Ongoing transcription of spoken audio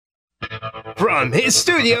from his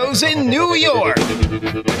studios in New York.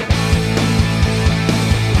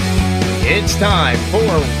 It's time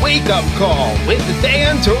for Wake Up Call with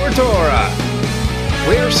Dan Tortora,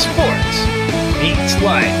 where sports meets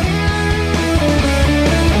life.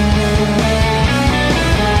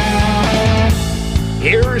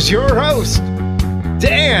 Here's your host,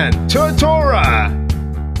 Dan Tortora.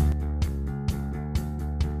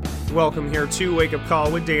 Welcome here to Wake Up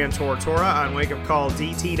Call with Dan Tortora on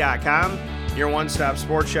wakeupcalldt.com, your one-stop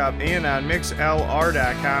sports shop, and on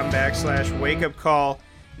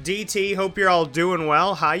mixlr.com/wakeupcalldt. Hope you're all doing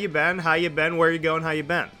well. How you been? Where you going? How you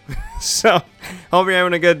been? So, hope you're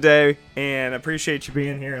having a good day, and appreciate you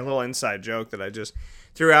being here. A little inside joke that I just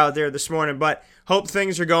threw out there this morning, but hope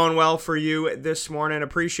things are going well for you this morning.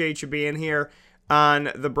 Appreciate you being here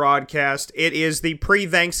on the broadcast. It is the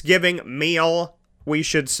pre-Thanksgiving meal, we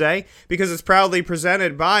should say, because it's proudly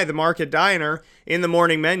presented by the Market Diner in the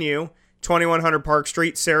morning menu, 2100 Park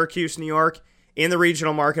Street, Syracuse, New York, in the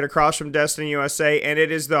regional market across from Destiny USA, and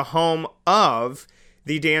it is the home of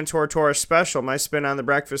the Dan Tortora special, my spin on the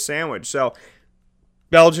breakfast sandwich. So,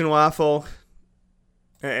 Belgian waffle,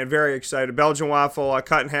 and very excited. Belgian waffle,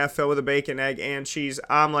 cut in half, filled with a bacon, egg, and cheese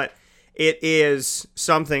omelet. It is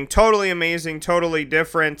something totally amazing, totally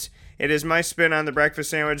different. It is my spin on the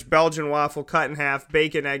breakfast sandwich, Belgian waffle, cut in half,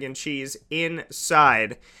 bacon, egg, and cheese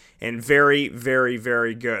inside, and very, very,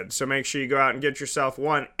 very good. So make sure you go out and get yourself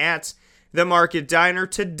one at the Market Diner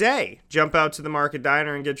today. Jump out to the Market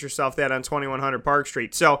Diner and get yourself that on 2100 Park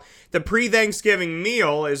Street. So the pre-Thanksgiving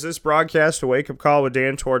meal is this broadcast, A Wake Up Call with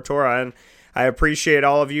Dan Tortora, and I appreciate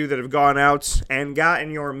all of you that have gone out and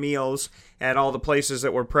gotten your meals at all the places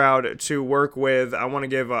that we're proud to work with. I want to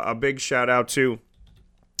give a big shout out to,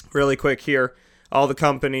 really quick here, all the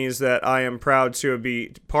companies that I am proud to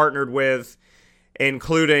be partnered with,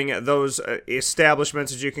 including those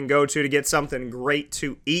establishments that you can go to get something great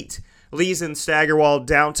to eat. Lee's in Staggerwall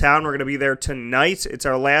downtown. We're going to be there tonight. It's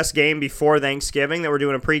our last game before Thanksgiving that we're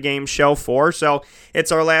doing a pregame show for. So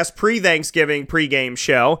it's our last pre-Thanksgiving pregame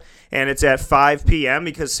show, and it's at 5 p.m.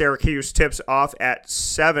 because Syracuse tips off at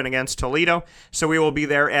 7 against Toledo. So we will be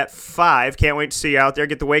there at 5. Can't wait to see you out there.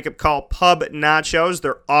 Get the Wake Up Call Pub Nachos.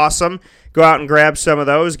 They're awesome. Go out and grab some of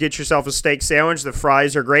those. Get yourself a steak sandwich. The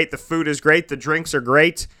fries are great. The food is great. The drinks are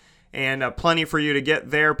great. And plenty for you to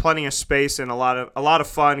get there, plenty of space, and a lot of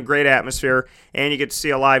fun, great atmosphere, and you get to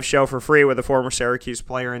see a live show for free with a former Syracuse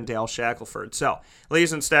player in Dale Shackelford. So,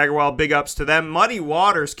 Lee's and Staggerwell, big ups to them. Muddy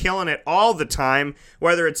Waters killing it all the time,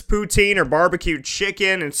 whether it's poutine or barbecued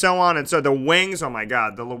chicken and so on. And so the wings, oh my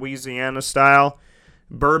God, the Louisiana style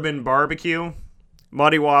bourbon barbecue.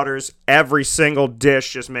 Muddy Waters, every single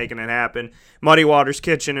dish, just making it happen. Muddy Waters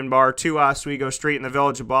Kitchen and Bar, 2 Oswego Street in the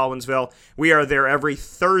village of Baldwinsville. We are there every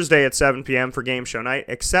Thursday at 7 p.m. for game show night,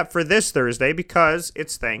 except for this Thursday because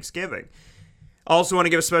it's Thanksgiving. Also want to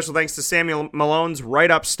give a special thanks to Samuel Malone's right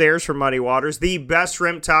upstairs from Muddy Waters, the best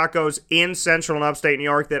shrimp tacos in central and upstate New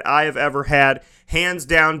York that I have ever had. Hands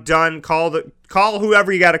down, done. Call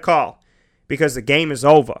whoever you got to call because the game is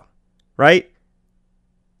over, right?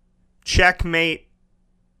 Checkmate.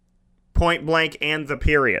 Point blank and the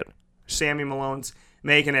period. Sammy Malone's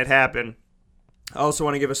making it happen. I also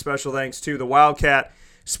want to give a special thanks to the Wildcat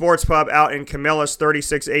Sports Pub out in Camillus,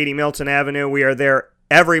 3680 Milton Avenue. We are there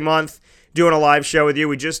every month doing a live show with you.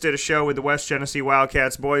 We just did a show with the West Genesee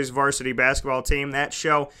Wildcats boys varsity basketball team. That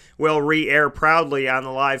show will re-air proudly on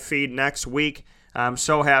the live feed next week. I'm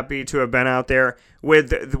so happy to have been out there with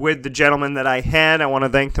the gentlemen that I had. I want to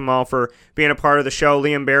thank them all for being a part of the show.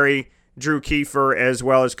 Liam Berry, Drew Kiefer, as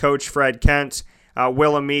well as Coach Fred Kent,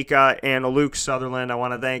 Will Amika, and Luke Sutherland. I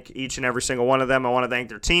want to thank each and every single one of them. I want to thank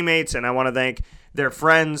their teammates, and I want to thank their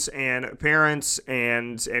friends and parents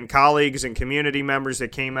and colleagues and community members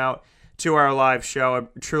that came out to our live show. I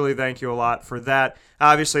truly thank you a lot for that.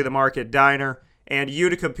 Obviously, the Market Diner and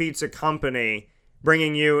Utica Pizza Company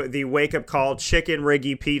bringing you the Wake Up Call Chicken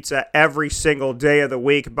Riggy Pizza every single day of the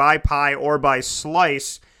week by pie or by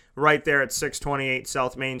slice right there at 628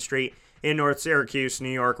 South Main Street in North Syracuse,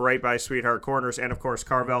 New York, right by Sweetheart Corners, and, of course,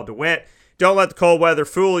 Carvel DeWitt. Don't let the cold weather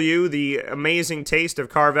fool you. The amazing taste of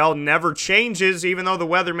Carvel never changes, even though the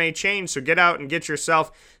weather may change. So get out and get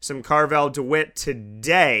yourself some Carvel DeWitt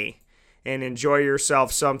today and enjoy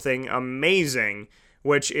yourself something amazing,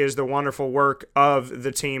 which is the wonderful work of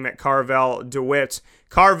the team at Carvel DeWitt.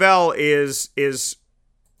 Carvel is in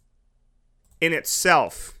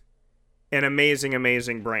itself an amazing,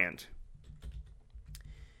 amazing brand.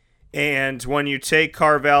 And when you take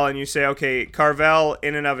Carvel and you say, okay, Carvel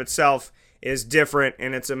in and of itself is different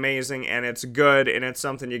and it's amazing and it's good and it's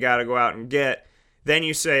something you got to go out and get, then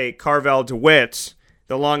you say Carvel DeWitt,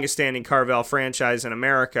 the longest standing Carvel franchise in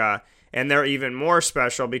America. And they're even more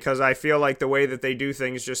special because I feel like the way that they do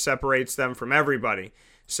things just separates them from everybody.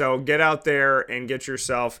 So get out there and get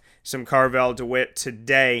yourself some Carvel DeWitt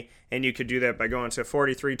today. And you could do that by going to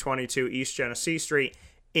 4322 East Genesee Street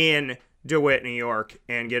in DeWitt, New York,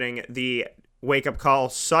 and getting the Wake Up Call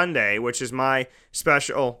Sundae, which is my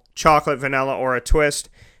special chocolate, vanilla, or a twist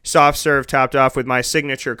soft serve topped off with my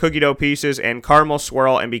signature cookie dough pieces and caramel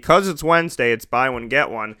swirl. And because it's Wednesday, it's buy one, get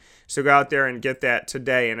one. So go out there and get that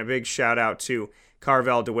today. And a big shout out to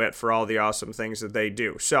Carvel DeWitt for all the awesome things that they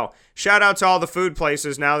do. So shout out to all the food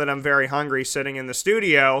places now that I'm very hungry sitting in the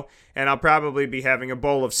studio, and I'll probably be having a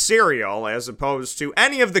bowl of cereal as opposed to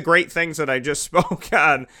any of the great things that I just spoke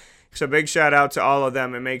on. So big shout out to all of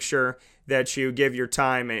them, and make sure that you give your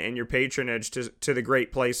time and your patronage to the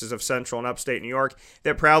great places of Central and Upstate New York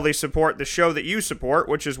that proudly support the show that you support,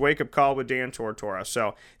 which is Wake Up Call with Dan Tortora.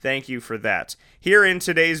 So thank you for that. Here in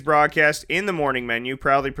today's broadcast, in the morning menu,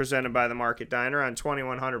 proudly presented by the Market Diner on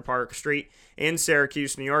 2100 Park Street in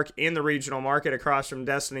Syracuse, New York, in the regional market across from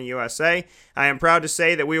Destiny USA. I am proud to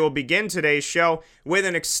say that we will begin today's show with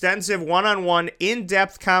an extensive one-on-one,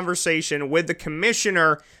 in-depth conversation with the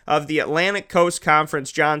commissioner of the Atlantic Coast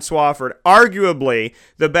Conference, John Swofford, arguably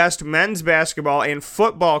the best men's basketball and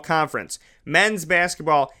football conference, men's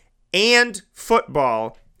basketball and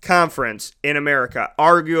football conference in America,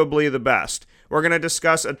 arguably the best. We're going to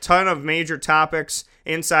discuss a ton of major topics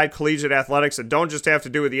inside collegiate athletics that don't just have to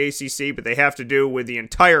do with the ACC, but they have to do with the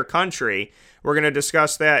entire country. We're going to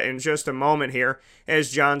discuss that in just a moment here, as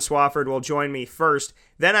John Swofford will join me first.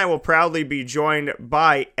 Then I will proudly be joined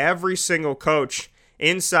by every single coach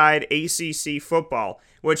inside ACC football,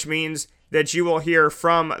 which means that you will hear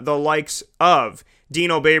from the likes of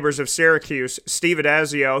Dino Babers of Syracuse, Steve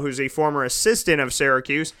Adazio, who's a former assistant of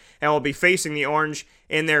Syracuse, and will be facing the Orange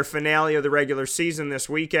in their finale of the regular season this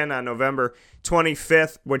weekend on November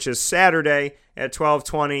 25th, which is Saturday at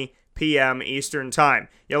 12:20 p.m. Eastern Time.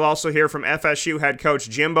 You'll also hear from FSU head coach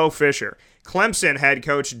Jimbo Fisher, Clemson head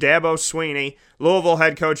coach Dabo Swinney, Louisville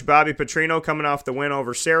head coach Bobby Petrino coming off the win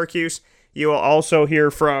over Syracuse. You will also hear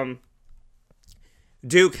from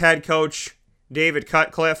Duke head coach David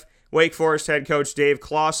Cutcliffe, Wake Forest head coach Dave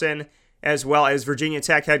Clawson, as well as Virginia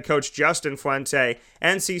Tech head coach Justin Fuente,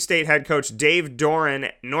 NC State head coach Dave Doran,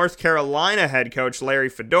 North Carolina head coach Larry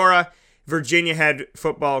Fedora, Virginia head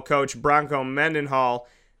football coach Bronco Mendenhall,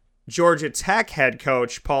 Georgia Tech head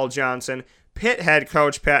coach Paul Johnson, Pitt head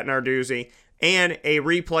coach Pat Narduzzi, and a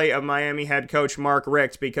replay of Miami head coach Mark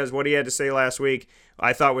Richt, because what he had to say last week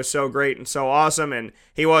I thought was so great and so awesome, and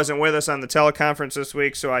he wasn't with us on the teleconference this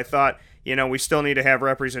week, so I thought, we still need to have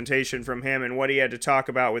representation from him, and what he had to talk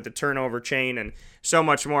about with the turnover chain and so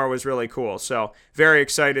much more was really cool. So very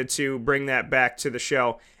excited to bring that back to the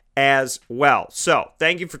show as well. So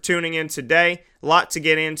thank you for tuning in today. A lot to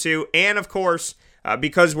get into, and of course,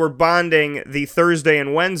 because we're bonding the Thursday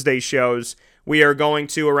and Wednesday shows, we are going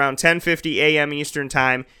to, around 10:50 a.m. Eastern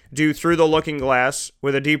Time, do Through the Looking Glass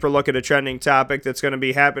with a deeper look at a trending topic that's going to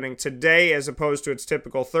be happening today as opposed to its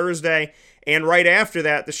typical Thursday. And right after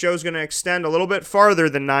that, the show's going to extend a little bit farther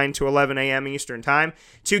than 9 to 11 a.m. Eastern Time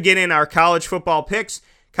to get in our college football picks,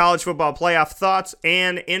 college football playoff thoughts,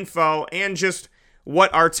 and info, and just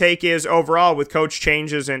what our take is overall with coach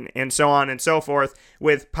changes and so on and so forth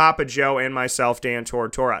with Papa Joe and myself, Dan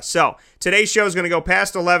Tortora. So today's show is going to go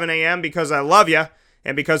past 11 a.m. because I love you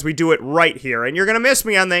and because we do it right here. And you're going to miss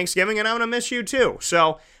me on Thanksgiving, and I'm going to miss you too.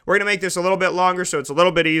 So we're going to make this a little bit longer so it's a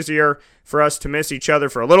little bit easier for us to miss each other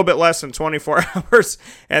for a little bit less than 24 hours.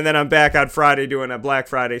 And then I'm back on Friday doing a Black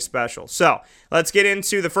Friday special. So let's get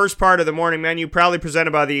into the first part of the morning menu, proudly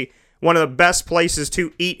presented by one of the best places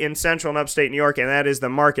to eat in Central and Upstate New York, and that is the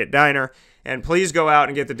Market Diner. And please go out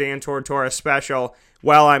and get the Dan Tortora special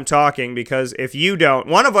while I'm talking, because if you don't,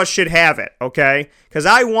 one of us should have it, okay? Because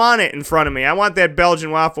I want it in front of me. I want that Belgian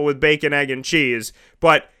waffle with bacon, egg, and cheese,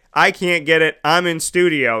 but I can't get it. I'm in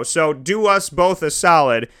studio. So do us both a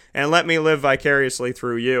solid and let me live vicariously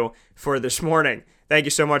through you for this morning. Thank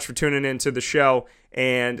you so much for tuning in to the show.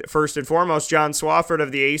 And first and foremost, John Swofford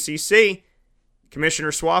of the ACC.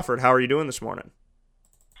 Commissioner Swofford, how are you doing this morning?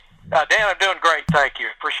 Dan, I'm doing great, thank you.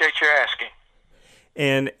 Appreciate your asking.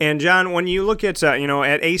 And John, when you look at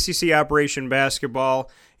at ACC Operation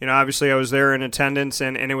Basketball, obviously I was there in attendance,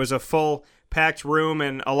 and it was a full packed room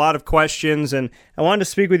and a lot of questions, and I wanted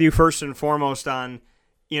to speak with you first and foremost on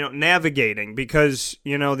navigating, because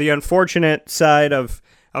the unfortunate side of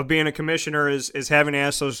being a commissioner is having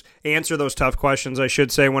to answer those tough questions, I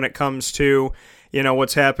should say, when it comes to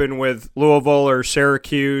what's happened with Louisville or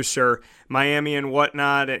Syracuse or Miami and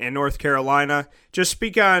whatnot and North Carolina. Just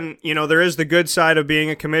speak on, there is the good side of being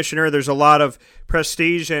a commissioner. There's a lot of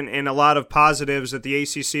prestige and a lot of positives that the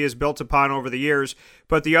ACC has built upon over the years.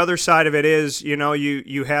 But the other side of it is,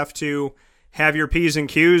 you have to have your P's and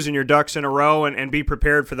Q's and your ducks in a row and be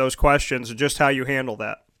prepared for those questions and just how you handle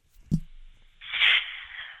that.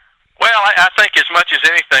 Well, I think as much as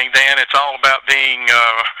anything, Dan, it's all about being,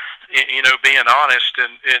 being honest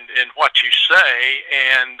in what you say.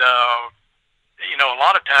 And, a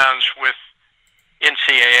lot of times with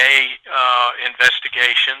NCAA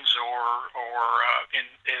investigations or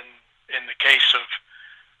in the case of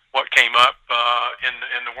what came up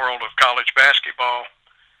in the world of college basketball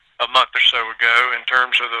a month or so ago in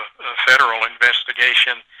terms of the federal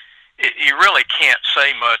investigation, you really can't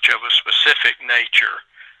say much of a specific nature.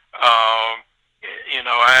 I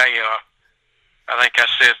think I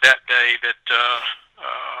said that day that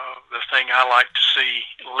the thing I like to see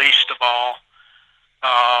least of all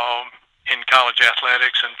in college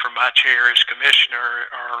athletics and from my chair as commissioner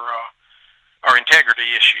are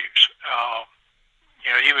integrity issues.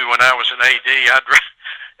 Even when I was an AD,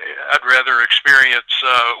 I'd rather experience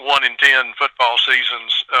 1 in 10 football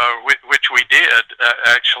seasons, which we did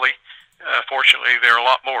actually. Fortunately, there are a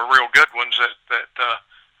lot more real good ones that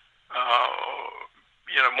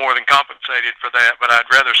more than compensated for that. But I'd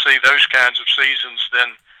rather see those kinds of seasons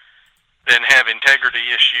than have integrity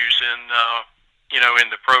issues in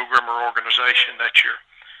the program or organization that you're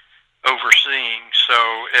overseeing. So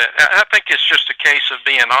I think it's just a case of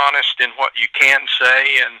being honest in what you can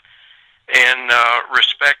say and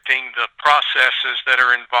respecting the processes that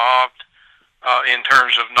are involved in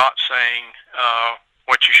terms of not saying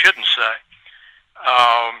what you shouldn't say,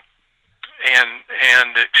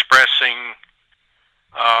 and expressing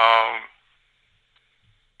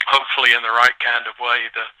hopefully in the right kind of way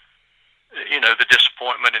the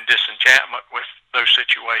disappointment and disenchantment with those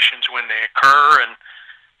situations when they occur, and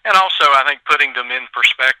also I think putting them in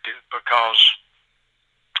perspective, because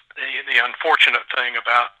the unfortunate thing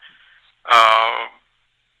about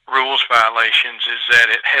rules violations is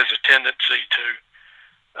that it has a tendency to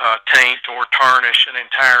taint or tarnish an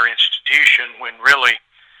entire institution when really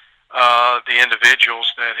the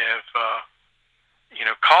individuals that have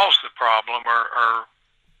caused the problem are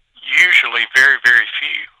usually very, very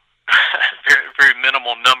few. Very, very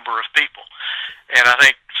minimal number of people. And I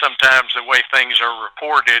think sometimes the way things are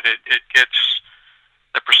reported, it gets,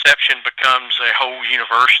 the perception becomes a whole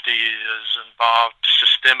university is involved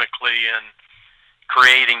systemically in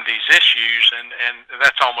creating these issues, and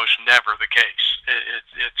that's almost never the case.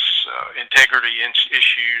 It's integrity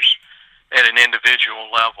issues at an individual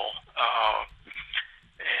level.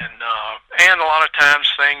 And a lot of times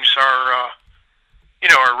things are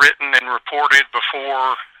written and reported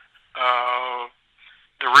before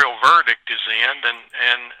the real verdict is in,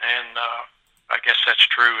 and I guess that's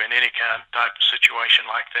true in any type of situation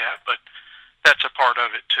like that, but that's a part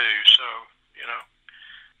of it too. So,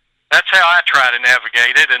 that's how I try to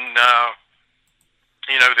navigate it, and the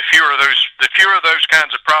fewer of those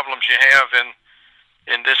kinds of problems you have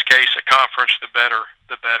in this case a conference, the better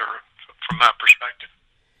from my perspective.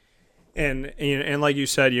 And like you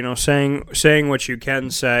said, saying what you can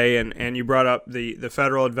say, and you brought up the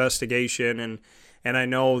federal investigation, and I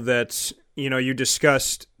know that you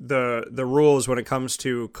discussed the rules when it comes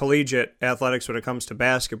to collegiate athletics, when it comes to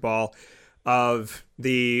basketball, of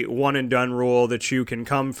the one and done rule, that you can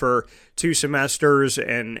come for 2 semesters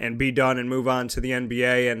and be done and move on to the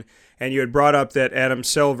NBA, and you had brought up that Adam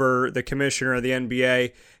Silver, the commissioner of the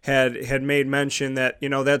NBA, had made mention that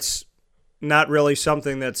that's not really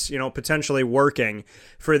something that's potentially working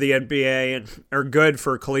for the NBA or good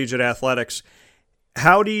for collegiate athletics.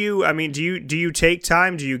 How do you? I mean, do you take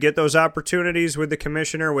time? Do you get those opportunities with the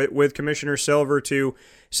commissioner, with Commissioner Silver, to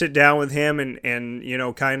sit down with him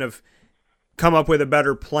and kind of come up with a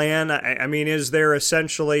better plan? I mean, is there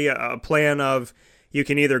essentially a plan of you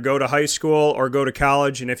can either go to high school or go to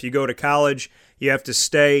college, and if you go to college, you have to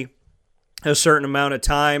stay a certain amount of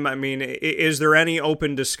time? I mean, is there any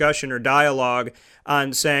open discussion or dialogue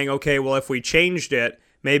on saying, okay, well, if we changed it,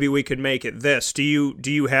 maybe we could make it this? Do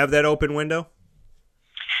you have that open window?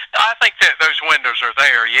 I think that those windows are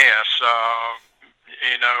there, yes.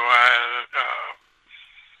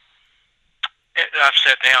 I've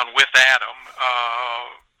sat down with Adam.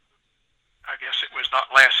 I guess it was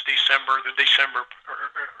not last December,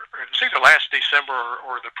 it's either last December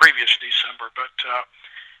or the previous December, but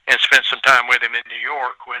and spent some time with him in New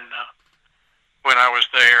York when I was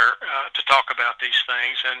there to talk about these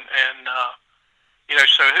things, and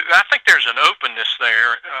So I think there's an openness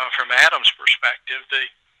there from Adam's perspective.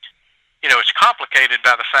 It's complicated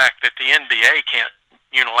by the fact that the NBA can't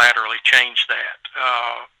unilaterally change that,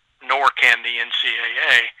 nor can the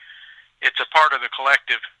NCAA. It's a part of the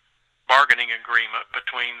collective bargaining agreement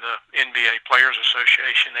between the NBA Players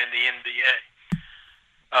Association and the NBA.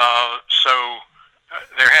 So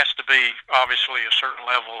there has to be, obviously, a certain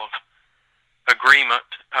level of agreement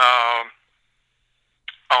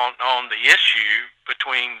on the issue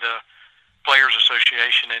between the Players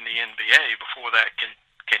Association and the NBA before that can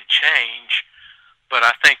change. But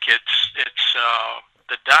I think it's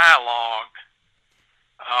the dialogue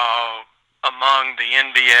among the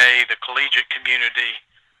NBA, the collegiate community,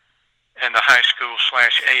 and the high school /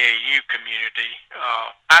 AAU community,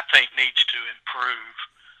 I think needs to improve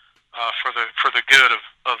for the good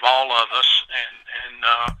of all of us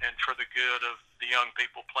and for the good of the young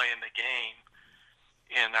people playing the game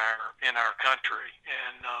in our country,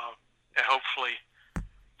 and hopefully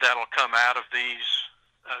that'll come out of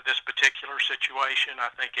this particular situation.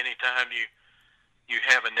 I think anytime you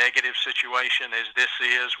have a negative situation, as this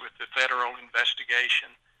is with the federal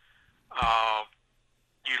investigation,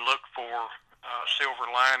 you look for silver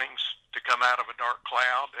linings to come out of a dark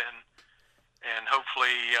cloud, and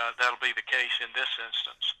hopefully that'll be the case in this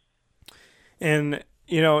instance. And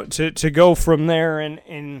to go from there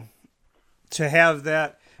and to have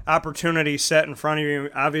that opportunity set in front of you,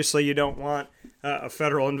 obviously you don't want a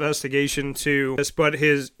federal investigation to this, but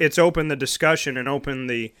it's opened the discussion and opened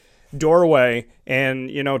the doorway, and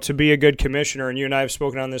to be a good commissioner, and you and I have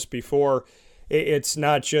spoken on this before, it's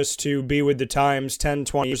not just to be with the times 10,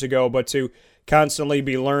 20 years ago, but to constantly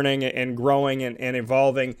be learning and growing and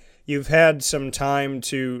evolving. You've had some time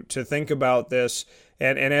to think about this,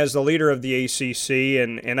 and as the leader of the ACC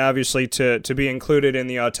and obviously to be included in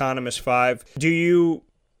the Autonomous Five, do you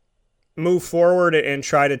move forward and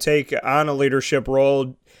try to take on a leadership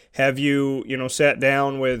role? Have you sat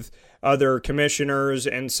down with other commissioners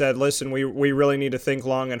and said, listen, we really need to think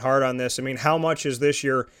long and hard on this? I mean, how much is this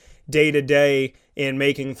your day-to-day in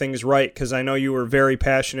making things right? Because I know you were very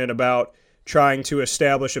passionate about trying to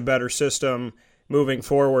establish a better system moving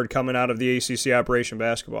forward coming out of the ACC Operation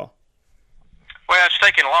Basketball. Well, it's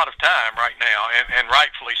taking a lot of time right now, and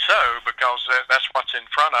rightfully so, because that's what's in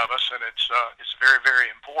front of us, and it's very, very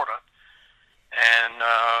important. And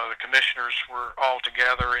the commissioners were all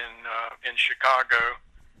together in Chicago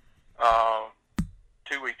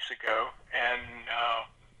 2 weeks ago, and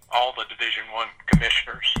all the Division I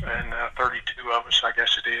commissioners, and 32 of us, I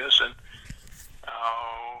guess it is, and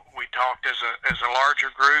we talked as a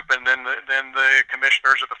larger group, and then the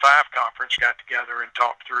commissioners of the Five Conference got together and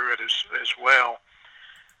talked through it as well.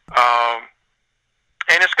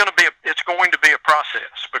 And it's going to be a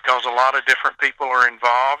process, because a lot of different people are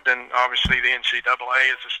involved, and obviously the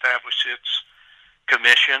NCAA has established its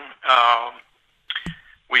commission.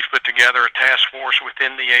 We've put together a task force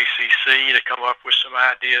within the ACC to come up with some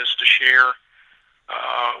ideas to share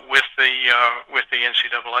with the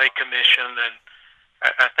NCAA commission, and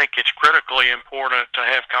I think it's critically important to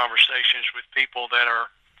have conversations with people that are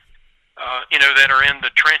that are in the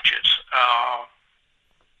trenches,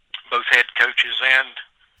 both head coaches and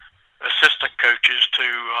assistant coaches, to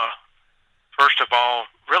first of all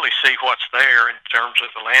really see what's there in terms of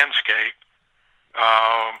the landscape.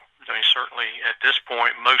 I mean, certainly at this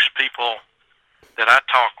point, most people that I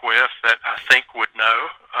talk with that I think would know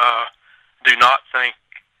do not think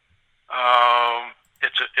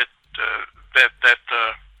that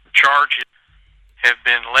the charges have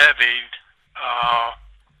been levied,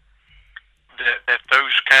 that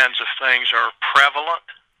those kinds of things are prevalent,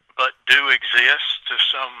 but do exist to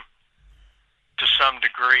some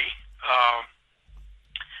degree.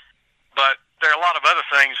 But there are a lot of other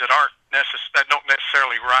things that don't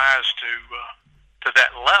necessarily rise to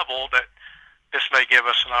that level, that this may give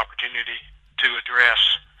us an opportunity to address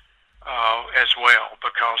as well,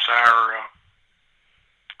 because our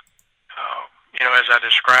as I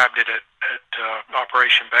described it at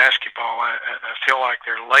Operation Basketball, I feel like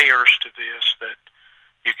there are layers to this that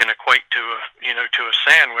you can equate to a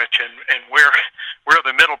sandwich, and we're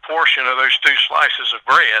the middle portion of those two slices of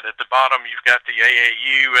bread. At the bottom, you've got the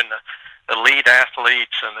AAU and the elite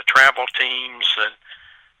athletes and the travel teams, and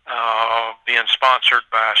being sponsored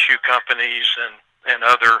by shoe companies and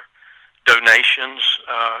other donations,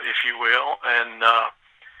 if you will, and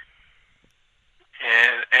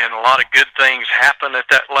a lot of good things happen at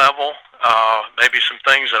that level. Maybe some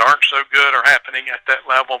things that aren't so good are happening at that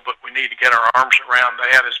level, but we need to get our arms around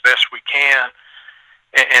that as best we can.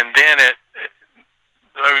 And then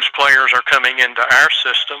those players are coming into our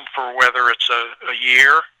system for whether it's a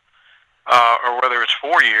year or whether it's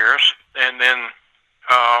 4 years, and then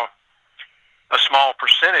a small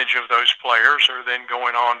percentage of those players are then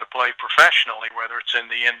going on to play professionally, whether it's in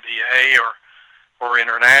the NBA or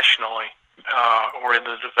internationally, or in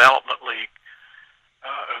the development league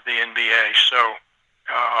of the NBA. So,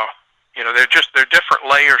 there are different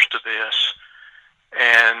layers to this,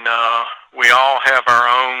 and we all have our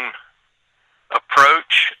own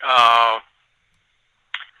approach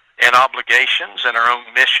and obligations and our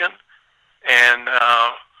own mission, and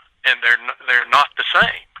they're not the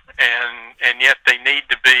same, and yet they need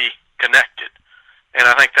to be connected, and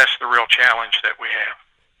I think that's the real challenge that we have.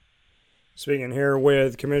 Speaking here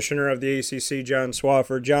with Commissioner of the ACC, John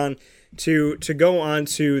Swofford. John, to go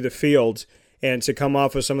onto the field and to come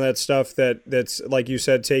off of some of that stuff that's, like you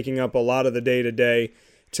said, taking up a lot of the day-to-day,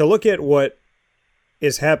 to look at what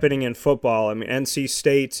is happening in football. I mean, NC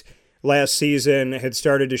State last season had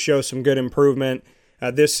started to show some good improvement.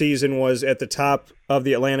 This season was at the top of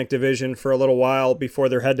the Atlantic Division for a little while before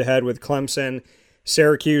their head-to-head with Clemson.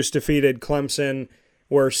 Syracuse defeated Clemson.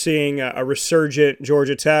 We're seeing a resurgent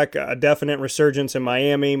Georgia Tech, a definite resurgence in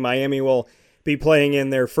Miami. Miami will be playing in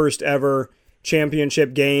their first ever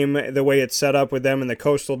championship game, the way it's set up with them in the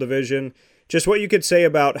Coastal Division. Just what you could say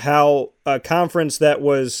about how a conference that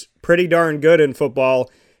was pretty darn good in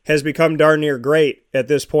football has become darn near great at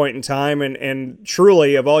this point in time. And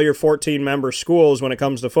truly, of all your 14-member schools when it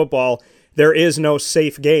comes to football, there is no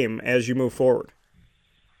safe game as you move forward.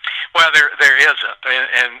 Well, there isn't,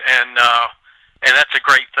 and that's a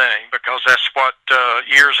great thing, because that's what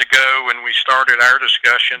years ago when we started our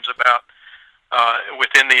discussions about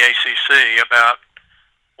within the ACC about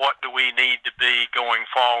what do we need to be going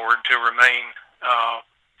forward to remain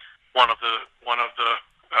one of the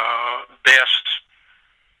best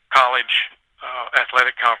college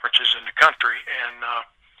athletic conferences in the country,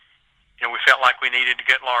 and we felt like we needed to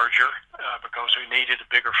get larger because we needed a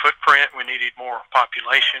bigger footprint, we needed more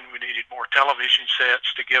population, we needed more television sets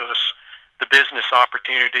to give us the business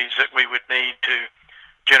opportunities that we would need to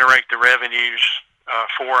generate the revenues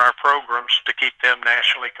for our programs to keep them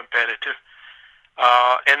nationally competitive.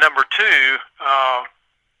 And number two,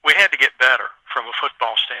 we had to get better from a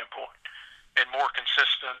football standpoint and more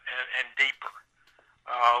consistent and deeper.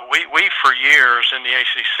 We for years in the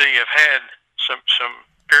ACC have had some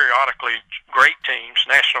periodically great teams,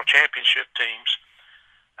 national championship teams,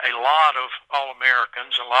 a lot of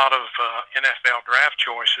All-Americans, a lot of NFL draft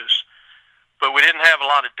choices, but we didn't have a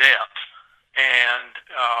lot of depth. And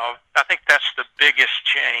I think that's the biggest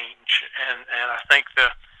change. And I think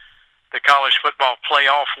the college football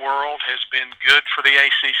playoff world has been good for the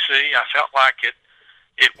ACC. I felt like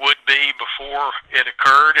it would be before it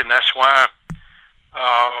occurred, and that's why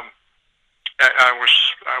I was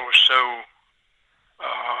so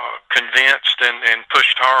convinced and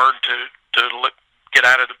pushed hard to get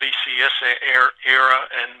out of the BCS era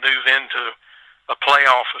and move into a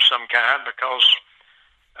playoff of some kind, because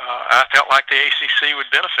I felt like the ACC would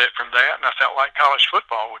benefit from that, and I felt like college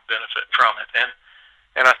football would benefit from it.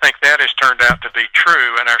 And I think that has turned out to be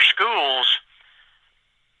true, and our schools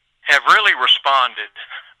have really responded.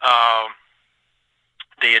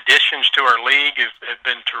 The additions to our league have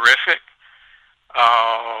been terrific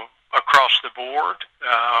across the board.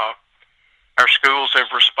 Our schools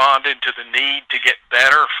have responded to the need to get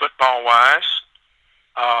better football-wise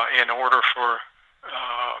in order for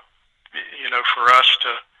us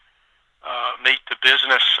to meet the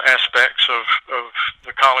business aspects of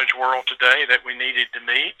the college world today that we needed to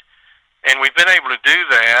meet. And we've been able to do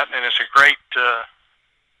that, and it's a great, a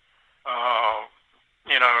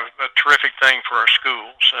terrific thing for our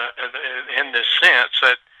schools in this sense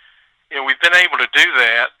that, we've been able to do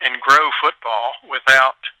that and grow football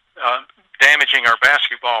without damaging our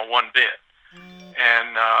basketball one bit.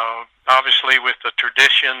 And obviously with the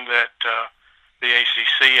tradition that the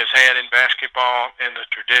ACC has had in basketball and the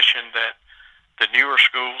tradition that the newer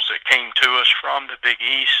schools that came to us from the Big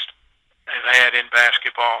East have had in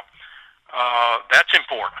basketball, that's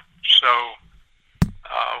important. So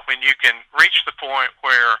when you can reach the point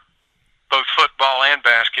where both football and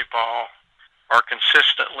basketball are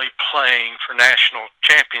consistently playing for national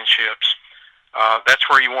championships, that's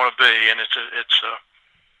where you want to be, and it's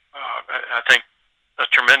I think a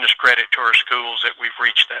tremendous credit to our schools that we've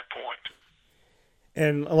reached that point.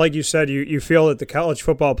 And like you said, you feel that the college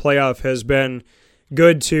football playoff has been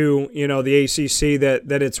good to the ACC,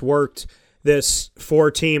 that it's worked this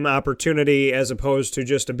 4-team opportunity as opposed to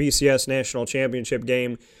just a BCS national championship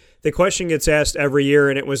game. The question gets asked every year,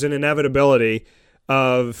 and it was an inevitability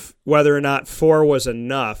of whether or not 4 was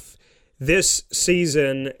enough. This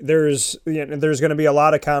season, there's going to be a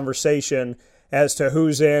lot of conversation as to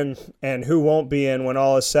who's in and who won't be in when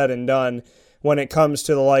all is said and done when it comes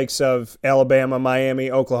to the likes of Alabama,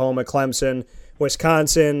 Miami, Oklahoma, Clemson,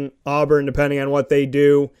 Wisconsin, Auburn, depending on what they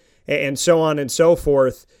do, and so on and so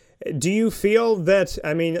forth. Do you feel that,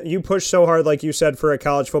 I mean, you push so hard, like you said, for a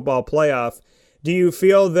college football playoff. Do you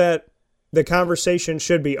feel that the conversation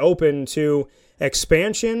should be open to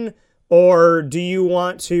expansion, or do you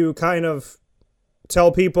want to kind of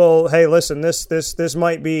tell people, hey, listen, this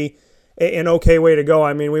might be an okay way to go?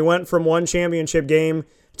 I mean, we went from one championship game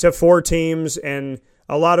to 4 teams, and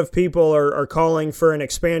a lot of people are calling for an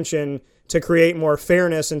expansion to create more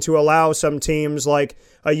fairness and to allow some teams like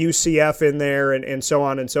a UCF in there and so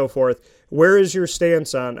on and so forth. Where is your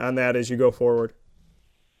stance on that as you go forward?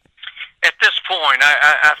 At this point,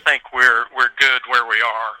 I think we're good where we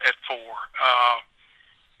are at 4.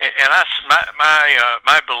 And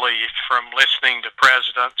my belief from listening to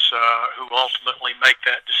presidents who ultimately make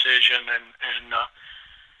that decision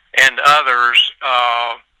and others,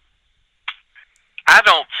 I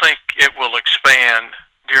don't think it will expand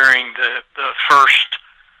during the first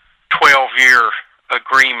 12-year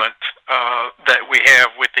agreement that we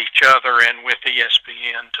have with each other and with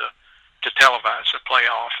ESPN to televise the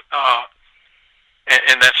playoff.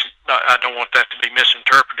 And that's, I don't want that to be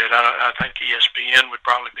misinterpreted. I think ESPN would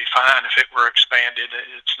probably be fine if it were expanded.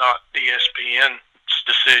 It's not ESPN's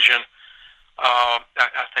decision.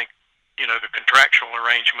 I think, the contractual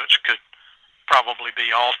arrangements could probably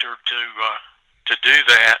be altered to do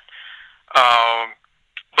that.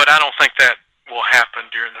 But I don't think that will happen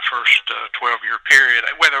during the first 12-year period.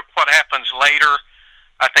 What happens later,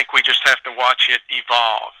 I think we just have to watch it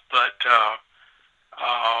evolve. But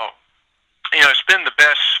it's been the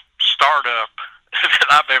best startup that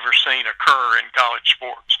I've ever seen occur in college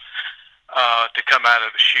sports to come out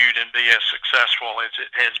of the chute and be as successful as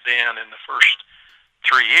it has been in the first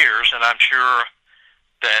 3 years. And I'm sure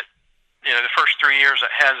that, the first 3 years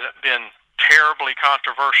it hasn't been terribly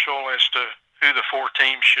controversial as to who the 4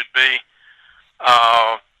 teams should be.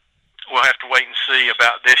 We'll have to wait and see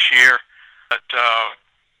about this year.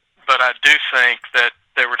 But I do think that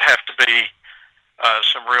there would have to be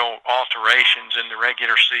some real alterations in the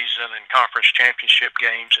regular season and conference championship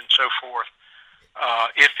games and so forth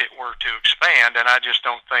if it were to expand. And I just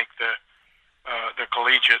don't think the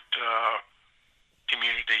collegiate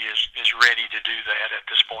community is ready to do that at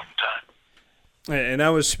this point in time. And I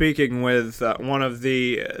was speaking with one of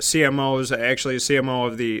the CMOs, actually a CMO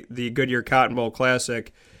of the Goodyear Cotton Bowl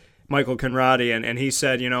Classic, Michael Conradi, and he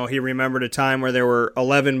said, he remembered a time where there were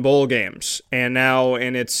 11 bowl games, and now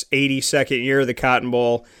in its 82nd year, the Cotton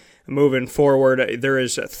Bowl, moving forward, there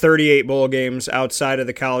is 38 bowl games outside of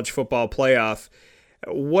the college football playoff.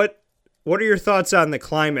 What are your thoughts on the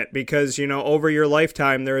climate? Because, over your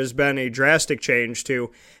lifetime, there has been a drastic change to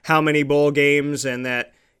how many bowl games, and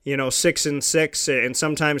that 6 and 6 and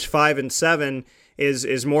sometimes 5 and 7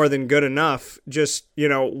 is more than good enough. Just,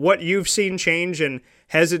 what you've seen change, and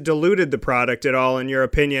has it diluted the product at all, in your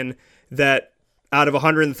opinion, that out of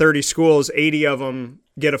 130 schools, 80 of them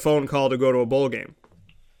get a phone call to go to a bowl game?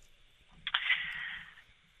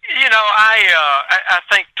 I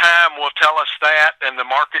think time will tell us that, and the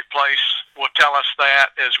marketplace will tell us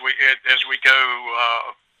that as we go,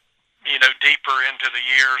 deeper into the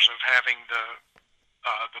years of having the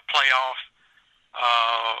playoff.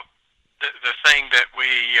 The thing that we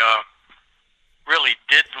really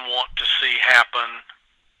didn't want to see happen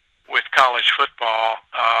with college football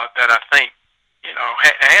that I think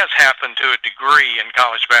has happened to a degree in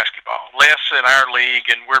college basketball, less in our league,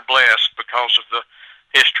 and we're blessed because of the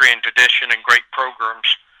history and tradition and great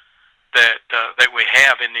programs that we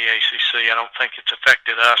have in the ACC. I don't think it's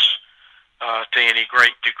affected us to any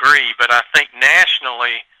great degree, but I think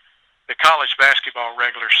nationally the college basketball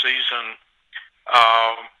regular season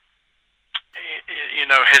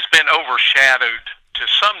has been overshadowed to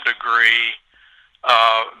some degree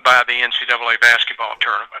by the NCAA basketball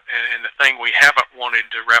tournament. And the thing we haven't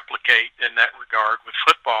wanted to replicate in that regard with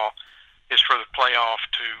football is for the playoff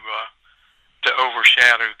to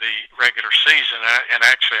overshadow the regular season. And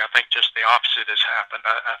actually, I think just the opposite has happened.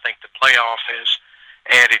 I think the playoff has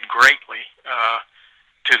added greatly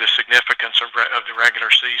to the significance of the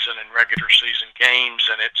regular season and regular season games.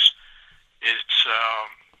 And it's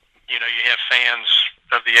you have fans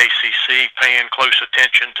of the ACC paying close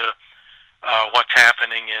attention to what's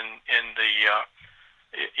happening in the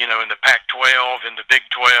in the Pac-12, in the Big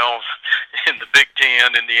 12, in the Big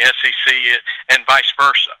 10, in the SEC, and vice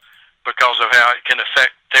versa, because of how it can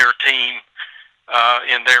affect their team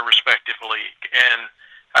in their respective league. And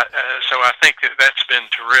so I think that's been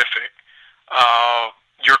terrific.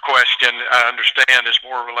 your question, I understand, is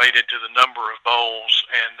more related to the number of bowls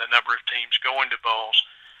and the number of teams going to bowls.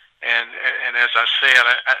 And as I said,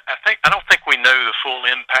 I don't think we know the full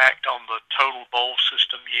impact on the total bowl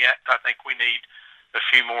system yet. I think we need a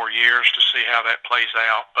few more years to see how that plays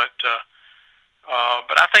out. But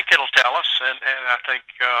I think it'll tell us, and I think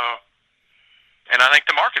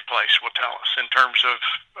the marketplace will tell us in terms of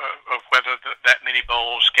whether that many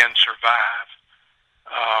bowls can survive.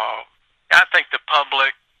 I think the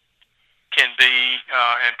public can be,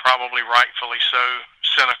 and probably rightfully so,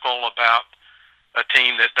 cynical about a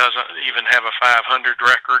team that doesn't even have a 500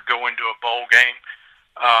 record going to a bowl game.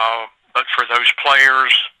 But for those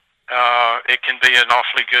players, it can be an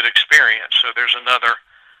awfully good experience. So there's another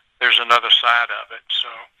side of it. So,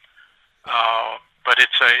 but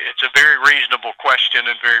it's a very reasonable question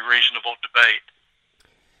and very reasonable debate.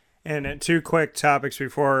 And two quick topics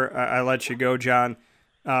before I let you go, John.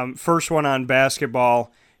 First one on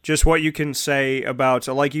basketball. Just what you can say about,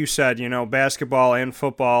 like you said, basketball and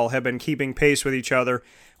football have been keeping pace with each other,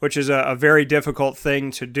 which is a very difficult thing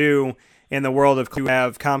to do in the world of to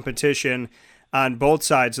have competition on both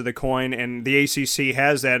sides of the coin, and the ACC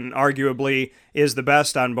has that and arguably is the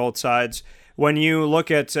best on both sides. When you look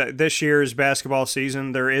at this year's basketball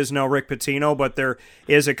season, there is no Rick Pitino, but there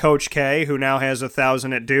is a Coach K who now has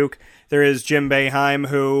 1,000 at Duke. There is Jim Boeheim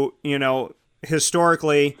who,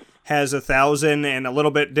 historically has 1,000 and a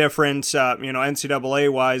little bit different,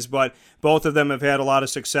 NCAA-wise, but both of them have had a lot of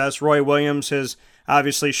success. Roy Williams has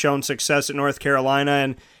obviously shown success at North Carolina,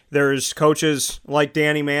 and there's coaches like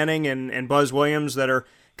Danny Manning and Buzz Williams that are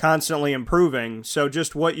constantly improving. So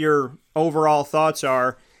just what your overall thoughts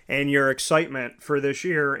are and your excitement for this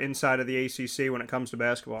year inside of the ACC when it comes to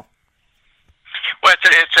basketball. Well,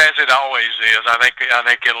 it's as it always is. I think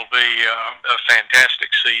it'll be a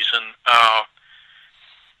fantastic season.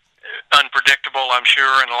 Unpredictable, I'm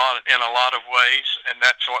sure, in a lot of ways, and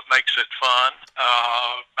that's what makes it fun.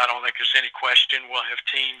 I don't think there's any question we'll have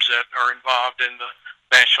teams that are involved in the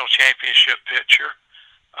national championship picture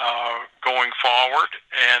going forward,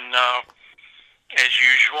 and as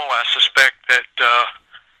usual, I suspect that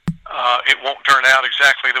it won't turn out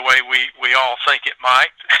exactly the way we all think it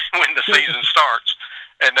might when the season starts,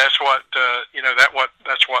 and that's what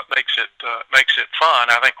that's what makes it fun.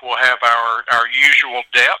 I think we'll have our usual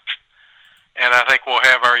depth, and I think we'll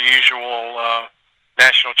have our usual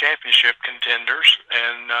national championship contenders,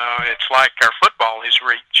 and it's like our football has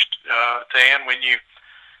reached. Dan, when you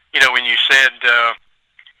said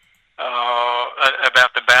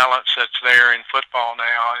about the balance that's there in football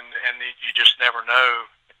now, and you just never know.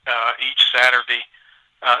 Each Saturday,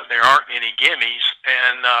 there aren't any gimmies,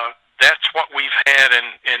 and that's what we've had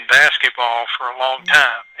in basketball for a long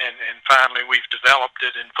time, and finally we've developed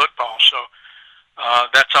it in football. So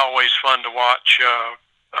that's always fun to watch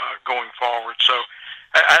going forward. So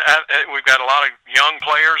we've got a lot of young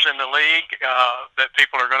players in the league that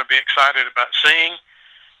people are going to be excited about seeing,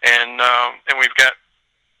 and we've got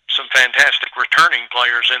some fantastic returning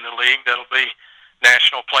players in the league that'll be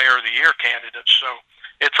National Player of the Year candidates. So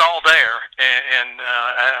it's all there, and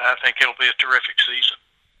I think it'll be a terrific season.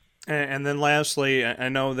 And then lastly, I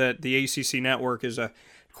know that the ACC Network is a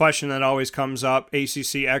question that always comes up.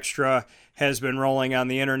 ACC Extra has been rolling on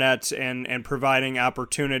the internet and providing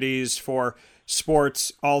opportunities for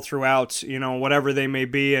sports all throughout, whatever they may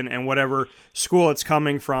be and whatever school it's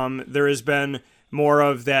coming from. There has been more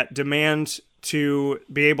of that demand to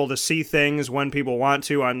be able to see things when people want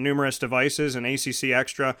to on numerous devices, and ACC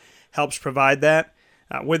Extra helps provide that.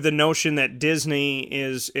 With the notion that Disney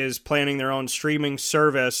is planning their own streaming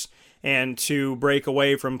service and to break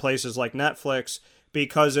away from places like Netflix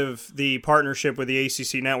because of the partnership with the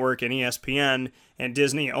ACC Network and ESPN and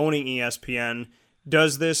Disney owning ESPN,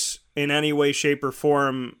 does this in any way, shape, or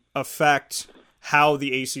form affect how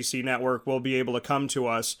the ACC Network will be able to come to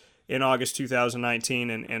us in August 2019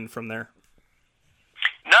 and from there?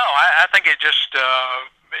 No, I think it just...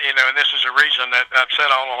 and this is a reason that I've said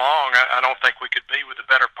all along, I don't think we could be with a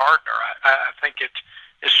better partner. I think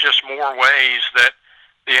it's just more ways that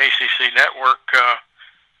the ACC Network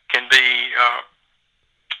can be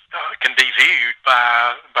viewed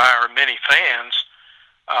by our many fans.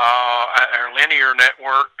 Our linear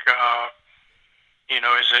network,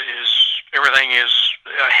 is everything is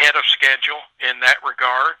ahead of schedule in that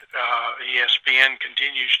regard. ESPN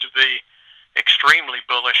continues to be extremely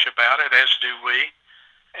bullish about it, as do we.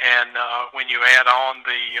 And when you add on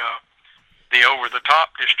the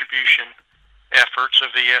over-the-top distribution efforts of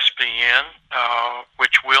ESPN,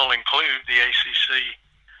 which will include the ACC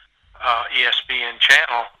ESPN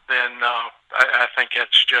channel, then I think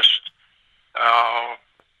it's just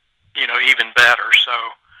even better. So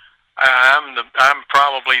I'm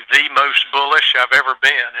probably the most bullish I've ever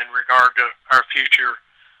been in regard to our future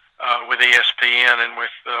with ESPN and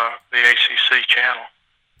with the ACC channel.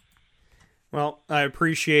 Well, I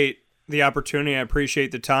appreciate the opportunity. I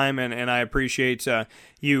appreciate the time, and I appreciate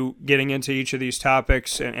you getting into each of these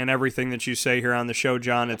topics and everything that you say here on the show,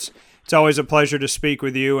 John. It's always a pleasure to speak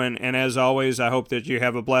with you, and as always, I hope that you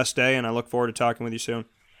have a blessed day, and I look forward to talking with you soon.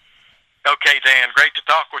 Okay, Dan. Great to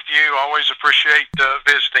talk with you. Always appreciate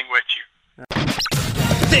visiting with you.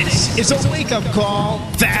 This is a wake-up call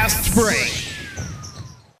fast break.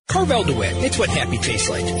 Carvel DeWitt, it's what happy tastes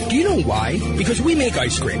like. Do you know why? Because we make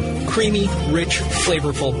ice cream. Creamy, rich,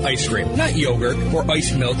 flavorful ice cream. Not yogurt or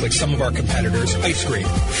ice milk like some of our competitors. Ice cream.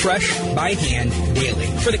 Fresh, by hand, daily.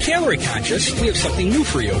 For the calorie conscious, we have something new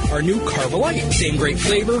for you. Our new Carvelite. Same great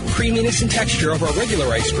flavor, creaminess, and texture of our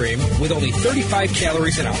regular ice cream with only 35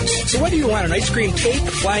 calories an ounce. So whether you want an ice cream cake,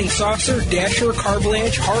 flying saucer, dasher,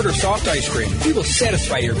 carvalanche, hard or soft ice cream, we will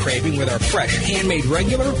satisfy your craving with our fresh, handmade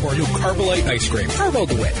regular or new Carvelite ice cream. Carvel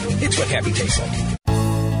DeWitt. It's what happy tastes like.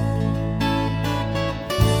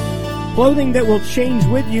 Clothing that will change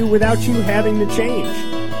with you without you having to change.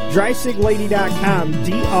 DreisigLady.com,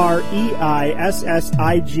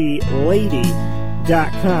 DREISSIG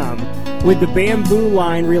Lady.com. With the Bamboo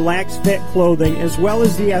line Relax Fit clothing as well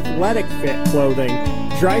as the Athletic Fit clothing,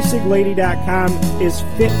 DreisigLady.com is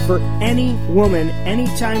fit for any woman, any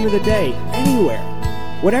time of the day, anywhere.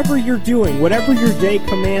 Whatever you're doing, whatever your day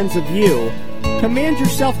commands of you, command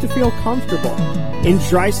yourself to feel comfortable in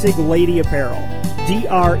Dreisig Lady Apparel.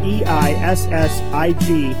 DREISSIG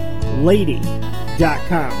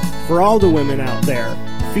Lady.com. For all the women out there,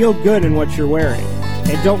 feel good in what you're wearing.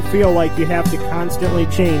 And don't feel like you have to constantly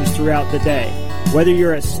change throughout the day. Whether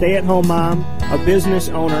you're a stay-at-home mom, a business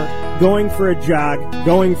owner, going for a jog,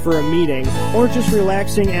 going for a meeting, or just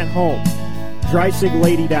relaxing at home,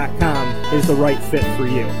 DreisigLady.com is the right fit for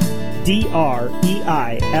you. DREISSIG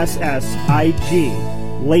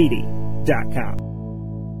Lady.com.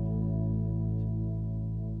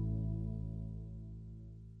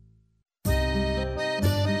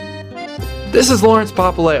 This is Lawrence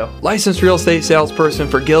Papaleo, licensed real estate salesperson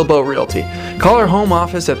for Gilbo Realty. Call our home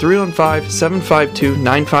office at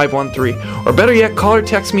 315-752-9513, or better yet, call or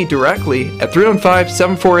text me directly at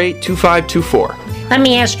 315-748-2524. Let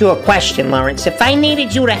me ask you a question, Lawrence. If I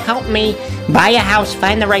needed you to help me buy a house,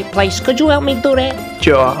 find the right place, could you help me do that?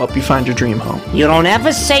 Joe, I'll help you find your dream home. You don't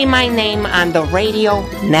ever say my name on the radio,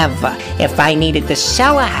 never. If I needed to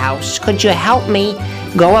sell a house, could you help me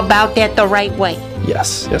go about that the right way?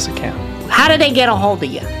 Yes, I can. How do they get a hold of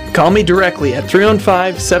you? Call me directly at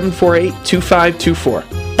 315-748-2524.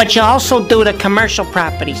 But you also do the commercial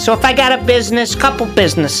property. So if I got a business, couple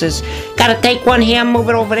businesses, got to take one here, move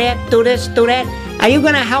it over there, do this, do that, are you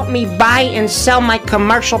going to help me buy and sell my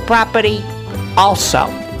commercial property also?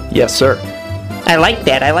 Yes, sir. I like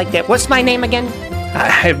that. What's my name again? I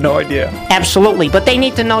have no idea. Absolutely, but they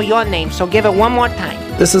need to know your name, so give it one more time.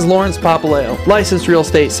 This is Lawrence Papaleo, licensed real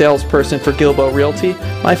estate salesperson for Gilbo Realty.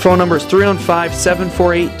 My phone number is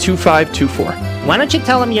 315-748-2524. Why don't you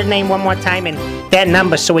tell them your name one more time and that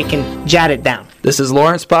number so we can jot it down? This is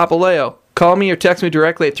Lawrence Papaleo. Call me or text me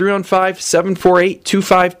directly at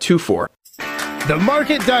 315-748-2524. The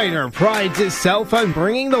Market Diner prides itself on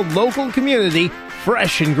bringing the local community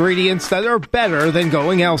fresh ingredients that are better than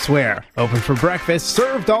going elsewhere. Open for breakfast,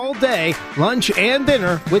 served all day, lunch, and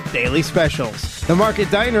dinner with daily specials. The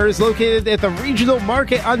Market Diner is located at the Regional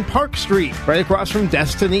Market on Park Street, right across from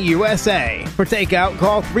Destiny USA. For takeout,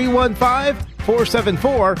 call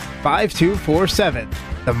 315-474-5247.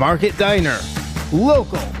 The Market Diner.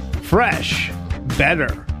 Local. Fresh.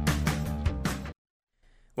 Better.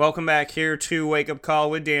 Welcome back here to Wake Up Call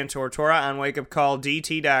with Dan Tortora on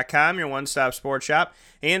wakeupcalldt.com, your one-stop sports shop,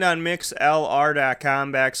 and on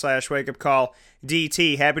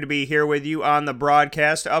mixlr.com/wakeupcalldt. Happy to be here with you on the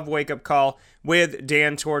broadcast of Wake Up Call with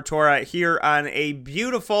Dan Tortora here on a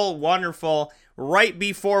beautiful, wonderful, right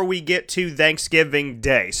before we get to Thanksgiving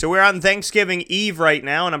Day. So we're on Thanksgiving Eve right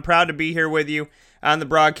now, and I'm proud to be here with you on the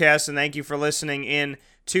broadcast, and thank you for listening in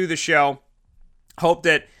to the show. Hope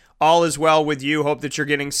that all is well with you. Hope that you're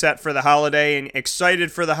getting set for the holiday and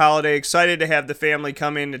excited for the holiday, excited to have the family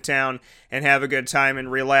come into town and have a good time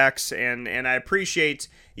and relax. And I appreciate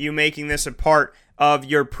you making this a part of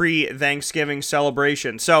your pre-Thanksgiving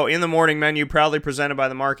celebration. So, in the morning menu, proudly presented by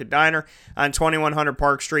the Market Diner on 2100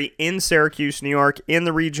 Park Street in Syracuse, New York, in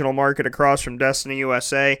the Regional Market across from Destiny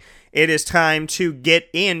USA. it is time to get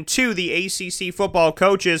into the ACC football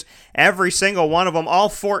coaches. Every single one of them, all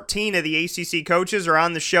 14 of the ACC coaches are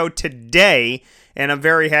on the show today, and I'm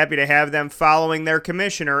very happy to have them following their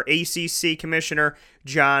commissioner, ACC Commissioner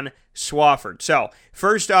John Swofford. So,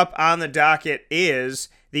 first up on the docket is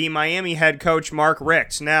the Miami head coach, Mark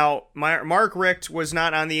Richt. Now, Mark Richt was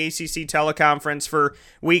not on the ACC teleconference for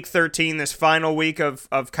Week 13, this final week of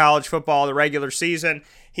college football, the regular season.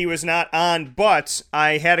 He was not on, but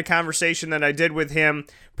I had a conversation that I did with him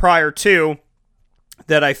prior to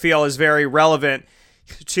that I feel is very relevant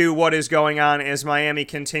to what is going on as Miami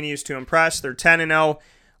continues to impress. They're 10-0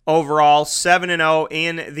 overall, 7-0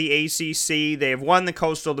 in the ACC. They have won the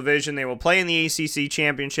Coastal Division. They will play in the ACC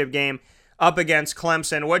championship game up against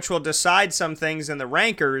Clemson, which will decide some things in the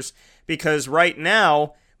rankers, because right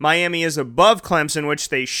now Miami is above Clemson, which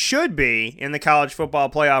they should be in the college football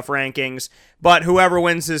playoff rankings, but whoever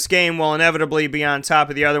wins this game will inevitably be on top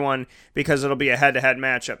of the other one because it'll be a head-to-head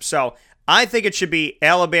matchup. So I think it should be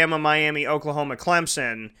Alabama, Miami, Oklahoma,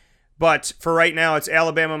 Clemson, but for right now it's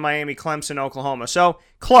Alabama, Miami, Clemson, Oklahoma. So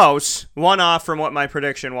close, one off from what my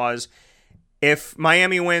prediction was. If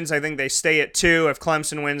Miami wins, I think they stay at 2. If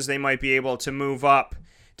Clemson wins, they might be able to move up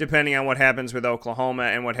depending on what happens with Oklahoma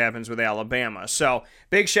and what happens with Alabama. So,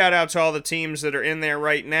 big shout out to all the teams that are in there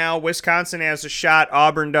right now. Wisconsin has a shot.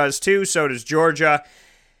 Auburn does too. So does Georgia.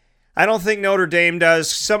 I don't think Notre Dame does.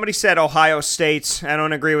 Somebody said Ohio State. I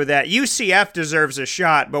don't agree with that. UCF deserves a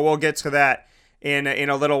shot, but we'll get to that in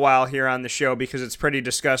a little while here on the show because it's pretty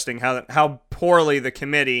disgusting how poorly the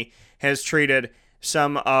committee has treated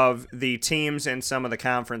some of the teams and some of the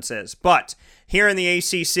conferences. But here in the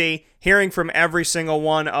ACC, hearing from every single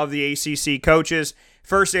one of the ACC coaches,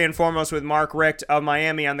 first and foremost with Mark Richt of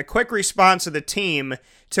Miami on the quick response of the team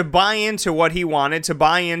to buy into what he wanted, to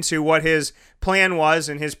buy into what his plan was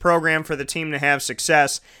and his program for the team to have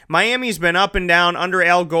success. Miami's been up and down under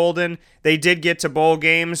Al Golden. They did get to bowl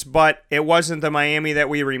games, but it wasn't the Miami that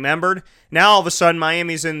we remembered. Now all of a sudden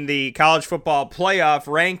Miami's in the college football playoff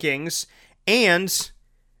rankings, and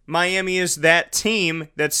Miami is that team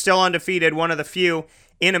that's still undefeated, one of the few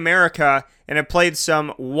in America, and have played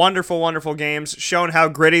some wonderful, wonderful games, shown how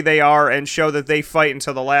gritty they are, and show that they fight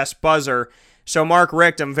until the last buzzer. So Mark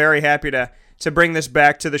Richt, I'm very happy to bring this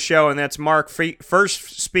back to the show, and that's Mark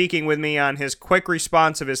first speaking with me on his quick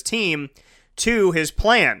response of his team to his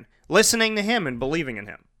plan, listening to him and believing in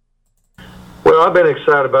him. Well, I've been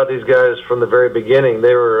excited about these guys from the very beginning.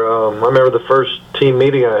 They were, I remember the first team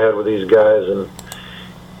meeting I had with these guys, and,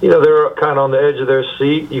 they were kind of on the edge of their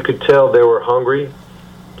seat. You could tell they were hungry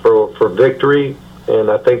for victory,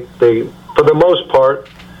 and I think they, for the most part,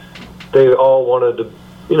 they all wanted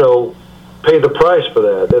to, pay the price for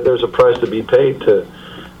that there's a price to be paid to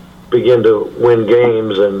begin to win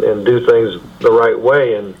games and do things the right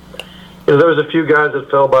way. And, there was a few guys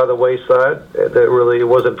that fell by the wayside that really it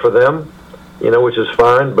wasn't for them. Which is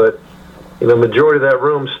fine, but, majority of that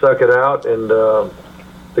room stuck it out, and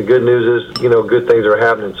the good news is, good things are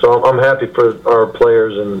happening. So I'm happy for our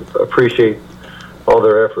players and appreciate all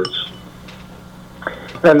their efforts.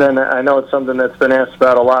 And then I know it's something that's been asked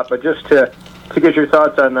about a lot, but just to get your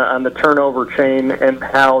thoughts on the turnover chain and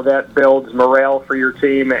how that builds morale for your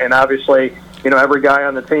team, and obviously, every guy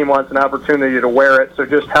on the team wants an opportunity to wear it, so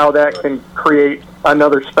just how that can create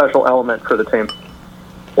another special element for the team.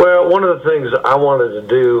 Well, one of the things I wanted to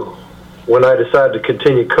do when I decided to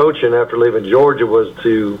continue coaching after leaving Georgia was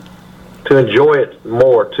to enjoy it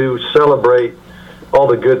more, to celebrate all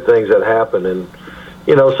the good things that happen. And,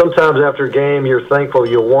 sometimes after a game you're thankful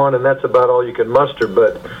you won, and that's about all you can muster.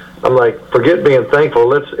 But I'm like, forget being thankful.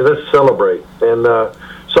 Let's celebrate. And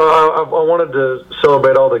so I wanted to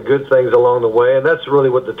celebrate all the good things along the way, and that's really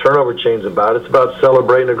what the turnover chain's about. It's about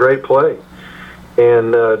celebrating a great play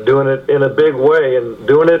and doing it in a big way, and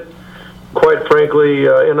doing it, quite frankly,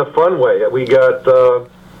 in a fun way. We got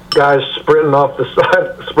guys sprinting off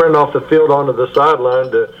the field onto the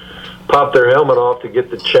sideline to pop their helmet off to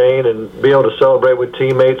get the chain and be able to celebrate with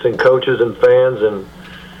teammates and coaches and fans. And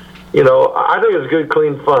I think it's good,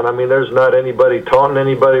 clean fun. I mean, there's not anybody taunting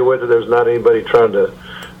anybody with it. There's not anybody trying to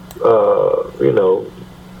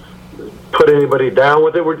put anybody down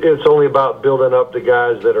with it. It's only about building up the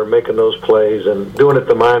guys that are making those plays and doing it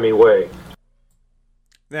the Miami way.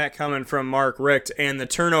 That coming from Mark Richt, and the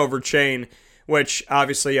turnover chain, which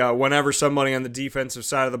obviously whenever somebody on the defensive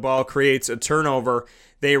side of the ball creates a turnover,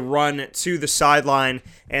 they run to the sideline,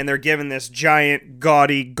 and they're given this giant,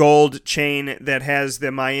 gaudy gold chain that has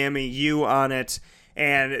the Miami U on it,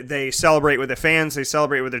 and they celebrate with the fans, they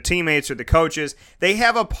celebrate with their teammates, with the coaches. They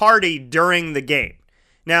have a party during the game.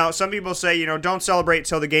 Now, some people say, don't celebrate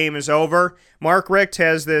till the game is over. Mark Richt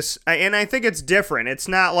has this, and I think it's different. It's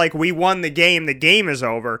not like we won the game is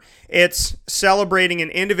over. It's celebrating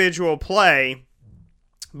an individual play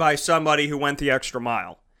by somebody who went the extra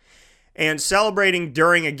mile. And celebrating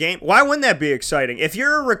during a game, why wouldn't that be exciting? If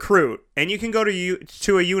you're a recruit and you can go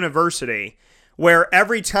to a university where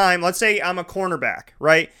every time, let's say I'm a cornerback,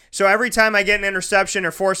 right? So every time I get an interception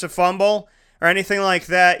or force a fumble, or anything like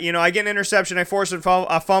that, I get an interception, I force a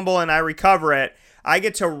fumble, and I recover it, I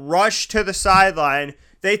get to rush to the sideline.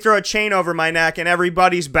 They throw a chain over my neck, and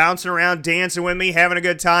everybody's bouncing around, dancing with me, having a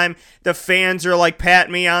good time. The fans are like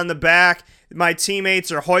patting me on the back. My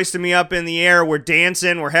teammates are hoisting me up in the air. We're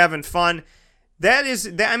dancing. We're having fun.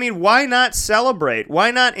 Why not celebrate?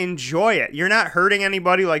 Why not enjoy it? You're not hurting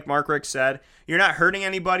anybody, like Mark Richt said. You're not hurting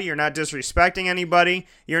anybody. You're not disrespecting anybody.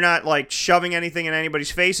 You're not shoving anything in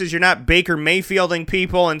anybody's faces. You're not Baker Mayfielding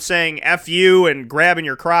people and saying F you and grabbing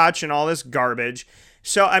your crotch and all this garbage.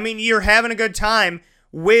 So, you're having a good time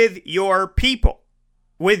with your people,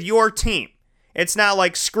 with your team. It's not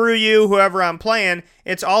like screw you, whoever I'm playing.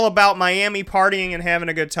 It's all about Miami partying and having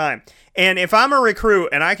a good time. And if I'm a recruit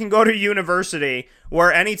and I can go to a university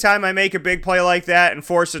where anytime I make a big play like that and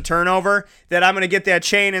force a turnover, that I'm going to get that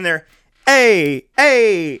chain in there, hey,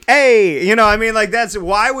 that's,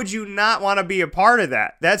 why would you not want to be a part of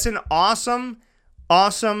that? That's an awesome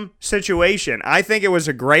situation. I think it was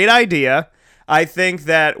a great idea. I think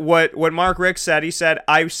that what Mark Richt said, he said,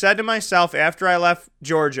 I said to myself after I left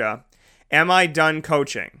Georgia, am I done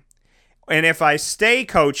coaching? And if I stay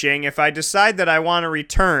coaching, if I decide that I want to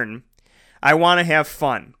return, I want to have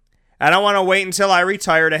fun. I don't want to wait until I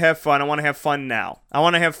retire to have fun. I want to have fun now. I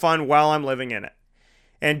want to have fun while I'm living in it.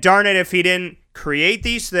 And darn it, if he didn't create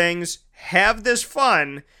these things, have this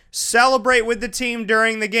fun, celebrate with the team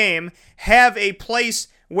during the game, have a place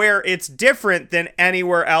where it's different than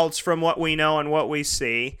anywhere else from what we know and what we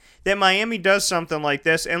see, that Miami does something like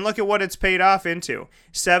this, and look at what it's paid off into.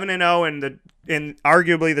 7-0 in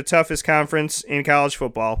arguably the toughest conference in college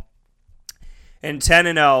football, and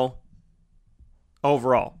 10-0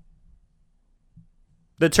 overall.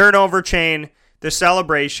 The turnover chain, the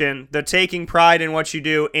celebration, the taking pride in what you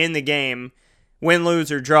do in the game, win,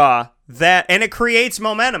 lose, or draw, and it creates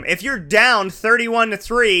momentum. If you're down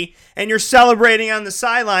 31-3 and you're celebrating on the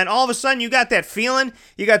sideline, all of a sudden you got that feeling,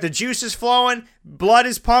 you got the juices flowing, blood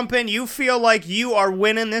is pumping, you feel like you are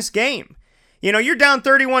winning this game. You're down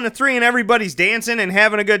 31-3 and everybody's dancing and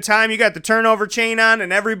having a good time. You got the turnover chain on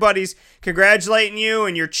and everybody's congratulating you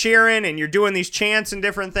and you're cheering and you're doing these chants and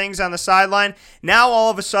different things on the sideline. Now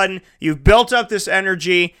all of a sudden you've built up this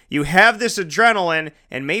energy, you have this adrenaline,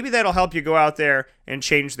 and maybe that'll help you go out there and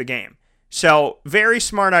change the game. So, very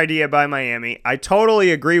smart idea by Miami. I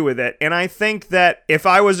totally agree with it, and I think that if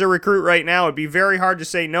I was a recruit right now, it'd be very hard to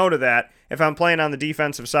say no to that if I'm playing on the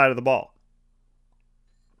defensive side of the ball.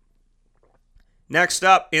 Next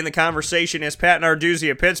up in the conversation is Pat Narduzzi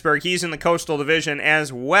of Pittsburgh. He's in the Coastal Division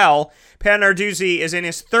as well. Pat Narduzzi is in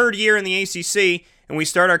his third year in the ACC, and we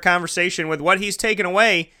start our conversation with what he's taken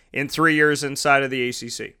away in 3 years inside of the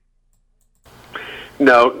ACC.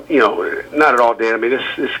 No, not at all, Dan.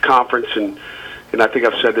 This conference, and I think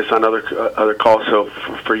I've said this on other calls, so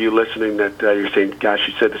for you listening that you're saying, gosh,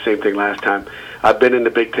 you said the same thing last time. I've been in the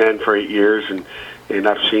Big Ten for 8 years, and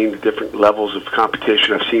I've seen the different levels of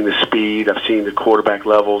competition. I've seen the speed. I've seen the quarterback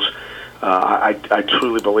levels. I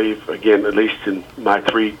truly believe, again, at least in my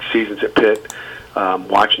 3 seasons at Pitt,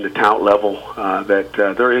 watching the talent level, that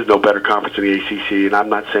there is no better conference in the ACC. And I'm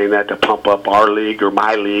not saying that to pump up our league or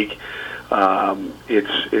my league.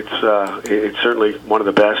 It's certainly one of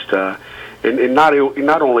the best. And not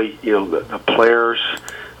only the players,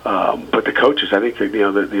 but the coaches. I think that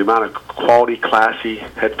the amount of quality, classy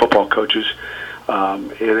head football coaches.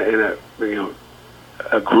 And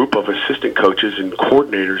a group of assistant coaches and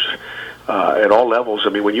coordinators at all levels.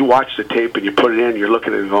 When you watch the tape and you put it in, you're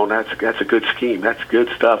looking at it going, that's a good scheme. That's good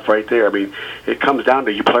stuff right there. It comes down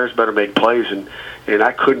to you players better make plays, and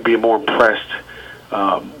I couldn't be more impressed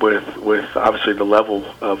with obviously the level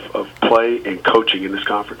of play and coaching in this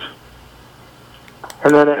conference.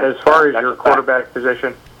 And then as far as your quarterback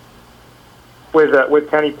position, with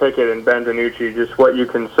Kenny Pickett and Ben DiNucci, just what you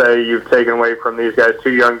can say you've taken away from these guys,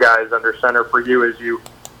 2 young guys under center for you as you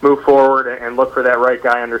move forward and look for that right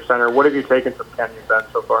guy under center. What have you taken from Kenny and Ben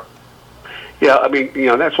so far? Yeah,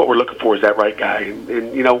 that's what we're looking for, is that right guy.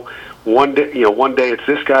 And one day it's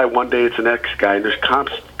this guy, one day it's the next guy, and there's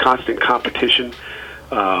constant competition.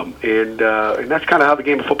 And that's kind of how the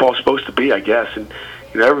game of football is supposed to be, I guess. And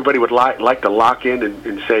everybody would like to lock in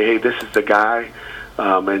and say, hey, this is the guy.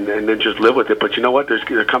 and then just live with it. But you know what?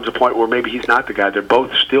 There comes a point where maybe he's not the guy. They're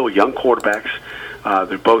both still young quarterbacks.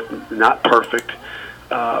 They're both not perfect.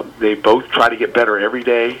 They both try to get better every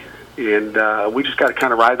day, and we just got to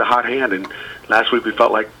kind of ride the hot hand. And last week we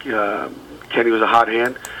felt like Kenny was a hot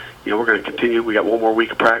hand. We're going to continue. We got one more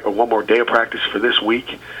week of practice, or one more day of practice for this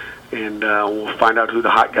week, and we'll find out who the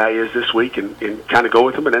hot guy is this week, and kind of go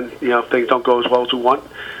with him. And then if things don't go as well as we want,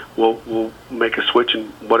 we'll make a switch in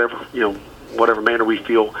whatever manner we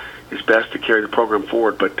feel is best to carry the program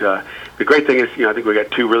forward. But the great thing is, I think we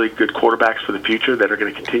got two really good quarterbacks for the future that are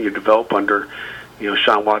going to continue to develop under,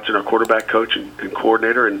 Sean Watson, our quarterback coach and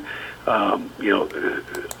coordinator. And I'm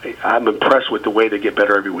impressed with the way they get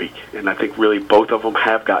better every week. And I think really both of them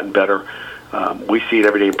have gotten better. We see it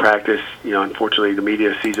every day in practice. Unfortunately, the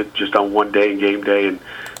media sees it just on one day and game day.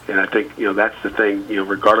 And I think, that's the thing,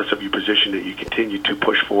 regardless of your position, that you continue to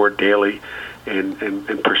push forward daily and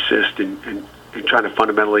persist in trying to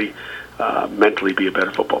fundamentally, mentally be a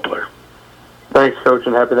better football player. Thanks, Coach,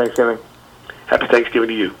 and happy Thanksgiving. Happy Thanksgiving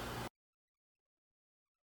to you.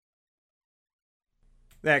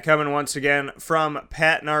 That coming once again from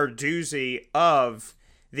Pat Narduzzi of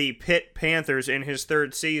the Pitt Panthers in his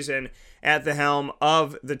third season at the helm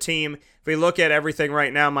of the team. If we look at everything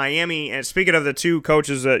right now, Miami, and speaking of the two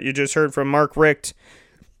coaches that you just heard from, Mark Richt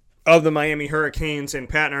of the Miami Hurricanes and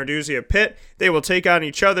Pat Narduzzi of Pitt, they will take on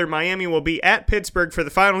each other. Miami will be at Pittsburgh for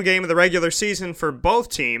the final game of the regular season for both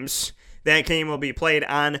teams. That game will be played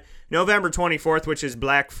on November 24th, which is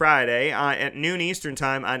Black Friday, at noon Eastern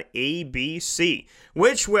time on ABC.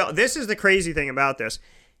 This is the crazy thing about this.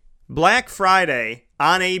 Black Friday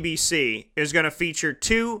on ABC is going to feature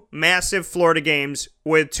two massive Florida games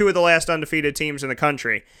with two of the last undefeated teams in the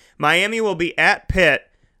country. Miami will be at Pitt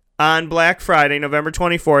on Black Friday, November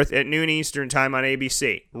 24th at noon Eastern time on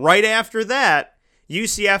ABC. Right after that,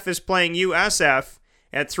 UCF is playing USF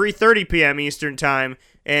at 3:30 p.m. Eastern time,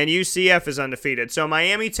 and UCF is undefeated. So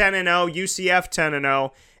Miami 10-0, UCF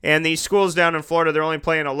 10-0, and these schools down in Florida, they're only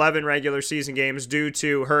playing 11 regular season games due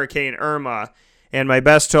to Hurricane Irma. And my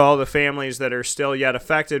best to all the families that are still yet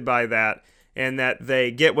affected by that, and that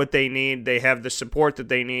they get what they need, they have the support that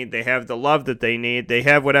they need, they have the love that they need, they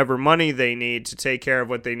have whatever money they need to take care of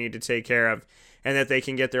what they need to take care of, and that they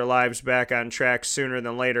can get their lives back on track sooner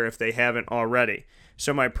than later if they haven't already.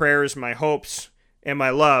 So my prayers, my hopes, and my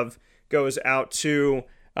love goes out to,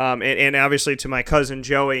 and obviously to my cousin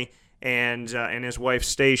Joey and his wife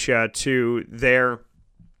Stacia, to their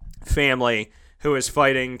family who is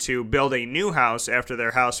fighting to build a new house after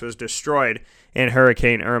their house was destroyed in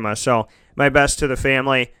Hurricane Irma. So my best to the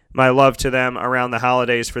family, my love to them around the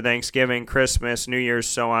holidays for Thanksgiving, Christmas, New Year's,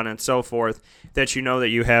 so on and so forth, that you know that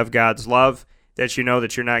you have God's love, that you know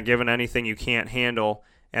that you're not given anything you can't handle,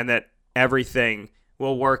 and that everything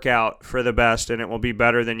will work out for the best, and it will be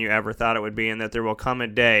better than you ever thought it would be, and that there will come a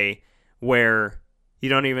day where you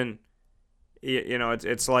don't even...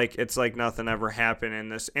 it's like nothing ever happened in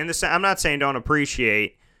this. I'm not saying don't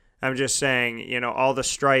appreciate. I'm just saying, all the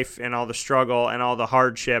strife and all the struggle and all the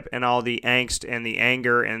hardship and all the angst and the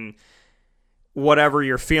anger and whatever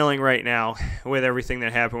you're feeling right now with everything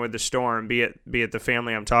that happened with the storm, be it the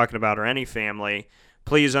family I'm talking about or any family,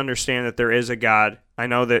 please understand that there is a God. I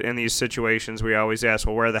know that in these situations we always ask,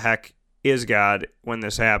 well, where the heck is God when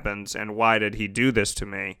this happens, and why did he do this to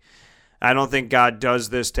me? I don't think God does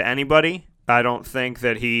this to anybody. I don't think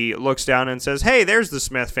that he looks down and says, hey, there's the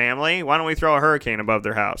Smith family. Why don't we throw a hurricane above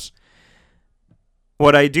their house?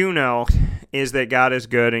 What I do know is that God is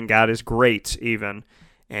good and God is great even.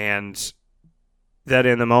 And that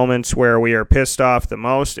in the moments where we are pissed off the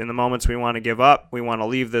most, in the moments we want to give up, we want to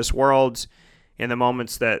leave this world, in the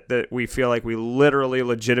moments that we feel like we literally,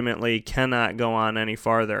 legitimately cannot go on any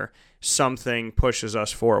farther, something pushes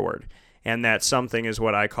us forward. And that something is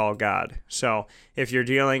what I call God. So if you're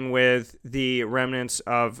dealing with the remnants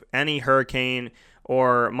of any hurricane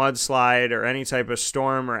or mudslide or any type of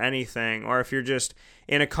storm or anything, or if you're just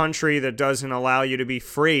in a country that doesn't allow you to be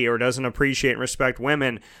free or doesn't appreciate and respect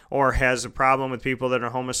women, or has a problem with people that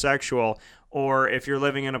are homosexual, or if you're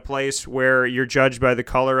living in a place where you're judged by the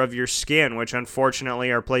color of your skin, which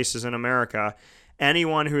unfortunately are places in America,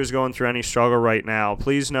 anyone who is going through any struggle right now,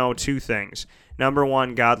 please know two things. Number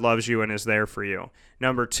one, God loves you and is there for you.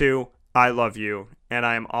 Number two, I love you, and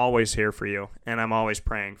I am always here for you, and I'm always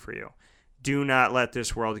praying for you. Do not let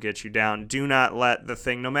this world get you down. Do not let the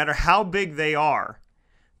thing, no matter how big they are,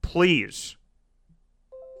 please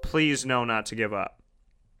know not to give up.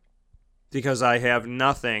 Because I have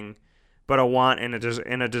nothing but a want and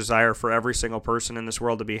a desire for every single person in this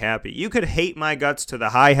world to be happy. You could hate my guts to the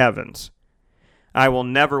high heavens. I will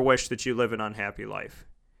never wish that you live an unhappy life.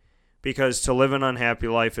 because to live an unhappy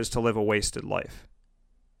life is to live a wasted life.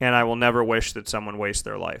 And I will never wish that someone waste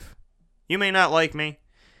their life. You may not like me,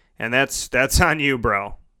 and that's on you,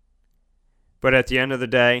 bro. But at the end of the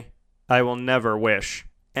day, I will never wish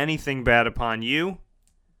anything bad upon you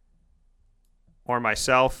or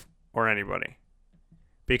myself or anybody.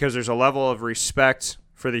 Because there's a level of respect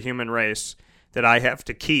for the human race that I have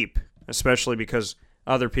to keep, especially because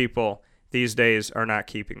other people these days are not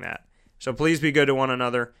keeping that. So please be good to one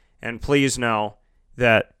another, and please know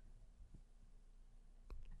that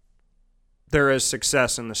there is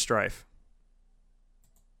success in the strife.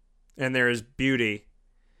 And there is beauty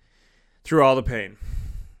through all the pain.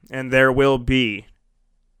 And there will be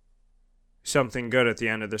something good at the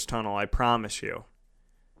end of this tunnel, I promise you.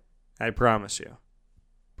 I promise you.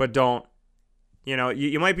 But don't,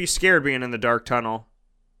 you might be scared being in the dark tunnel,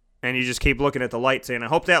 and you just keep looking at the light saying, I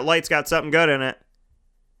hope that light's got something good in it.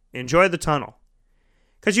 Enjoy the tunnel.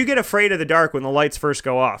 Because you get afraid of the dark when the lights first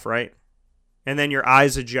go off, right? And then your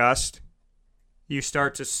eyes adjust. You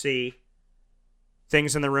start to see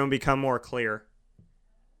things in the room become more clear.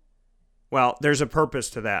 Well, there's a purpose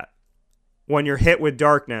to that. When you're hit with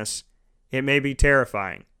darkness, it may be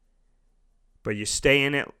terrifying. But you stay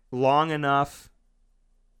in it long enough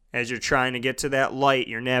as you're trying to get to that light,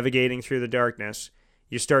 you're navigating through the darkness,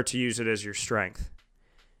 you start to use it as your strength.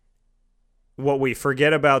 What we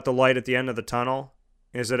forget about the light at the end of the tunnel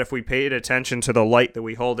is that if we paid attention to the light that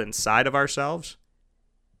we hold inside of ourselves,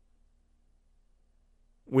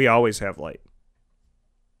 we always have light.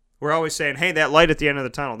 We're always saying, hey, that light at the end of the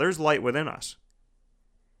tunnel, there's light within us.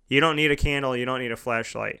 You don't need a candle, you don't need a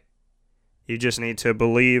flashlight. You just need to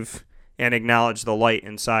believe and acknowledge the light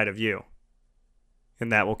inside of you,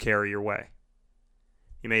 and that will carry your way.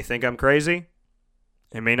 You may think I'm crazy.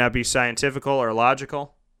 It may not be scientifical or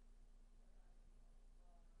logical,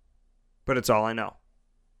 but it's all I know.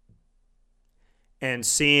 And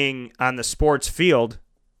seeing on the sports field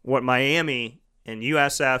what Miami and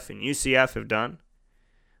USF and UCF have done,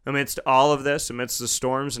 amidst all of this, amidst the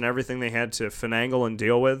storms and everything they had to finagle and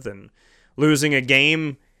deal with, and losing a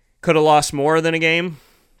game, could have lost more than a game.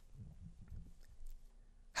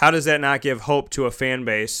 How does that not give hope to a fan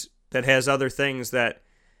base that has other things that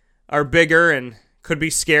are bigger and could be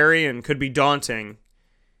scary and could be daunting?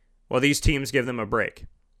 Well, these teams give them a break.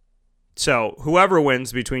 So whoever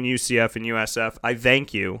wins between UCF and USF, I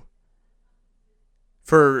thank you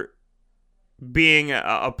for being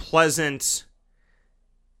a pleasant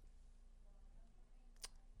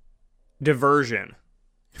diversion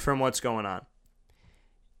from what's going on.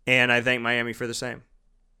 And I thank Miami for the same.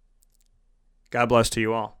 God bless to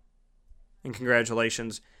you all. And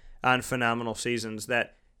congratulations on phenomenal seasons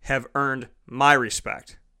that have earned my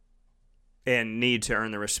respect and need to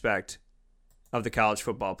earn the respect of the College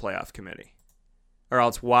Football Playoff Committee. Or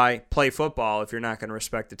else why play football if you're not going to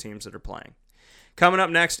respect the teams that are playing? Coming up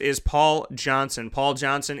next is Paul Johnson. Paul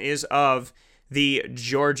Johnson is of the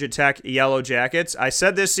Georgia Tech Yellow Jackets. I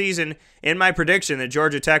said this season in my prediction that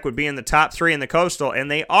Georgia Tech would be in the top 3 in the Coastal, and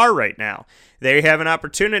they are right now. They have an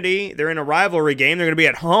opportunity. They're in a rivalry game. They're going to be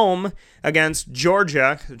at home against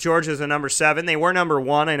Georgia. Georgia's the number 7. They were number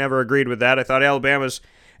 1. I never agreed with that. I thought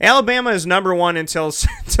Alabama is number 1 until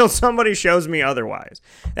somebody shows me otherwise.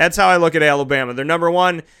 That's how I look at Alabama. They're number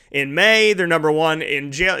 1 in May. They're number 1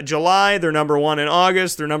 in July. They're number 1 in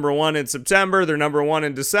August. They're number 1 in September. They're number 1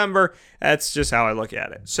 in December. That's just how I look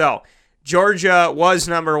at it. So Georgia was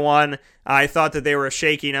number 1. I thought that they were a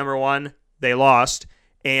shaky number 1. They lost.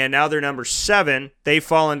 And now they're number 7. They've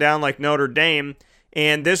fallen down like Notre Dame.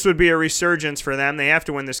 And this would be a resurgence for them. They have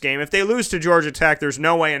to win this game. If they lose to Georgia Tech, there's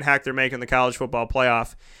no way in heck they're making the college football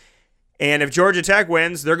playoff. And if Georgia Tech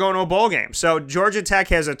wins, they're going to a bowl game. So Georgia Tech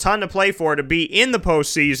has a ton to play for to be in the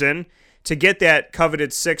postseason to get that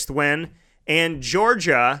coveted 6th win. And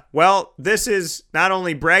Georgia, well, this is not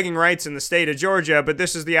only bragging rights in the state of Georgia, but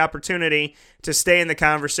this is the opportunity to stay in the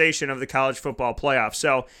conversation of the college football playoff.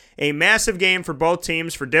 So a massive game for both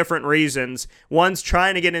teams for different reasons. One's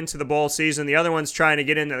trying to get into the bowl season. The other one's trying to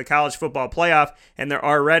get into the college football playoff, and they're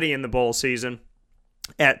already in the bowl season.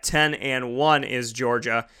 At 10-1 is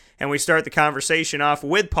Georgia. And we start the conversation off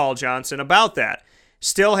with Paul Johnson about that.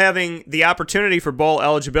 Still having the opportunity for bowl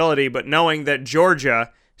eligibility, but knowing that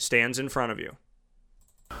Georgia stands in front of you.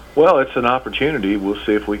 Well, it's an opportunity. We'll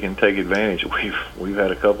see if we can take advantage. We've had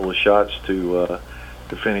a couple of shots to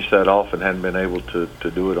finish that off and hadn't been able to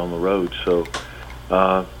do it on the road. So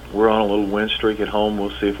we're on a little win streak at home.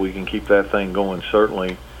 We'll see if we can keep that thing going.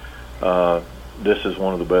 Certainly, this is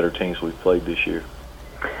one of the better teams we've played this year.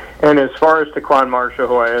 And as far as Taquan Marshall,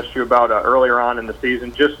 who I asked you about earlier on in the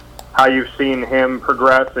season, just how you've seen him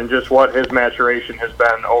progress and just what his maturation has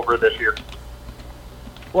been over this year.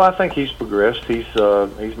 Well, I think he's progressed. He's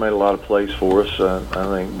made a lot of plays for us. I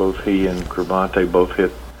think both he and Cravante both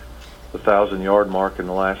hit the 1,000-yard mark in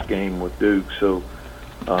the last game with Duke. So,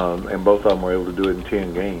 and both of them were able to do it in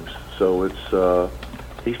 10 games. So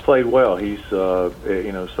he's played well. He's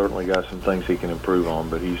certainly got some things he can improve on,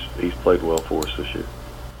 but he's played well for us this year.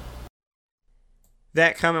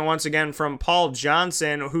 That coming once again from Paul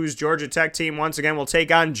Johnson, whose Georgia Tech team once again will take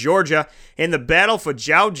on Georgia in the Battle for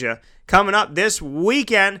Georgia coming up this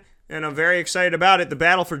weekend. And I'm very excited about it. The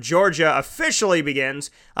Battle for Georgia officially begins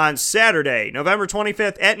on Saturday, November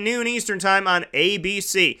 25th at noon Eastern Time on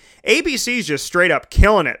ABC. ABC's just straight up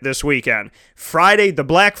killing it this weekend. Friday, the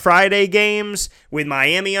Black Friday games with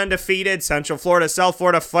Miami undefeated, Central Florida, South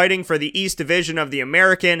Florida fighting for the East Division of the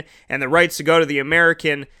American and the rights to go to the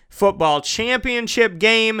American Football Championship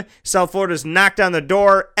game. South Florida's knocked on the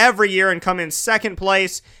door every year and come in second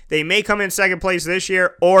place. They may come in second place this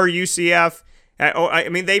year, or UCF.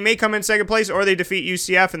 They may come in second place or they defeat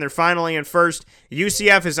UCF and they're finally in first.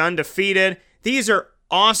 UCF is undefeated. These are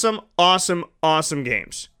awesome, awesome, awesome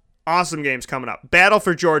games. Awesome games coming up. Battle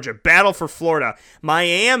for Georgia, battle for Florida.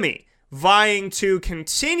 Miami vying to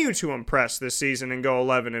continue to impress this season and go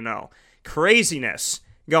 11-0. Craziness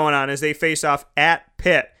going on as they face off at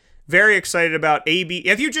Pitt. Very excited about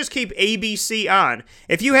If you just keep ABC on,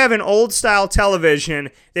 if you have an old-style television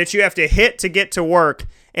that you have to hit to get to work,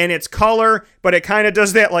 and it's color, but it kind of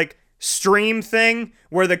does that like stream thing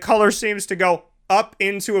where the color seems to go up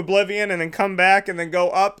into oblivion and then come back and then go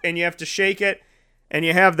up and you have to shake it, and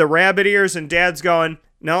you have the rabbit ears and dad's going,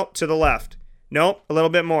 nope, to the left. Nope, a little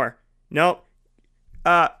bit more. Nope.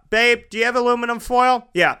 Babe, do you have aluminum foil?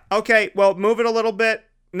 Yeah. Okay, well, move it a little bit.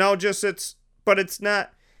 No, but it's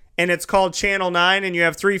not. And it's called Channel 9 and you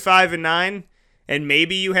have 3, 5, and 9 and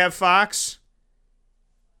maybe you have Fox.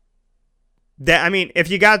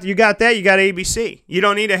 If you got that, you got ABC. You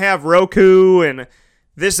don't need to have Roku and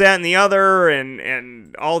this, that, and the other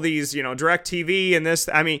and all these, DirecTV and this.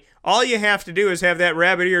 All you have to do is have that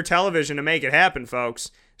rabbit ear television to make it happen,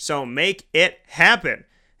 folks. So make it happen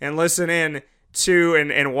and listen in to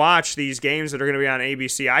and watch these games that are going to be on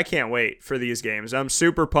ABC. I can't wait for these games. I'm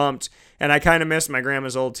super pumped, and I kind of miss my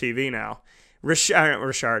grandma's old TV now.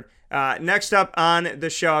 Richard. Next up on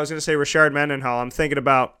the show, I was going to say Richard Mendenhall. I'm thinking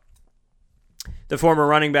about the former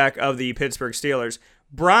running back of the Pittsburgh Steelers.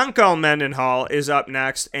 Bronco Mendenhall is up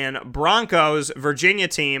next, and Bronco's Virginia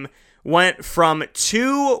team went from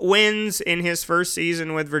 2 wins in his first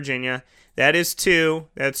season with Virginia. That is 2.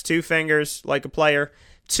 That's 2 fingers like a player.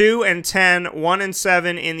 2-10,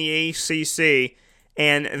 1-7 in the ACC.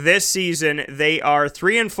 And this season, they are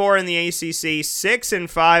 3-4 in the ACC,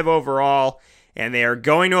 6-5 overall. And they are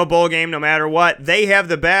going to a bowl game no matter what. They have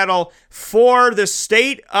the battle for the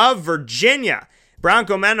state of Virginia.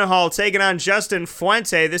 Bronco Mendenhall taking on Justin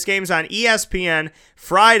Fuente. This game's on ESPN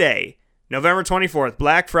Friday, November 24th,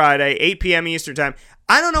 Black Friday, 8 p.m. Eastern Time.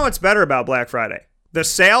 I don't know what's better about Black Friday, the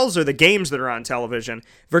sales or the games that are on television.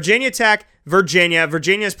 Virginia Tech, Virginia.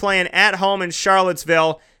 Virginia's playing at home in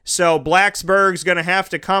Charlottesville. So Blacksburg's going to have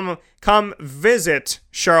to come visit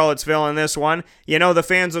Charlottesville in this one. The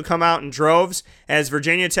fans will come out in droves as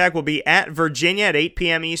Virginia Tech will be at Virginia at 8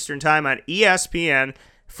 p.m. Eastern Time on ESPN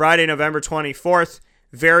Friday, November 24th.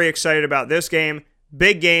 Very excited about this game.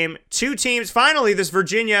 Big game. 2 teams. Finally, this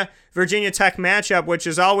Virginia Tech matchup, which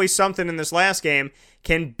is always something in this last game,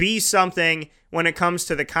 can be something when it comes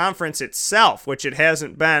to the conference itself, which it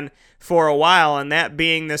hasn't been for a while, and that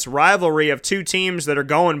being this rivalry of 2 teams that are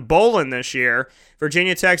going bowling this year.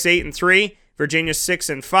 Virginia Tech's 8-3, Virginia's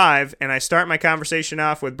 6-5, and I start my conversation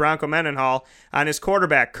off with Bronco Mendenhall on his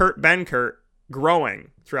quarterback, Kurt Benkert,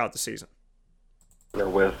 growing throughout the season.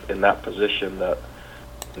 With in that position, that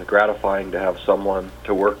it's gratifying to have someone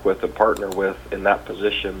to work with and partner with in that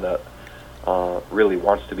position that really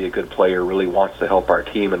wants to be a good player, really wants to help our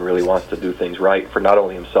team, and really wants to do things right for not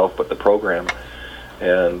only himself but the program.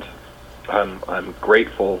 And I'm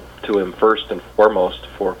grateful to him first and foremost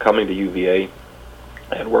for coming to UVA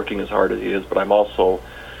and working as hard as he is, but I'm also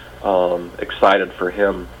excited for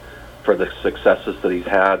him for the successes that he's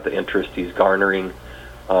had, the interest he's garnering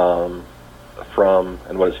from,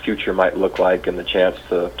 and what his future might look like, and the chance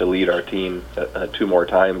to lead our team 2 more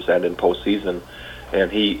times and in postseason. And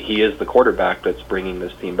he is the quarterback that's bringing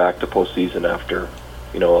this team back to postseason after,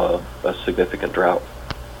 a significant drought.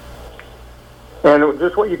 And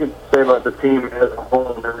just what you can say about the team as a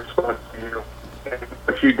whole in response to you, and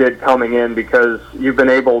what you did coming in, because you've been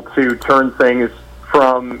able to turn things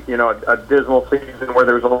from, a dismal season where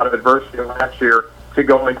there was a lot of adversity last year to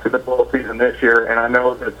going to the bowl season this year? And I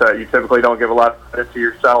know that you typically don't give a lot of credit to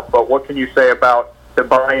yourself, but what can you say about the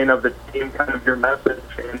buy-in of the team, kind of your message,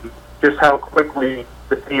 and just how quickly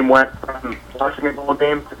the team went from watching a bowl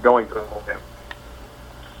game to going to a bowl game?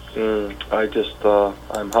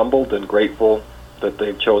 I'm humbled and grateful that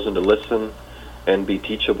they've chosen to listen and be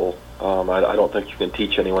teachable. I don't think you can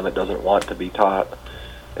teach anyone that doesn't want to be taught.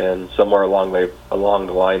 And somewhere along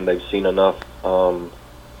the line, they've seen enough of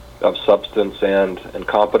substance and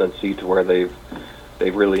competency to where they've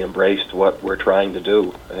really embraced what we're trying to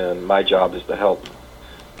do. And my job is to help.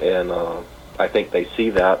 And I think they see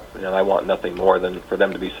that, and I want nothing more than for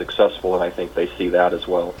them to be successful, and I think they see that as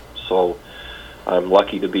well. So I'm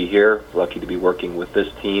lucky to be here, lucky to be working with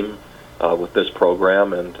this team, with this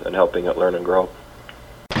program, and helping it learn and grow.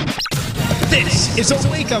 This is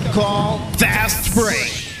a wake-up call, Fast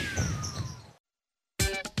Break.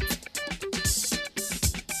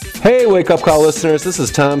 Hey, Wake Up Call listeners, this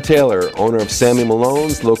is Tom Taylor, owner of Sammy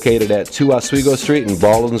Malone's, located at 2 Oswego Street in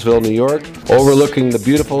Baldwinsville, New York, overlooking the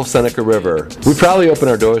beautiful Seneca River. We proudly open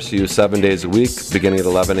our doors to you 7 days a week, beginning at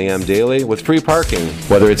 11 a.m. daily, with free parking.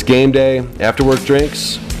 Whether it's game day, after-work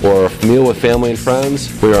drinks, or a meal with family and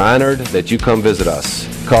friends, we are honored that you come visit us.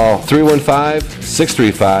 Call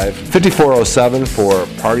 315-635-5407 for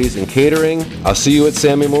parties and catering. I'll see you at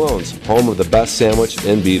Sammy Malone's, home of the best sandwich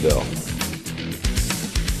in Beeville.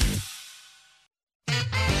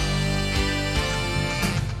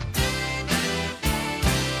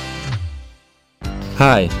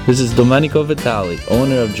 Hi, this is Domenico Vitali,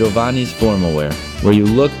 owner of Giovanni's Formal Wear, where you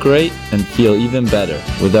look great and feel even better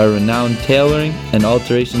with our renowned tailoring and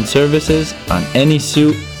alteration services on any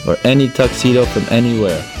suit or any tuxedo from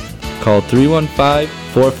anywhere. Call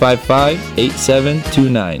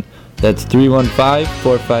 315-455-8729. That's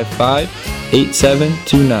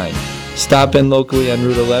 315-455-8729. Stop in locally on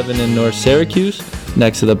Route 11 in North Syracuse,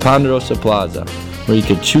 next to the Ponderosa Plaza, where you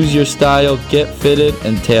can choose your style, get fitted,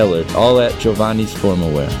 and tailored, all at Giovanni's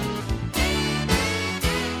Formal Wear.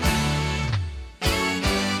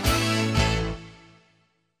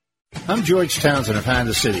 I'm George Townsend of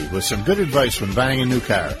Honda City with some good advice when buying a new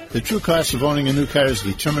car. The true cost of owning a new car is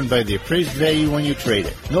determined by the appraised value when you trade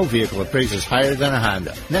it. No vehicle appraises higher than a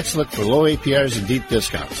Honda. Next, look for low APRs and deep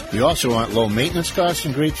discounts. You also want low maintenance costs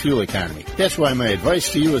and great fuel economy. That's why my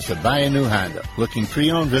advice to you is to buy a new Honda. Looking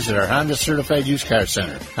pre-owned, visit our Honda Certified Used Car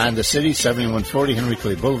Center. Honda City, 7140 Henry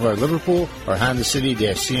Clay Boulevard, Liverpool, or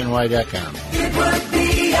HondaCity-CNY.com. It would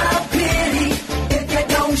be a pity if you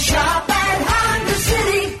don't shop at Honda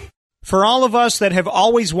City. For all of us that have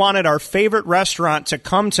always wanted our favorite restaurant to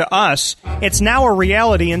come to us, it's now a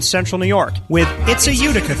reality in Central New York with It's a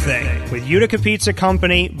Utica Thing, with Utica Pizza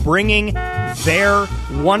Company bringing their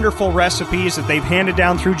wonderful recipes that they've handed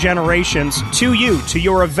down through generations to you, to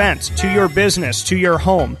your event, to your business, to your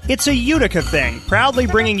home. It's a Utica Thing, proudly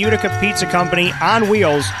bringing Utica Pizza Company on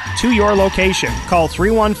wheels to your location. Call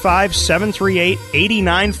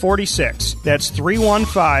 315-738-8946. That's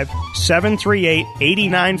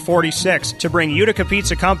 315-738-8946 to bring Utica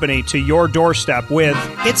Pizza Company to your doorstep with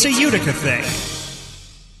It's a Utica Thing.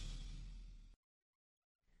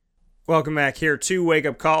 Welcome back here to Wake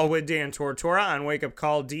Up Call with Dan Tortora on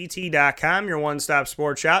wakeupcalldt.com, your one-stop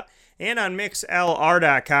sports shop, and on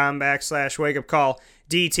mixlr.com/wakeupcalldt.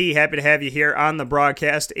 Happy to have you here on the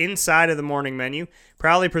broadcast inside of the morning menu,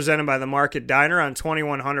 proudly presented by the Market Diner on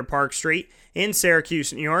 2100 Park Street in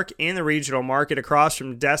Syracuse, New York, in the regional market across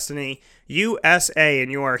from Destiny USA.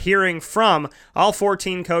 And you are hearing from all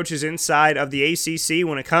 14 coaches inside of the ACC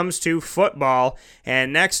when it comes to football.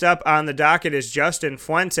 And next up on the docket is Justin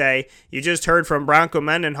Fuente. You just heard from Bronco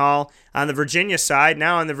Mendenhall on the Virginia side.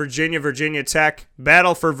 Now on the Virginia Tech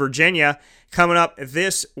Battle for Virginia. Coming up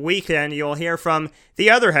this weekend, you'll hear from the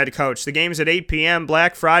other head coach. The game's at 8 p.m.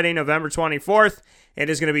 Black Friday, November 24th. It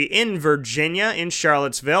is going to be in Virginia, in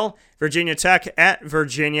Charlottesville. Virginia Tech at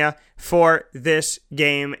Virginia for this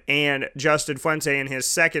game. And Justin Fuente, in his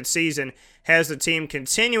second season, has the team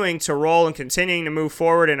continuing to roll and continuing to move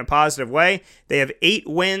forward in a positive way. They have 8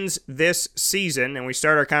 wins this season. And we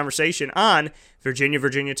start our conversation on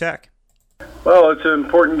Virginia Tech. Well, it's an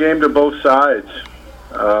important game to both sides.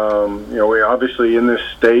 We're obviously in this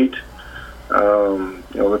state.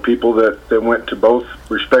 The people that went to both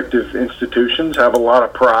respective institutions have a lot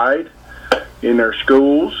of pride in their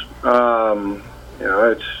schools.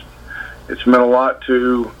 It's meant a lot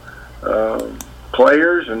to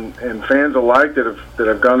players and fans alike that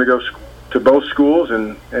have gone to go to both schools,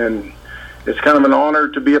 and it's kind of an honor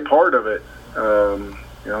to be a part of it. To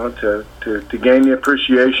gain the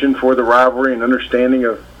appreciation for the rivalry and understanding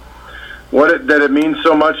of that it means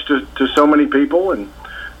so much to so many people, and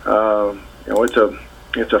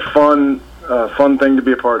it's a fun thing to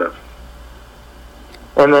be a part of.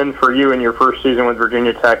 And then for you in your first season with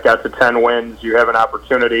Virginia Tech, got to 10 wins. You have an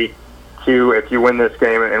opportunity to, if you win this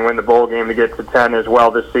game and win the bowl game, to get to 10 as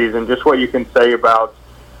well this season. Just what you can say about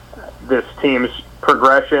this team's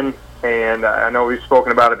progression. And I know we've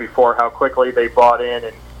spoken about it before, how quickly they bought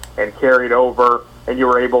in and carried over, and you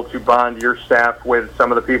were able to bond your staff with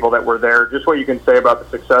some of the people that were there. Just what you can say about the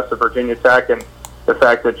success of Virginia Tech and the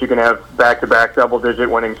fact that you can have back-to-back double-digit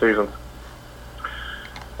winning seasons.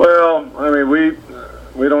 Well, I mean,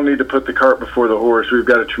 we don't need to put the cart before the horse. We've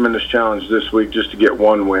got a tremendous challenge this week just to get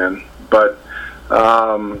one win. But,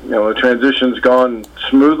 the transition's gone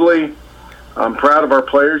smoothly. I'm proud of our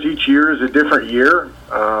players. Each year is a different year.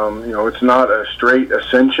 It's not a straight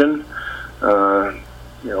ascension.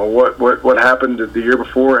 What happened the year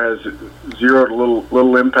before has zeroed a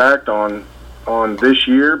little impact on this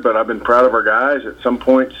year, but I've been proud of our guys. At some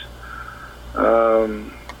points,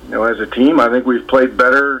 as a team, I think we've played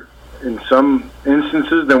better in some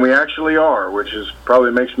instances than we actually are, which is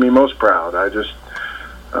probably makes me most proud. I just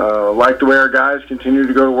like the way our guys continue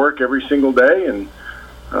to go to work every single day and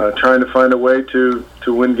trying to find a way to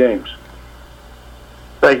win games.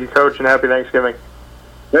 Thank you, Coach, and happy Thanksgiving.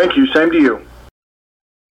 Thank you. Same to you.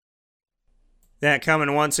 That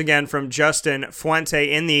coming once again from Justin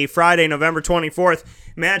Fuente in the Friday, November 24th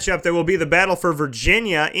matchup that will be the battle for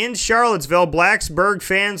Virginia in Charlottesville. Blacksburg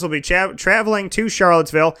fans will be traveling to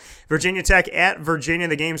Charlottesville. Virginia Tech at Virginia.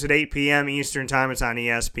 The game's at 8 p.m. Eastern Time. It's on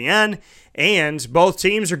ESPN. And both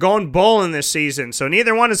teams are going bowling this season. So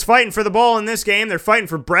neither one is fighting for the bowl in this game. They're fighting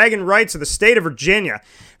for bragging rights of the state of Virginia.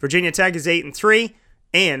 Virginia Tech is 8-3,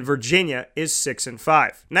 and Virginia is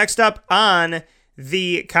 6-5. Next up on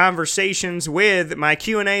the conversations with my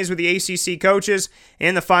Q&As with the ACC coaches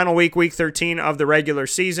in the final week 13 of the regular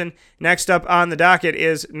season. Next up on the docket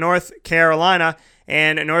is North Carolina,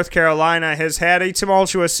 and North Carolina has had a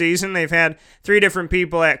tumultuous season. They've had three different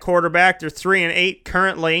people at quarterback. They're 3-8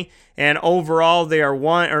 currently, and overall they're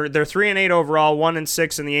 3-8 overall,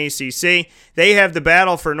 1-6 in the ACC. They have the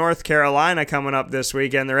battle for North Carolina coming up this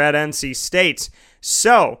weekend. They're at NC State.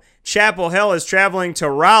 So Chapel Hill is traveling to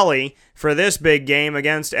Raleigh for this big game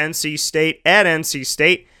against NC State at NC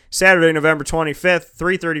State. Saturday, November 25th,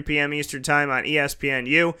 3:30 p.m. Eastern Time on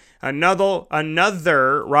ESPNU.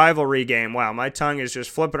 Another rivalry game. Wow, my tongue is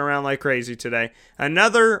just flipping around like crazy today.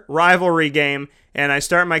 Another rivalry game, and I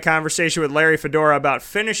start my conversation with Larry Fedora about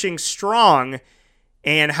finishing strong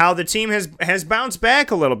and how the team has bounced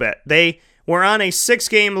back a little bit. They were on a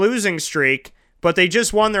 6-game losing streak, but they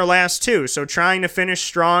just won their last 2, so trying to finish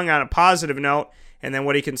strong on a positive note, and then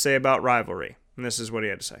what he can say about rivalry. And this is what he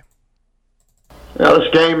had to say. Yeah, this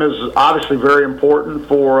game is obviously very important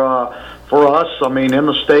for us, I mean, in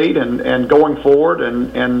the state and going forward.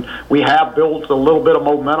 And we have built a little bit of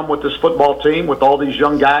momentum with this football team with all these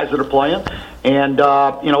young guys that are playing. And,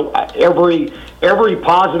 every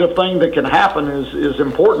positive thing that can happen is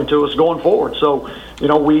important to us going forward. So,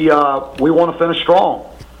 we want to finish strong.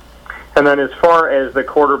 And then as far as the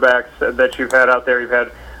quarterbacks that you've had out there, you've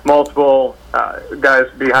had multiple guys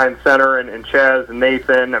behind center and Chaz and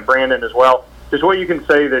Nathan and Brandon as well. Just what you can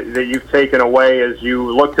say that you've taken away as you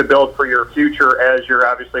look to build for your future as you're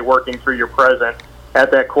obviously working through your present at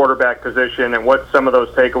that quarterback position, and what some of those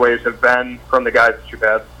takeaways have been from the guys that you've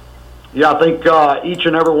had. Yeah, I think each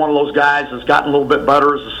and every one of those guys has gotten a little bit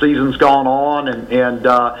better as the season's gone on, and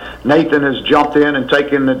Nathan has jumped in and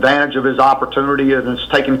taken advantage of his opportunity and has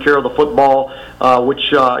taken care of the football,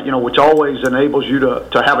 which always enables you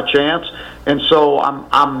to have a chance. And so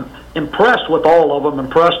I'm impressed with all of them,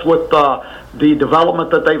 impressed with the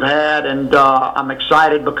development that they've had, and I'm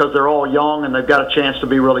excited because they're all young and they've got a chance to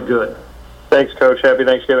be really good. Thanks, Coach. Happy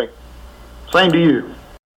Thanksgiving. Same to you.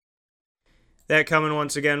 That coming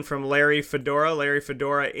once again from Larry Fedora. Larry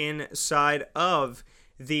Fedora inside of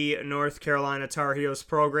the North Carolina Tar Heels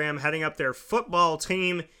program, heading up their football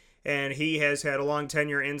team, and he has had a long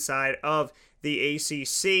tenure inside of the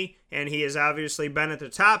ACC, and he has obviously been at the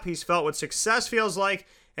top. He's felt what success feels like,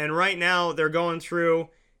 and right now they're going through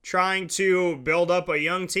trying to build up a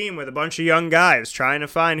young team with a bunch of young guys, trying to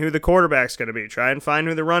find who the quarterback's going to be, trying to find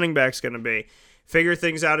who the running back's going to be, figure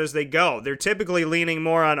things out as they go. They're typically leaning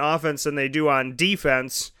more on offense than they do on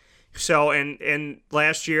defense. So in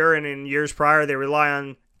last year and in years prior, they rely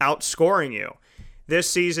on outscoring you. This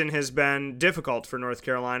season has been difficult for North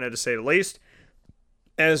Carolina, to say the least,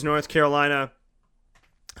 as North Carolina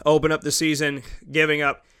opened up the season giving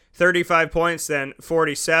up 35 points, then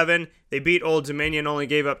 47. They beat Old Dominion, only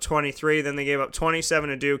gave up 23. Then they gave up 27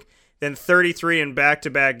 to Duke, then 33 in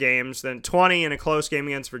back-to-back games, then 20 in a close game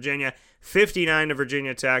against Virginia, 59 to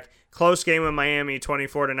Virginia Tech, close game with Miami,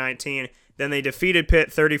 24-19. Then they defeated Pitt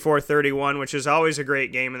 34-31, which is always a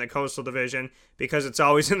great game in the Coastal Division because it's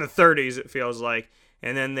always in the 30s, it feels like.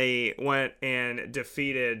 And then they went and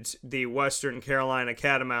defeated the Western Carolina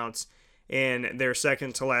Catamounts in their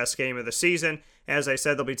second-to-last game of the season. As I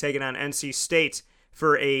said, they'll be taking on NC State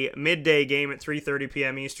for a midday game at 3:30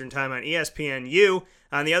 p.m. Eastern Time on ESPNU.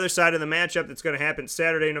 On the other side of the matchup that's going to happen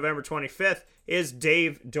Saturday, November 25th, is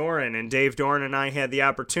Dave Doran. And Dave Doran and I had the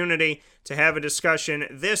opportunity to have a discussion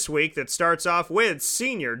this week that starts off with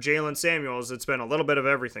senior Jalen Samuels. It's been a little bit of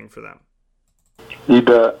everything for them. You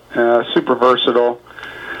bet. Super versatile,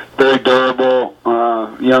 very durable,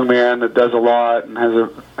 young man that does a lot and has a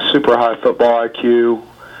super high football IQ.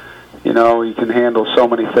 You know, he can handle so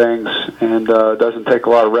many things and doesn't take a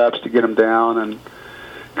lot of reps to get him down, and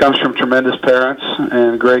comes from tremendous parents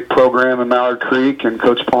and a great program in Mallard Creek and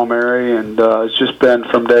Coach Palmieri, and it's just been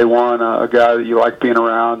from day one a guy that you like being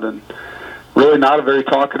around, and really not a very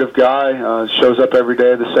talkative guy, shows up every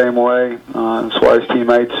day the same way. That's why his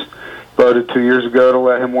teammates voted 2 years ago to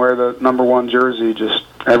let him wear the number 1 jersey. Just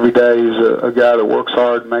every day he's a guy that works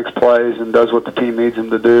hard, makes plays, and does what the team needs him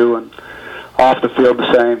to do, and off the field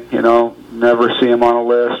the same, you know, never see him on a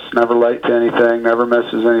list, never late to anything, never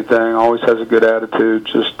misses anything, always has a good attitude,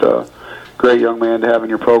 just a great young man to have in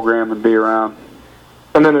your program and be around.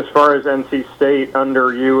 And then as far as NC State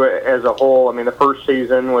under you as a whole, I mean, the first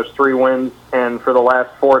season was 3 wins, and for the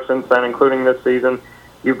last 4 since then, including this season,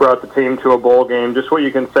 you brought the team to a bowl game. Just what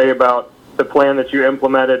you can say about the plan that you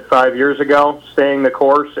implemented 5 years ago, staying the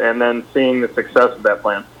course, and then seeing the success of that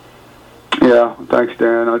plan. Yeah, thanks,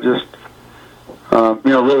 Dan. I just...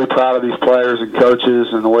 really proud of these players and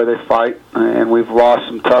coaches and the way they fight. And we've lost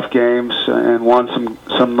some tough games and won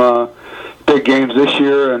some big games this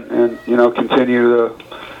year, and continue to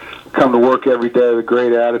come to work every day with a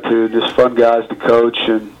great attitude. Just fun guys to coach.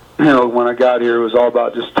 And when I got here, it was all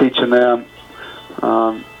about just teaching them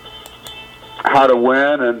how to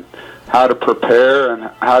win and how to prepare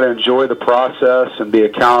and how to enjoy the process and be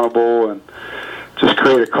accountable, and just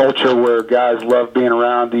create a culture where guys love being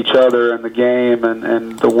around each other and the game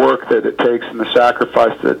and the work that it takes and the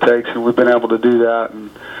sacrifice that it takes. And we've been able to do that,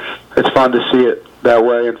 and it's fun to see it that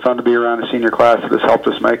way and fun to be around a senior class that has helped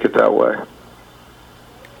us make it that way.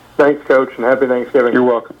 Thanks, Coach, and happy Thanksgiving. You're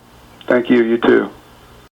welcome. Thank you. You too.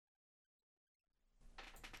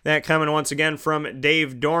 That coming once again from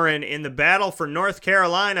Dave Doran in the battle for North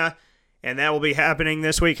Carolina. And that will be happening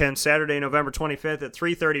this weekend, Saturday, November 25th at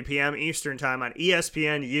 3:30 p.m. Eastern Time on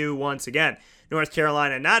ESPNU once again. North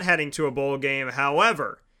Carolina not heading to a bowl game.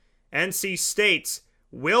 However, NC State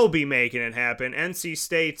will be making it happen. NC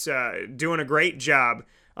State's doing a great job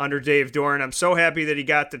under Dave Doran. I'm so happy that he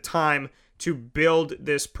got the time to build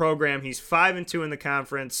this program. He's 5-2 in the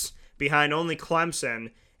conference, behind only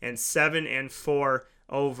Clemson, and 7-4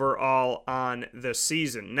 overall on the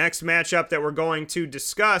season. Next matchup that we're going to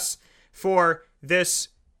discuss for this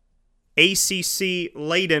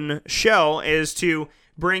ACC-laden show is to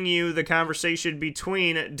bring you the conversation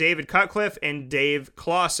between David Cutcliffe and Dave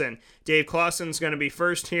Clawson. Dave Clawson's going to be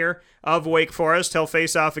first here of Wake Forest. He'll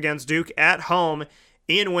face off against Duke at home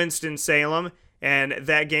in Winston-Salem, and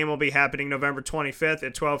that game will be happening November 25th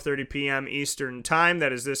at 12:30 p.m. Eastern Time.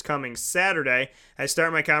 That is this coming Saturday. I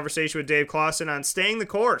start my conversation with Dave Clawson on staying the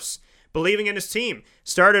course, believing in his team.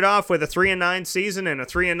 Started off with a 3-9 season and a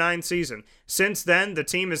 3-9 season. Since then, the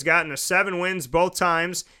team has gotten to 7 wins both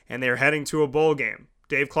times, and they're heading to a bowl game.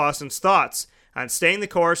 Dave Clawson's thoughts on staying the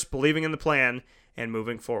course, believing in the plan, and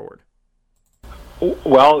moving forward.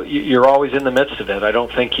 Well, you're always in the midst of it. I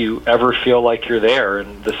don't think you ever feel like you're there,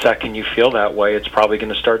 and the second you feel that way, it's probably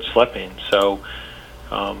going to start slipping. So,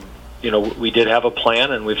 we did have a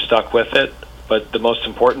plan, and we've stuck with it. But the most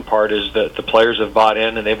important part is that the players have bought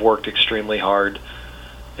in, and they've worked extremely hard.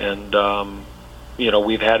 And,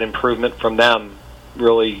 we've had improvement from them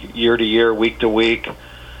really year to year, week to week.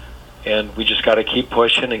 And we just got to keep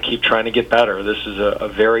pushing and keep trying to get better. This is a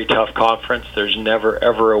very tough conference. There's never,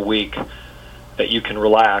 ever a week that you can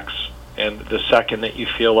relax. And the second that you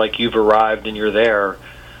feel like you've arrived and you're there,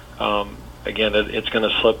 again, it's going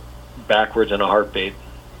to slip backwards in a heartbeat.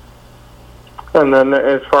 And then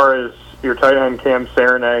as far as your tight end, Cam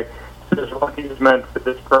Serenay, is what he's meant for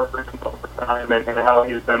this program over time, and how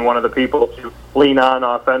he's been one of the people to lean on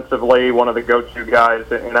offensively, one of the go-to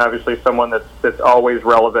guys, and obviously someone that's always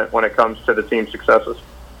relevant when it comes to the team's successes.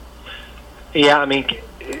 Yeah,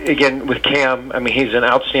 again, with Cam, he's an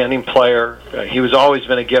outstanding player. He was always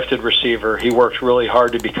been a gifted receiver. He worked really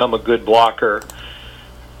hard to become a good blocker.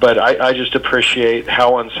 but I just appreciate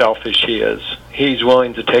how unselfish he is. He's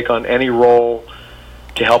willing to take on any role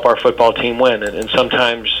to help our football team win. And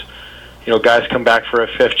sometimes, guys come back for a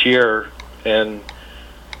fifth year and,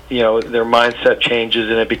 their mindset changes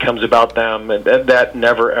and it becomes about them. And that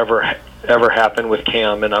never, ever happened with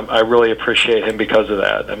Cam. And I really appreciate him because of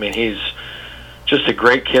that. I mean, he's just a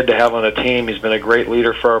great kid to have on a team. He's been a great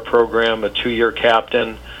leader for our program, a 2-year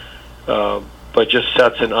captain, but just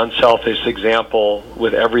sets an unselfish example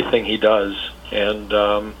with everything he does. And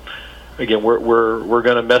again, we're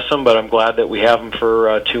going to miss him, but I'm glad that we have him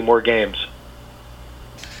for 2 more games.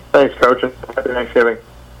 Thanks, Coach. Happy Thanksgiving.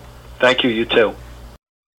 Thank you. You too.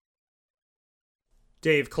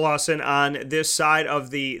 Dave Clawson on this side of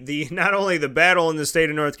the not only the battle in the state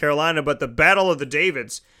of North Carolina, but the battle of the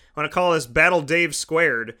Davids. I want to call this Battle Dave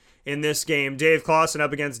Squared in this game. Dave Clawson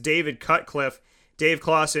up against David Cutcliffe. Dave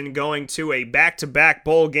Clawson going to a back-to-back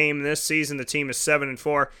bowl game this season. The team is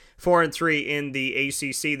 7-4, 4-3 in the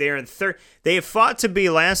ACC. They are in third. They have fought to be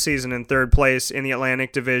last season in third place in the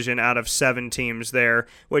Atlantic Division out of 7 teams there,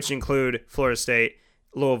 which include Florida State,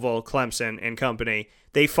 Louisville, Clemson, and company.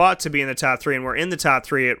 They fought to be in the top 3 and were in the top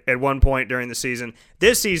 3 at one point during the season.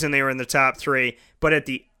 This season they were in the top 3, but at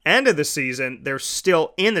the end of the season they're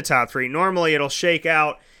still in the top 3. Normally it'll shake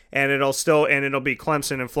out and it'll be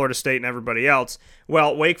Clemson and Florida State and everybody else.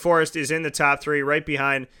 Well, Wake Forest is in the top 3 right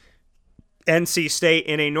behind NC State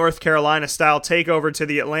in a North Carolina-style takeover to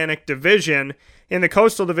the Atlantic Division. In the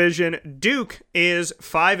Coastal Division, Duke is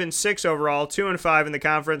 5-6 overall, 2-5 in the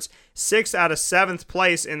conference, 6th out of 7th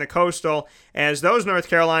place in the Coastal, as those North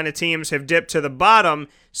Carolina teams have dipped to the bottom,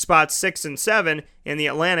 spots 6 and 7. In the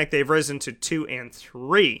Atlantic, they've risen to 2 and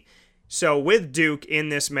 3. So with Duke in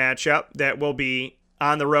this matchup, that will be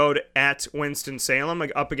on the road at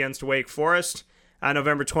Winston-Salem up against Wake Forest on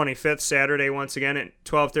November 25th, Saturday, once again at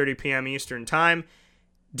 12:30 p.m. Eastern Time.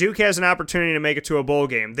 Duke has an opportunity to make it to a bowl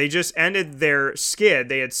game. They just ended their skid.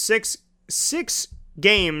 They had six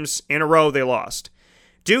games in a row they lost.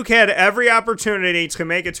 Duke had every opportunity to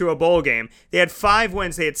make it to a bowl game. They had 5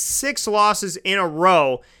 wins. They had 6 losses in a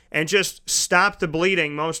row and just stopped the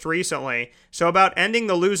bleeding most recently. So about ending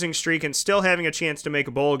the losing streak and still having a chance to make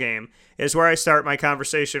a bowl game is where I start my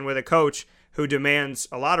conversation with a coach who demands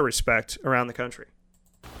a lot of respect around the country.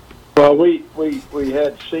 Well, we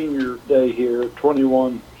had senior day here,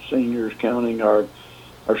 21 seniors counting our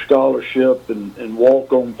scholarship and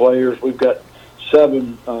walk-on players. We've got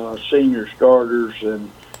 7 senior starters,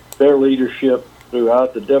 and their leadership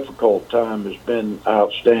throughout the difficult time has been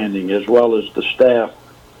outstanding, as well as the staff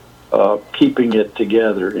keeping it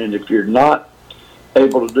together. And if you're not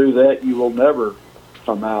able to do that, you will never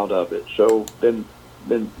come out of it. So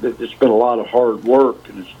it's been a lot of hard work,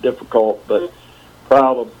 and it's difficult, but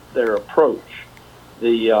proud of their approach.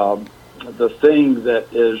 The thing that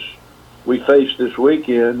is we face this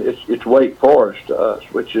weekend, it's Wake Forest to us,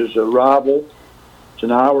 which is a rival. It's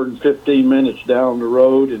an hour and 15 minutes down the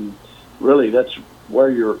road, and really that's where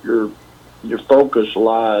your focus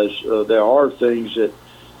lies. There are things that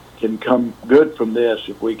can come good from this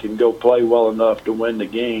if we can go play well enough to win the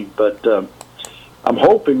game. But I'm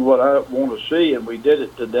hoping what I want to see, and we did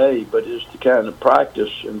it today, but is the kind of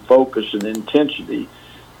practice and focus and intensity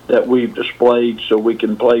that we've displayed so we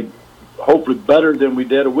can play hopefully better than we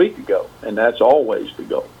did a week ago, and that's always the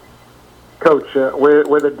goal. Coach,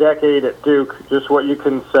 with a decade at Duke, just what you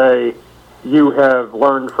can say you have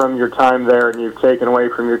learned from your time there and you've taken away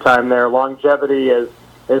from your time there. Longevity is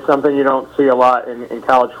something you don't see a lot in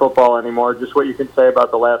college football anymore. Just what you can say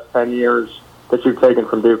about the last 10 years that you've taken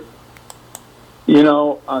from Duke. You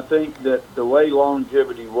know, I think that the way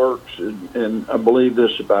longevity works, and I believe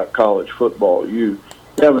this about college football, you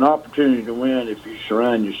have an opportunity to win if you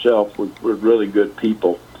surround yourself with really good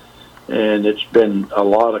people. And it's been a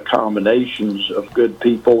lot of combinations of good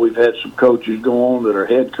people. We've had some coaches go on that are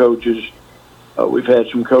head coaches. We've had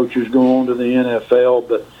some coaches go on to the NFL,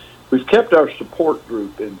 but we've kept our support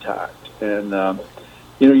group intact. And,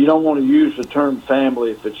 you don't want to use the term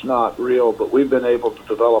family if it's not real, but we've been able to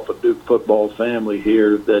develop a Duke football family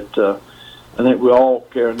here that I think we all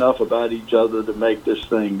care enough about each other to make this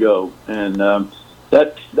thing go. And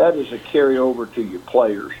that is a carryover to your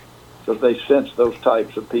players, because they sense those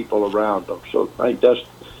types of people around them. So I think that's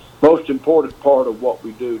the most important part of what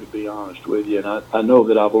we do, to be honest with you, and I know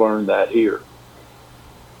that I've learned that here.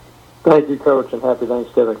 Thank you, Coach, and happy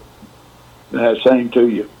Thanksgiving. Same to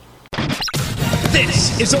you.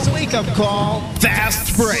 This is a wake-up call,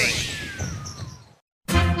 Fast Break.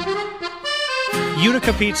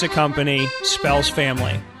 Utica Pizza Company spells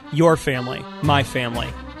family. Your family, my family.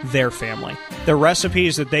 their family. The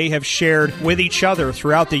recipes that they have shared with each other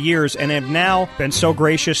throughout the years and have now been so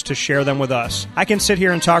gracious to share them with us. I can sit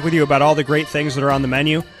here and talk with you about all the great things that are on the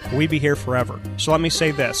menu, but we'd be here forever. So let me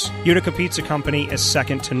say this. Utica Pizza Company is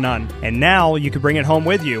second to none. And now you can bring it home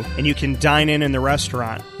with you and you can dine in the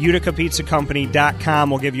restaurant. UticaPizzaCompany.com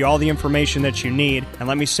will give you all the information that you need. And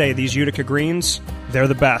let me say, these Utica greens, they're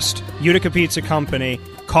the best. Utica Pizza Company.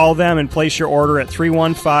 Call them and place your order at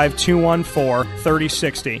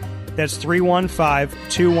 315-214-3060. That's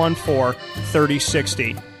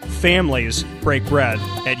 315-214-3060. Families break bread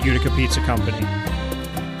at Utica Pizza Company.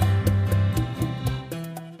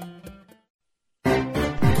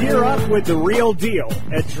 Gear up with the real deal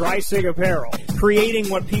at Dreisig Apparel, creating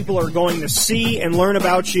what people are going to see and learn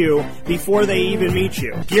about you before they even meet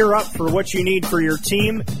you. Gear up for what you need for your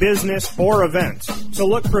team, business, or event. To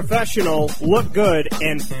look professional, look good,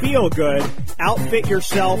 and feel good, outfit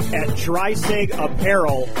yourself at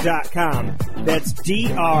DreisigApparel.com. That's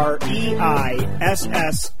DREISSIG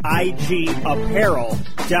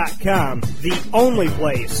Apparel.com. The only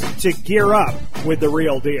place to gear up with the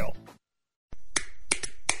real deal.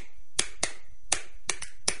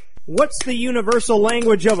 What's the universal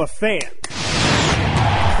language of a fan?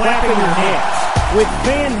 Clapping your hands. With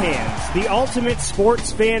Fan Hands, the ultimate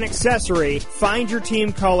sports fan accessory, find your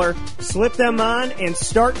team color, slip them on, and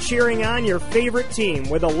start cheering on your favorite team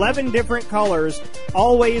with 11 different colors,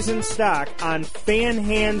 always in stock on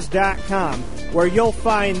fanhands.com, where you'll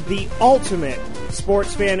find the ultimate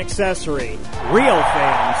sports fan accessory. Real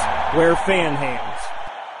fans wear Fan Hands.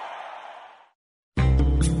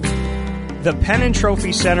 The Penn &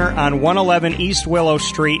 Trophy Center on 111 East Willow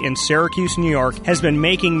Street in Syracuse, New York, has been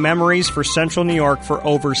making memories for Central New York for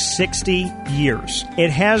over 60 years. It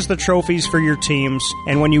has the trophies for your teams,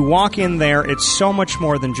 and when you walk in there, it's so much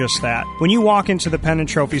more than just that. When you walk into the Penn &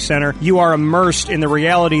 Trophy Center, you are immersed in the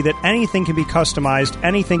reality that anything can be customized,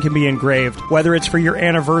 anything can be engraved, whether it's for your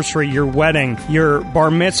anniversary, your wedding, your bar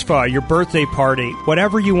mitzvah, your birthday party,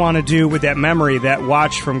 whatever you want to do with that memory, that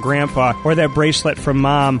watch from grandpa, or that bracelet from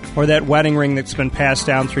mom, or that wedding ring that's been passed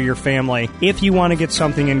down through your family. If you want to get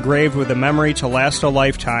something engraved with a memory to last a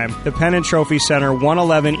lifetime, the Penn & Trophy Center,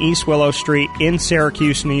 111 East Willow Street in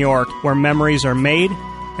Syracuse, New York, where memories are made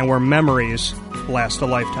and where memories last a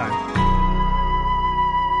lifetime.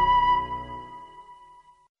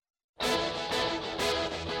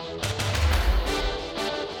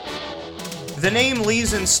 The name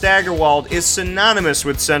Leeson Staggerwald is synonymous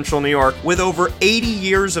with Central New York, with over 80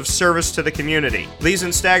 years of service to the community.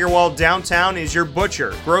 Leeson Staggerwald Downtown is your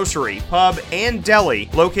butcher, grocery, pub, and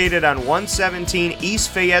deli located on 117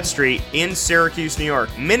 East Fayette Street in Syracuse, New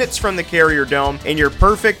York, minutes from the Carrier Dome, and your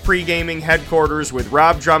perfect pre-gaming headquarters with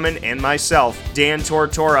Rob Drummond and myself, Dan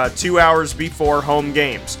Tortora, 2 hours before home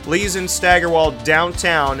games. Leeson Staggerwald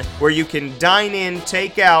Downtown, where you can dine in,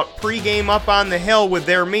 take out, pre-game up on the hill with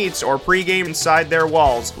their meats, or pre-game inside their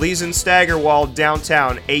walls. Leeson Staggerwald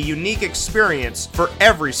Downtown, a unique experience for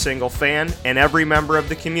every single fan and every member of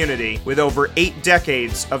the community with over 8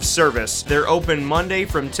 decades of service. They're open Monday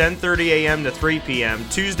from 10:30 a.m. to 3 p.m.,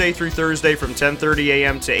 Tuesday through Thursday from 10:30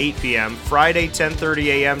 a.m. to 8 p.m., Friday 10:30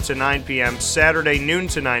 a.m. to 9 p.m., Saturday noon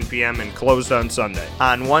to 9 p.m., and closed on Sunday.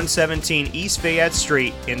 On 117 East Fayette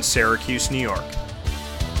Street in Syracuse, New York.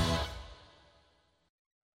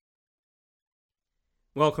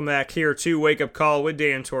 Welcome back here to Wake Up Call with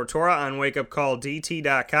Dan Tortora on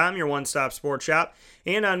wakeupcalldt.com, your one-stop sports shop,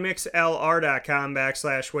 and on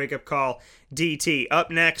mixlr.com/wakeupcalldt.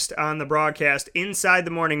 Up next on the broadcast, Inside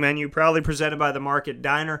the Morning Menu, proudly presented by the Market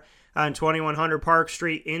Diner on 2100 Park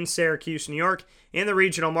Street in Syracuse, New York. In the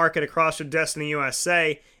regional market across from Destiny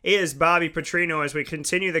USA is Bobby Petrino as we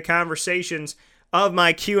continue the conversations of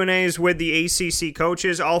my Q&As with the ACC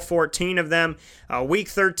coaches, all 14 of them, week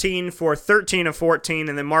 13 for 13 of 14,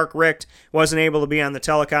 and then Mark Richt wasn't able to be on the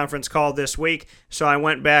teleconference call this week, so I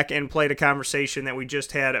went back and played a conversation that we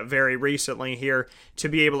just had very recently here to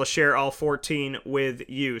be able to share all 14 with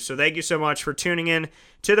you. So thank you so much for tuning in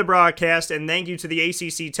to the broadcast, and thank you to the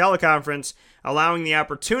ACC teleconference allowing the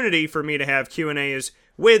opportunity for me to have Q&As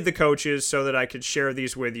with the coaches so that I could share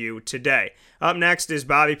these with you today. Up next is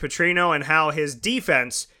Bobby Petrino and how his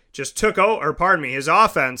defense just took over, his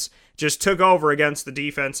offense just took over against the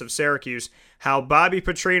defense of Syracuse. How Bobby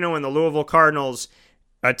Petrino and the Louisville Cardinals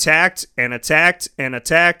attacked and attacked and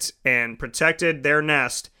attacked and protected their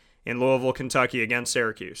nest in Louisville, Kentucky against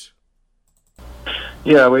Syracuse.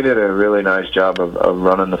 Yeah, we did a really nice job of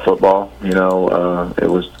running the football. You know, it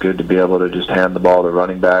was good to be able to just hand the ball to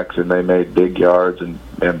running backs, and they made big yards and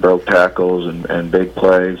broke tackles and big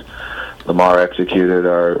plays. Lamar executed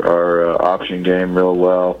our option game real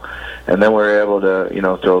well, And then we were able to,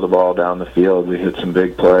 throw the ball down the field. We hit some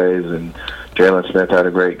big plays, and Jalen Smith had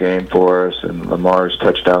a great game for us, and Lamar's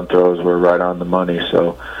touchdown throws were right on the money.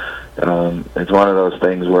 So it's one of those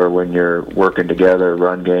things where when you're working together,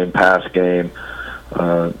 run game, pass game,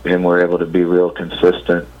 and we're able to be real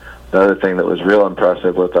consistent. The other thing that was real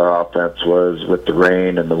impressive with our offense was with the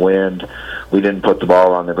rain and the wind, we didn't put the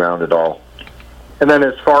ball on the ground at all. And then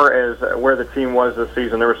as far as where the team was this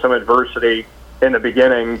season, there was some adversity in the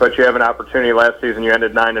beginning, but you have an opportunity. Last season you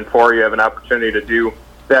ended 9-4. You have an opportunity to do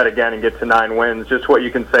that again and get to 9 wins. Just what you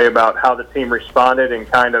can say about how the team responded and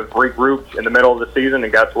kind of regrouped in the middle of the season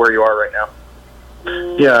and got to where you are right now.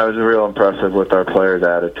 Yeah, it was real impressive with our players'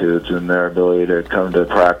 attitudes and their ability to come to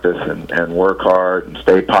practice and work hard and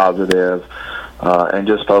stay positive and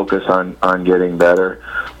just focus on getting better.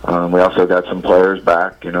 We also got some players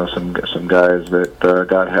back, some guys that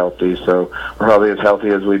got healthy. So we're probably as healthy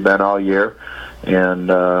as we've been all year.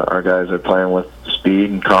 And our guys are playing with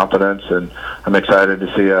speed and confidence, and I'm excited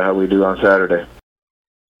to see how we do on Saturday.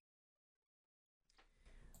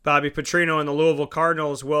 Bobby Petrino and the Louisville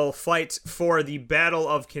Cardinals will fight for the Battle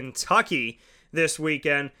of Kentucky this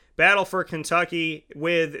weekend. Battle for Kentucky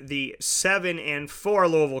with the 7-4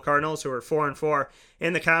 Louisville Cardinals, who are 4-4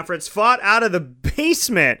 in the conference, fought out of the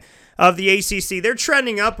basement of the ACC. They're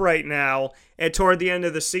trending up right now toward the end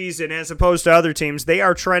of the season as opposed to other teams. They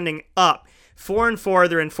are trending up. 4-4,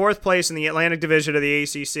 they're in 4th place in the Atlantic Division of the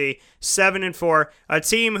ACC. 7-4, a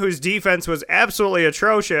team whose defense was absolutely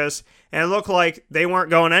atrocious and looked like they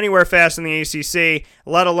weren't going anywhere fast in the ACC,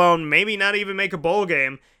 let alone maybe not even make a bowl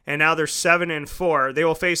game. And now they're 7-4. They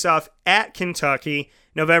will face off at Kentucky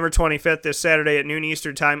November 25th this Saturday at noon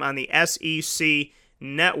Eastern Time on the SEC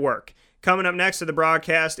Network. Coming up next to the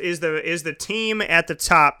broadcast is the team at the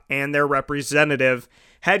top and their representative,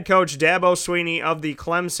 head coach Dabo Swinney of the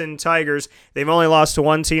Clemson Tigers. They've only lost to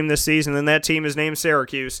one team this season, and that team is named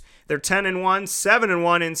Syracuse. They're 10-1,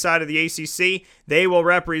 7-1 inside of the ACC. They will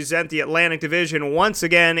represent the Atlantic Division once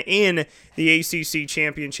again in the ACC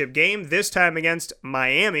championship game, this time against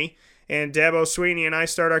Miami. And Dabo Swinney and I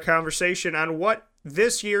start our conversation on what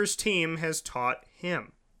this year's team has taught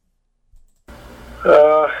him.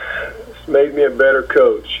 It's made me a better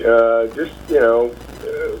coach.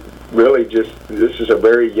 Really this is a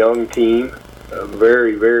very young team, a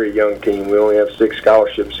very, very young team. We only have 6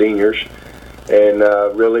 scholarship seniors, and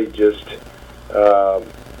really just,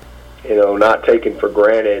 not taking for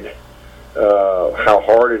granted how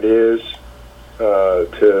hard it is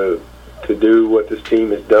to do what this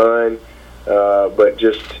team has done, but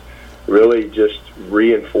just really just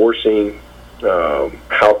reinforcing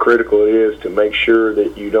how critical it is to make sure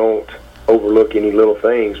that you don't overlook any little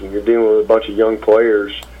things when you're dealing with a bunch of young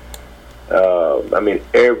players.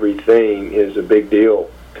 Everything is a big deal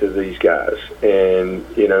to these guys, and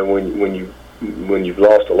when you've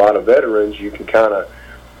lost a lot of veterans, you can kind of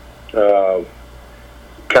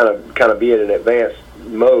be in an advanced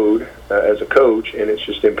mode as a coach, and it's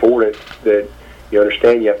just important that you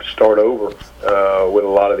understand you have to start over with a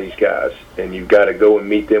lot of these guys, and you've got to go and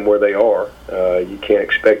meet them where they are. You can't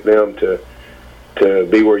expect them to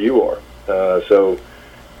be where you are. So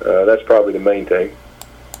that's probably the main thing.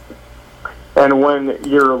 And when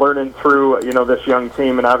you're learning through, this young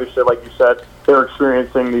team, and obviously, like you said, they're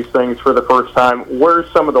experiencing these things for the first time,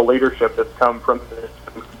 where's some of the leadership that's come from this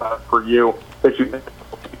for you that you think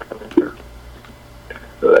here?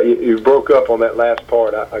 You broke up on that last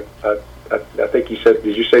part. I think you said,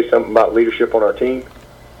 did you say something about leadership on our team?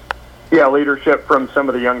 Yeah, leadership from some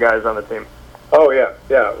of the young guys on the team. Oh, yeah.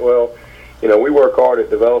 Well, we work hard at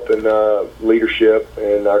developing leadership,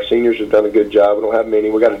 and our seniors have done a good job. We don't have many.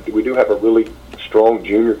 We do have a really strong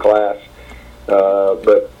junior class,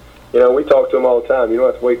 but we talk to them all the time. You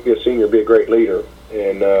don't have to wait to be a senior to be a great leader,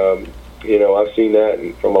 and I've seen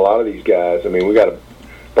that from a lot of these guys. We got a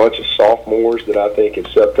bunch of sophomores that I think have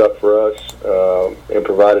stepped up for us and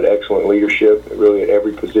provided excellent leadership, really at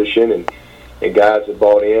every position, and guys that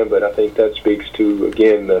bought in. But I think that speaks to,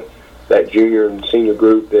 again, that junior and senior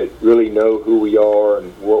group that really know who we are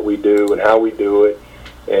and what we do and how we do it,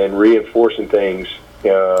 and reinforcing things,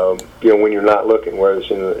 when you're not looking, whether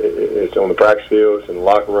it's on the practice field, it's in the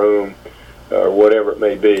locker room, or whatever it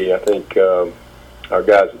may be. I think our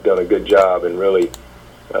guys have done a good job in really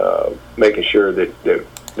making sure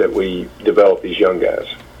that we develop these young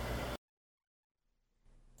guys.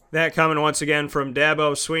 That coming once again from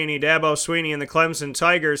Dabo Swinney. Dabo Swinney and the Clemson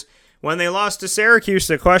Tigers. When they lost to Syracuse,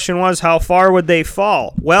 the question was, how far would they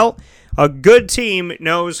fall? Well, a good team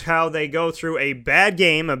knows how they go through a bad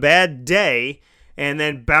game, a bad day, and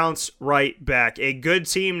then bounce right back. A good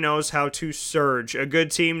team knows how to surge. A good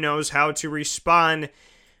team knows how to respond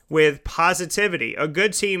with positivity. A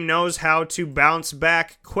good team knows how to bounce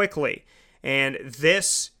back quickly. And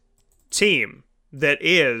this team that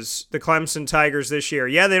is the Clemson Tigers this year,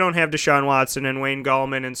 yeah, they don't have Deshaun Watson and Wayne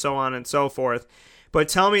Gallman and so on and so forth, but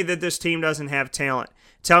tell me that this team doesn't have talent.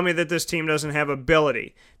 Tell me that this team doesn't have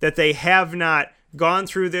ability, that they have not gone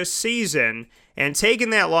through this season and taken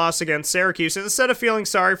that loss against Syracuse, and instead of feeling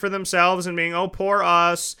sorry for themselves and being, oh, poor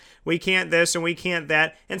us, we can't this and we can't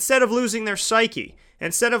that, instead of losing their psyche,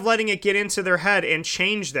 instead of letting it get into their head and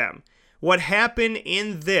change them. What happened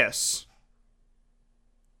in this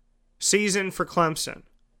season for Clemson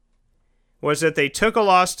was that they took a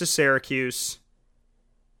loss to Syracuse.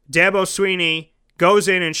 Dabo Swinney goes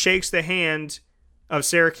in and shakes the hand of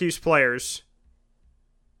Syracuse players.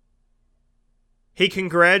 He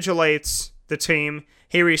congratulates the team.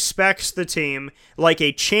 He respects the team like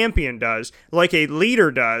a champion does, like a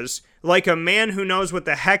leader does, like a man who knows what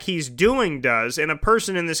the heck he's doing does, and a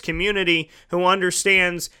person in this community who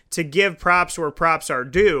understands to give props where props are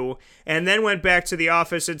due, and then went back to the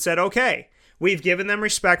office and said, okay, we've given them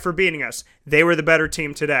respect for beating us. They were the better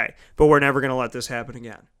team today, but we're never going to let this happen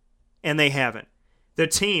again. And they haven't. The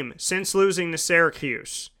team, since losing to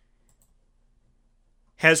Syracuse,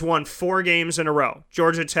 has won 4 games in a row.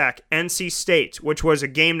 Georgia Tech, NC State, which was a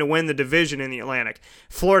game to win the division in the Atlantic,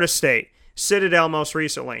 Florida State, Citadel most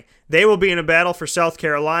recently. They will be in a battle for South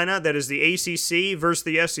Carolina. That is the ACC versus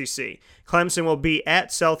the SEC. Clemson will be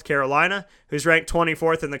at South Carolina, who's ranked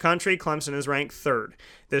 24th in the country. Clemson is ranked 3rd.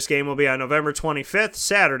 This game will be on November 25th,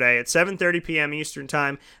 Saturday at 7:30 p.m. Eastern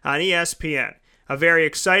Time on ESPN. A very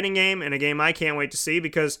exciting game and a game I can't wait to see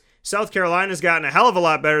because South Carolina's gotten a hell of a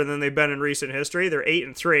lot better than they've been in recent history. They're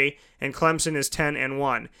 8-3, and Clemson is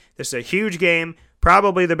 10-1. This is a huge game,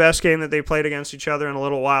 probably the best game that they played against each other in a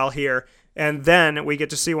little while here. And then we get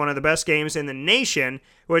to see one of the best games in the nation,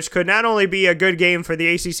 which could not only be a good game for the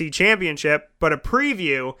ACC championship, but a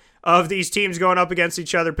preview of these teams going up against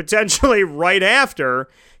each other potentially right after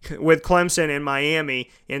with Clemson and Miami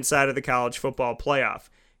inside of the college football playoff.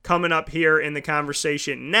 Coming up here in the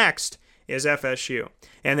conversation next is FSU,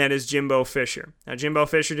 and that is Jimbo Fisher. Now, Jimbo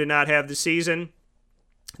Fisher did not have the season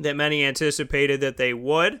that many anticipated that they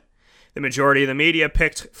would. The majority of the media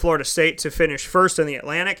picked Florida State to finish first in the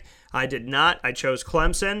Atlantic. I did not. I chose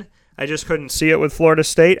Clemson. I just couldn't see it with Florida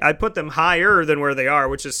State. I put them higher than where they are,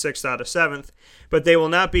 which is 6th out of 7th, but they will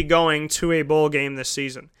not be going to a bowl game this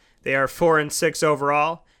season. They are 4-6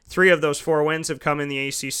 overall. 3 of those 4 wins have come in the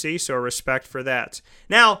ACC, so respect for that.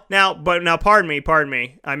 Now, pardon me,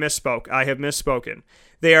 I misspoke. I have misspoken.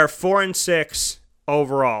 They are 4-6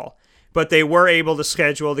 overall, but they were able to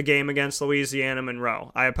schedule the game against Louisiana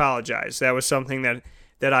Monroe. I apologize. That was something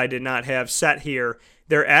that I did not have set here.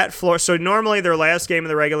 They're at Florida, so normally their last game of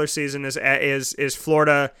the regular season is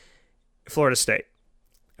Florida State.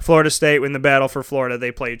 Florida State, in the battle for Florida,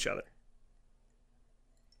 they play each other.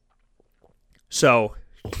 So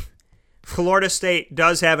Florida State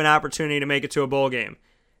does have an opportunity to make it to a bowl game,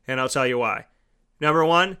 and I'll tell you why. Number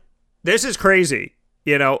one, this is crazy.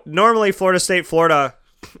 Normally Florida State, Florida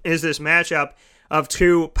is this matchup of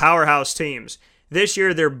 2 powerhouse teams. This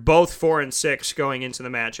year, they're both 4-6 going into the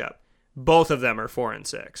matchup. Both of them are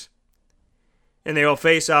 4-6. And they will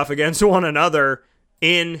face off against one another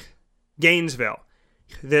in Gainesville.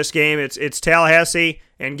 This game, it's Tallahassee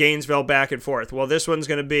and Gainesville back and forth. Well, this one's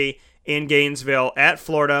going to be in Gainesville at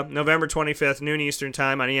Florida, November 25th, noon Eastern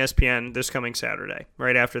Time on ESPN this coming Saturday,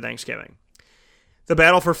 right after Thanksgiving. The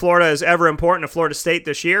battle for Florida is ever important to Florida State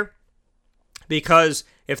this year because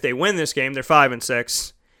if they win this game, they're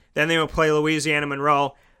 5-6. Then they will play Louisiana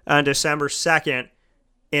Monroe on December 2nd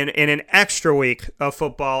in an extra week of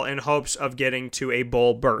football in hopes of getting to a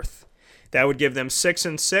bowl berth. That would give them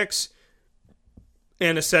 6-6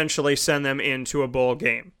 and essentially send them into a bowl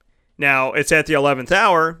game. Now, it's at the 11th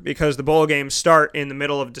hour because the bowl games start in the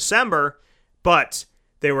middle of December, but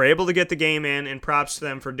they were able to get the game in, and props to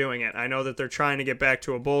them for doing it. I know that they're trying to get back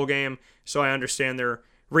to a bowl game, so I understand their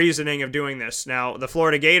reasoning of doing this. Now, the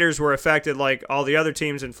Florida Gators were affected like all the other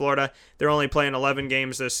teams in Florida. They're only playing 11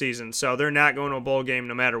 games this season, so they're not going to a bowl game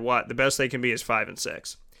no matter what. The best they can be is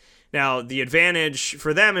 5-6. Now, the advantage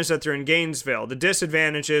for them is that they're in Gainesville. The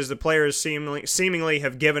disadvantage is the players seemingly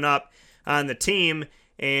have given up on the team,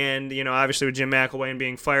 and, obviously with Jim McElwain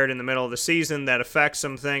being fired in the middle of the season, that affects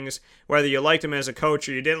some things. Whether you liked him as a coach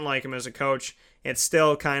or you didn't like him as a coach, it's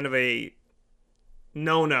still kind of a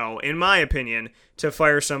no-no, in my opinion, to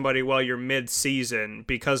fire somebody while you're mid-season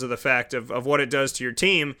because of the fact of what it does to your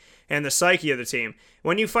team and the psyche of the team.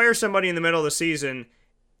 When you fire somebody in the middle of the season,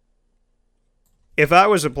 if I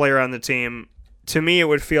was a player on the team, to me it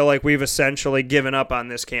would feel like we've essentially given up on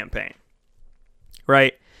this campaign,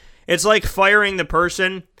 right? It's like firing the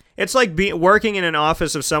person. It's like working in an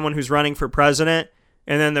office of someone who's running for president,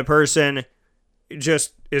 and then the person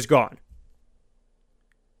just is gone.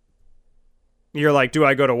 You're like, do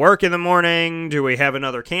I go to work in the morning? Do we have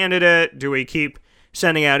another candidate? Do we keep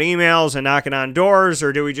sending out emails and knocking on doors?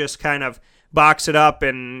 Or do we just kind of box it up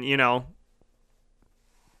and,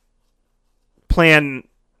 plan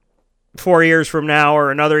 4 years from now or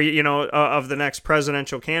another, of the next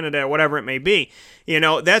presidential candidate, whatever it may be?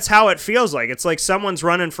 That's how it feels like. It's like someone's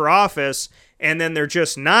running for office and then they're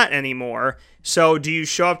just not anymore. So do you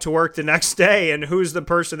show up to work the next day, and who's the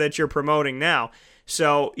person that you're promoting now?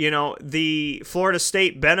 So, the Florida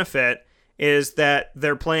State benefit is that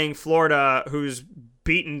they're playing Florida, who's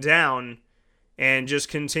beaten down and just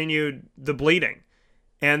continued the bleeding.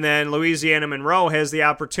 And then Louisiana Monroe has the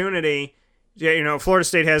opportunity. Florida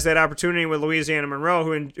State has that opportunity with Louisiana Monroe,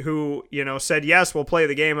 who said, yes, we'll play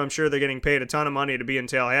the game. I'm sure they're getting paid a ton of money to be in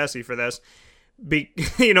Tallahassee for this.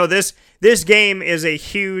 This game is a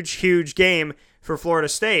huge, huge game for Florida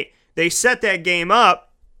State. They set that game up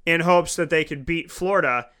in hopes that they could beat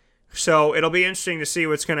Florida. So it'll be interesting to see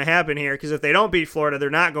what's going to happen here, because if they don't beat Florida, they're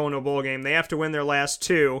not going to a bowl game. They have to win their last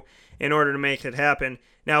two in order to make it happen.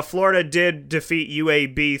 Now, Florida did defeat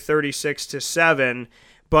UAB 36-7,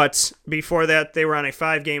 but before that, they were on a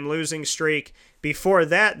 5-game losing streak. Before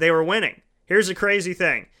that, they were winning. Here's the crazy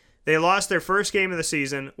thing. They lost their first game of the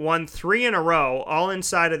season, won 3 in a row, all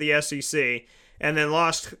inside of the SEC, and then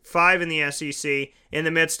lost 5 in the SEC. In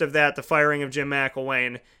the midst of that, the firing of Jim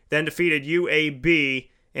McElwain, then defeated UAB,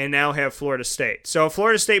 and now have Florida State. So if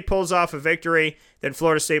Florida State pulls off a victory, then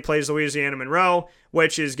Florida State plays Louisiana Monroe,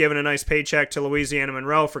 which is giving a nice paycheck to Louisiana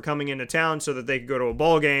Monroe for coming into town so that they could go to a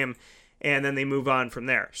bowl game, and then they move on from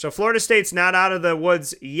there. So Florida State's not out of the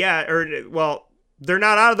woods yet, they're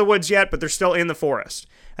not out of the woods yet, but they're still in the forest,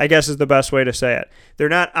 I guess is the best way to say it. They're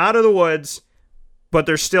not out of the woods, but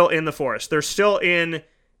they're still in the forest. They're still in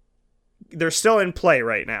play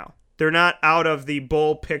right now. They're not out of the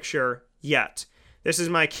bowl picture yet. This is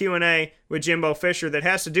my Q&A with Jimbo Fisher that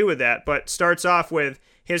has to do with that, but starts off with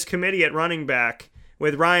his committee at running back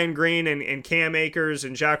with Ryan Green and Cam Akers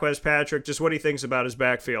and Jacquez Patrick, just what he thinks about his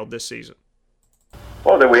backfield this season.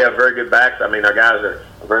 Well, then we have very good backs. I mean, our guys are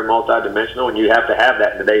very multidimensional, and you have to have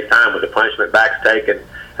that in today's time with the punishment backs taken and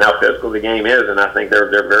how physical the game is. And I think they're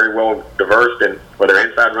very well diverse in whether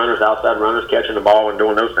inside runners, outside runners, catching the ball and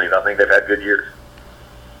doing those things. I think they've had good years.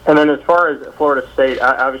 And then as far as Florida State,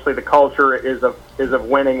 obviously the culture is of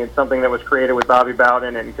winning, and something that was created with Bobby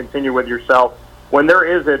Bowden and continue with yourself. When there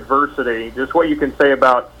is adversity, just what you can say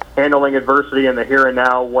about handling adversity in the here and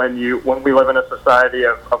now when we live in a society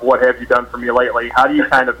of what have you done for me lately. How do you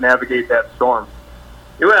kind of navigate that storm?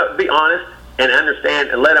 You have to be honest and understand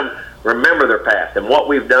and let them remember their past and what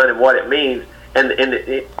we've done and what it means. And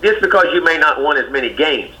just because you may not win as many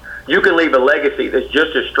games, you can leave a legacy that's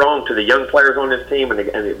just as strong to the young players on this team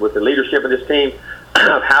and with the leadership of this team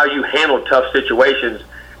of how you handle tough situations,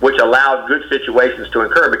 which allowed good situations to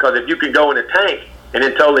occur. Because if you can go in a tank and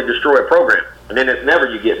then totally destroy a program, and then it's never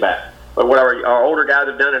you get back. But what our older guys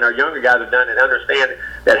have done and our younger guys have done, and understand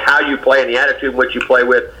that how you play and the attitude in which you play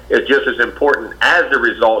with is just as important as the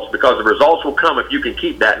results, because the results will come if you can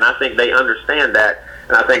keep that. And I think they understand that,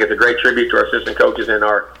 and I think it's a great tribute to our assistant coaches and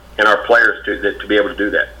our players to be able to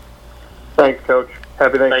do that. Thanks, Coach.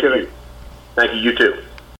 Happy Thanksgiving. Thank you. You too.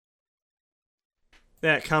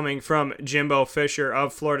 That coming from Jimbo Fisher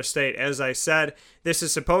of Florida State. As I said, this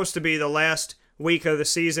is supposed to be the last week of the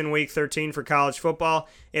season, week 13 for college football.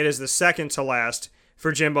 It is the second to last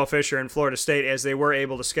for Jimbo Fisher and Florida State, as they were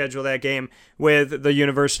able to schedule that game with the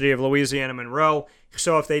University of Louisiana Monroe.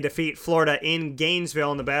 So if they defeat Florida in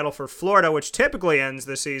Gainesville in the Battle for Florida, which typically ends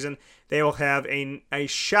this season, they will have a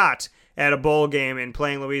shot at a bowl game in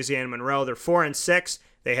playing Louisiana Monroe. They're 4-6.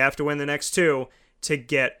 They have to win the next two to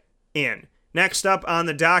get in. Next up on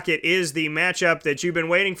the docket is the matchup that you've been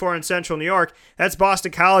waiting for in Central New York. That's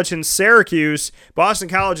Boston College and Syracuse. Boston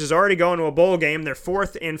College is already going to a bowl game. They're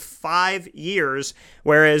 4th in 5 years,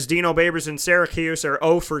 whereas Dino Babers and Syracuse are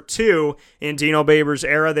 0-2 in Dino Babers'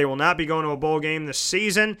 era. They will not be going to a bowl game this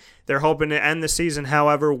season. They're hoping to end the season,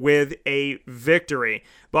 however, with a victory.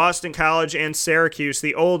 Boston College and Syracuse,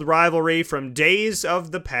 the old rivalry from days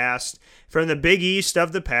of the past, from the Big East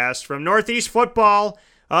of the past, from Northeast football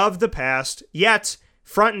of the past, yet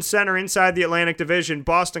front and center inside the Atlantic Division,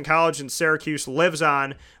 Boston College and Syracuse lives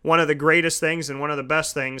on. One of the greatest things and one of the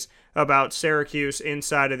best things about Syracuse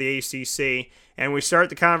inside of the ACC. And we start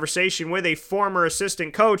the conversation with a former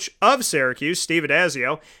assistant coach of Syracuse, Steve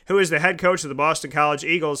Addazio, who is the head coach of the Boston College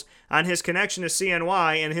Eagles, on his connection to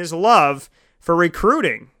CNY and his love for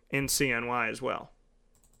recruiting in CNY as well.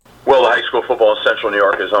 Well, the high school football in Central New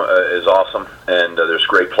York is awesome, and there's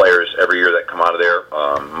great players every year that come out of there.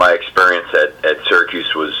 My experience at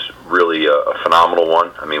Syracuse was really a phenomenal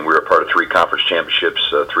one. I mean, we were a part of 3 conference championships,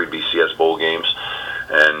 3 BCS bowl games,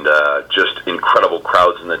 and just incredible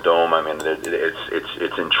crowds in the Dome. I mean,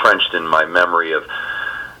 it's entrenched in my memory of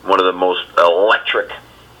one of the most electric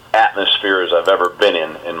atmospheres I've ever been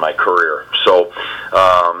in my career. So,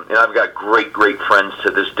 I've got great friends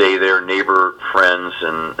to this day there, neighbor friends,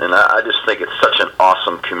 and I just think it's such an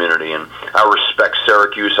awesome community. And I respect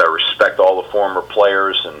Syracuse. I respect all the former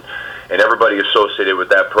players and everybody associated with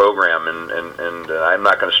that program. And I'm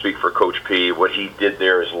not going to speak for Coach P. What he did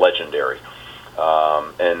there is legendary.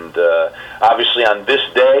 Obviously on this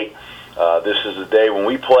day, this is the day when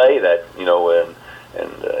we play that,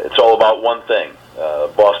 and it's all about one thing.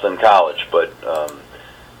 Boston College, but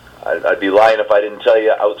I'd be lying if I didn't tell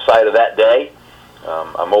you outside of that day,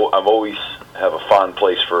 I'm always have a fond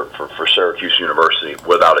place for Syracuse University,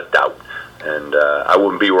 without a doubt. And I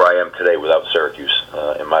wouldn't be where I am today without Syracuse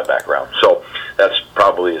in my background. So that's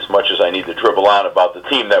probably as much as I need to dribble on about the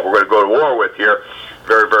team that we're going to go to war with here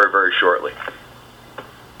very, very, very shortly.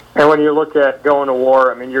 And when you look at going to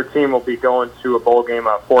war, I mean, your team will be going to a bowl game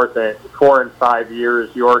on 4 and 5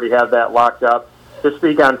 years. You already have that locked up. To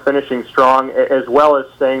speak on finishing strong, as well as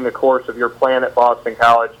staying the course of your plan at Boston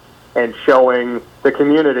College and showing the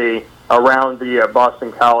community around the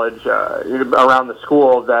Boston College, around the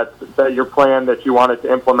school, that your plan that you wanted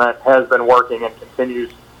to implement has been working and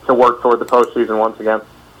continues to work toward the postseason once again.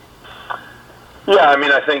 Yeah, I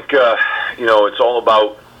mean, I think, it's all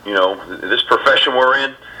about, this profession we're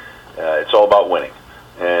in, it's all about winning.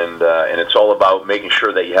 And it's all about making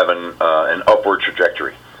sure that you have an upward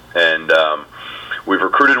trajectory. And we've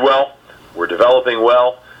recruited well, we're developing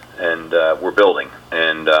well, and we're building.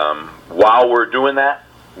 And while we're doing that,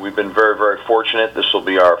 we've been very, very fortunate. This will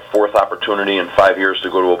be our 4th opportunity in 5 years to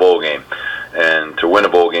go to a bowl game and to win a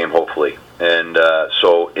bowl game, hopefully. And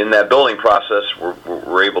so in that building process,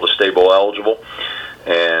 we're able to stay bowl eligible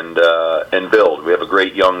and build. We have a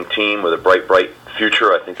great young team with a bright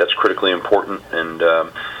future. I think that's critically important. And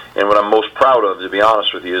what I'm most proud of, to be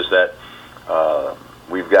honest with you, is that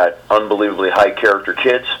we've got unbelievably high character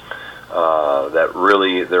kids that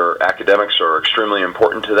really, their academics are extremely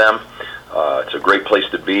important to them. It's a great place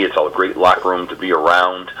to be. It's a great locker room to be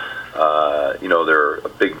around. They're a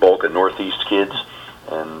big bulk of Northeast kids,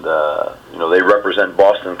 and they represent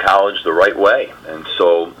Boston College the right way. And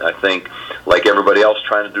so I think, like everybody else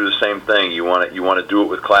trying to do the same thing, you want to do it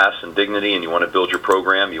with class and dignity, and you want to build your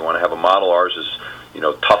program. You want to have a model. Ours is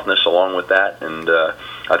toughness along with that, and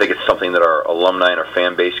I think it's something that our alumni and our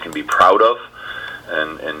fan base can be proud of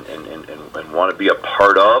and want to be a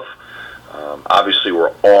part of. Obviously,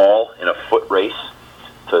 we're all in a foot race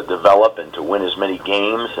to develop and to win as many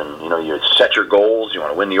games, and you set your goals. You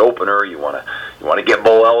want to win the opener. You want to get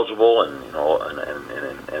bowl eligible, and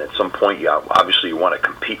at some point, you want to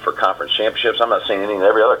compete for conference championships. I'm not saying anything that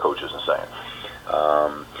every other coach isn't saying.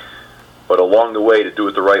 But along the way, to do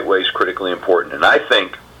it the right way is critically important. And I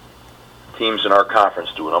think teams in our conference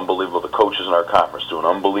the coaches in our conference do an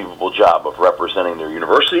unbelievable job of representing their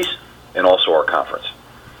universities and also our conference.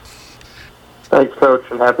 Thanks, Coach,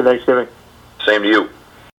 and happy Thanksgiving. Same to you.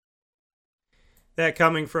 That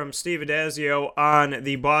coming from Steve Addazio on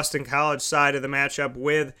the Boston College side of the matchup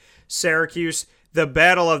with Syracuse. The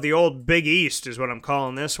battle of the old Big East is what I'm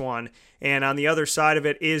calling this one. And on the other side of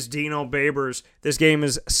it is Dino Babers. This game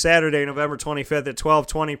is Saturday, November 25th at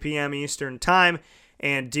 12:20 p.m. Eastern Time.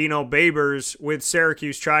 And Dino Babers with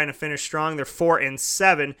Syracuse trying to finish strong. They're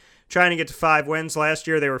 4-7, trying to get to 5 wins. Last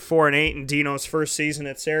year they were 4-8 in Dino's first season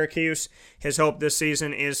at Syracuse. His hope this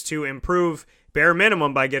season is to improve bare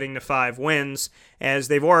minimum by getting to 5 wins, as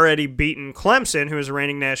they've already beaten Clemson, who is a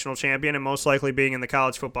reigning national champion and most likely being in the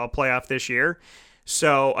college football playoff this year.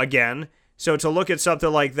 So to look at something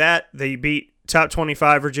like that, they beat top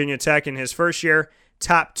 25 Virginia Tech in his first year,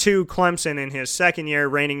 top 2 Clemson in his second year,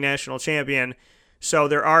 reigning national champion. So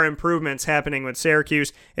there are improvements happening with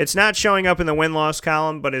Syracuse. It's not showing up in the win-loss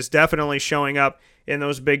column, but is definitely showing up in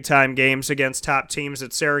those big-time games against top teams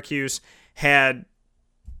that Syracuse had.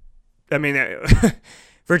 I mean,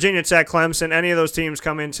 Virginia Tech, Clemson, any of those teams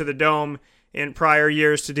come into the Dome in prior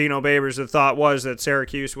years to Dino Babers. The thought was that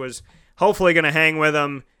Syracuse was hopefully going to hang with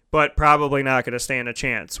them, but probably not going to stand a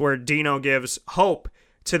chance, where Dino gives hope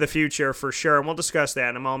to the future for sure, and we'll discuss that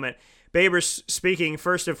in a moment. Babers speaking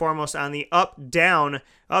first and foremost on the up-down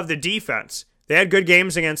of the defense. They had good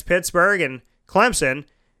games against Pittsburgh and Clemson,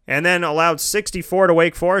 and then allowed 64 to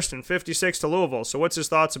Wake Forest and 56 to Louisville. So what's his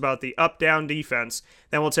thoughts about the up-down defense?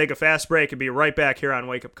 Then we'll take a fast break and be right back here on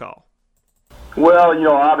Wake Up Call. Well,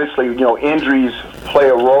 obviously, injuries play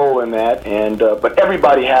a role in that, and but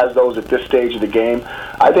everybody has those at this stage of the game.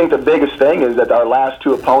 I think the biggest thing is that our last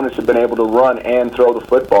two opponents have been able to run and throw the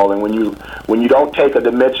football, and when you don't take a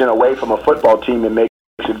dimension away from a football team, it makes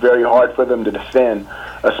it very hard for them to defend,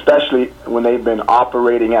 especially when they've been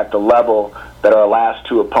operating at the level that our last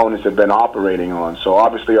two opponents have been operating on. So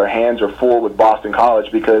obviously our hands are full with Boston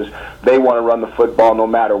College because they want to run the football no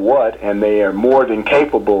matter what, and they are more than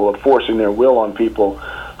capable of forcing their will on people.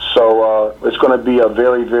 So it's going to be a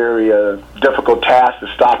very, very difficult task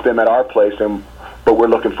to stop them at our place, but we're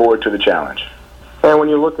looking forward to the challenge. And when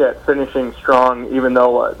you look at finishing strong, even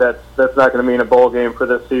though that's not going to mean a bowl game for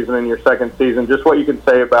this season and your second season, just what you can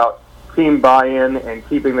say about team buy-in and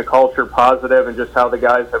keeping the culture positive and just how the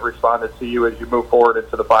guys have responded to you as you move forward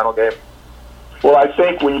into the final game. Well, I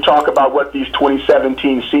think when you talk about what these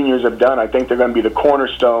 2017 seniors have done, I think they're going to be the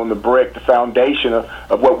cornerstone, the brick, the foundation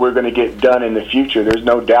of what we're going to get done in the future. There's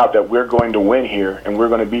no doubt that we're going to win here and we're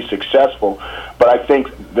going to be successful. But I think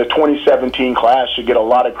the 2017 class should get a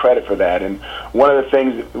lot of credit for that. And one of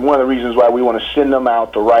the reasons why we want to send them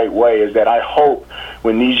out the right way is that I hope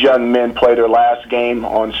when these young men play their last game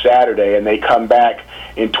on Saturday and they come back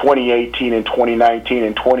in 2018 and 2019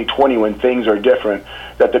 and 2020 when things are different,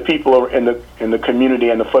 that the people in the community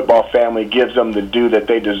and the football family gives them the due that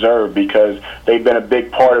they deserve, because they've been a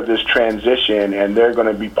big part of this transition and they're going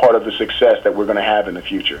to be part of the success that we're going to have in the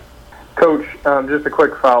future. Coach, just a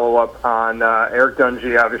quick follow-up on Eric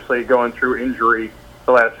Dungey, obviously going through injury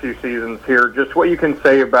the last few seasons here. Just what you can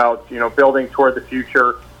say about, building toward the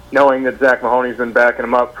future, knowing that Zach Mahoney's been backing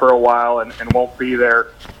him up for a while and won't be there.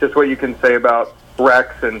 Just what you can say about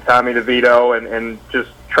Rex and Tommy DeVito and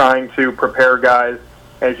just trying to prepare guys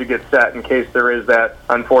as you get set in case there is that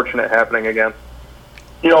unfortunate happening again.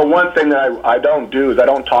 One thing that I don't do is I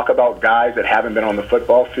don't talk about guys that haven't been on the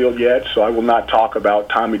football field yet, so I will not talk about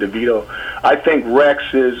Tommy DeVito. I think Rex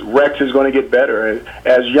is going to get better.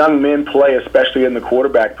 As young men play, especially in the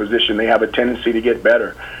quarterback position, they have a tendency to get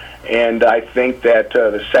better. And I think that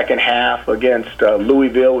the second half against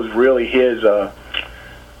Louisville was really his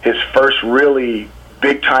first really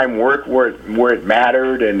big-time work where it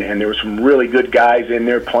mattered, and there were some really good guys in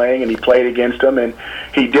there playing, and he played against them, and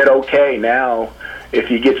he did okay. Now, if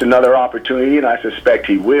he gets another opportunity, and I suspect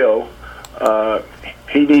he will,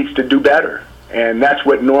 he needs to do better. And that's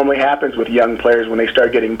what normally happens with young players when they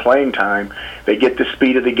start getting playing time. They get the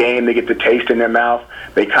speed of the game, they get the taste in their mouth,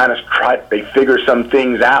 they kind of they figure some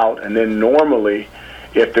things out, and then normally,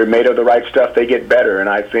 if they're made of the right stuff, they get better. And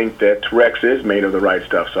I think that Rex is made of the right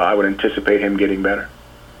stuff, so I would anticipate him getting better.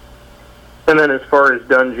 And then as far as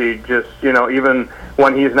Dungey, just, even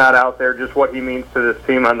when he's not out there, just what he means to this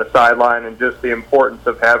team on the sideline and just the importance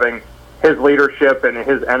of having his leadership and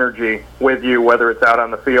his energy with you, whether it's out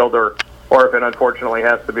on the field or if it unfortunately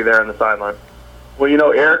has to be there on the sideline.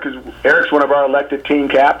 Well, Eric's one of our elected team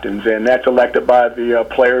captains, and that's elected by the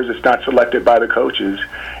players. It's not selected by the coaches.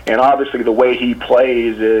 And obviously the way he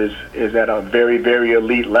plays is at a very, very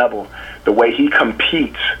elite level. The way he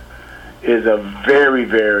competes is a very,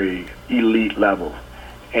 very elite level.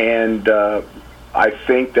 And I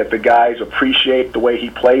think that the guys appreciate the way he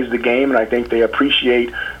plays the game, and I think they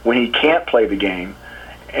appreciate when he can't play the game,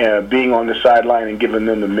 being on the sideline and giving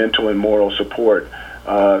them the mental and moral support.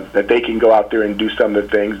 That they can go out there and do some of the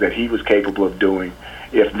things that he was capable of doing,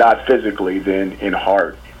 if not physically, then in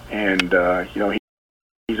heart. And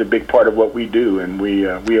he's a big part of what we do, and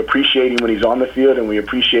we appreciate him when he's on the field, and we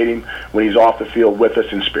appreciate him when he's off the field with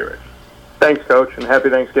us in spirit. Thanks, Coach, and happy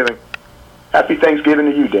Thanksgiving. Happy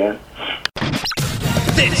Thanksgiving to you, Dan.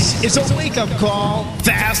 This is a wake-up call,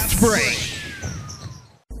 Fast Break.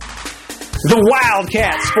 The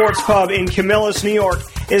Wildcat Sports Pub in Camillus, New York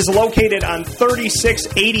is located on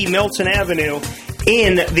 3680 Milton Avenue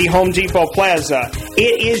in the Home Depot Plaza.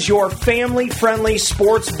 It is your family-friendly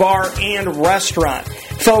sports bar and restaurant.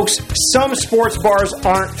 Folks, some sports bars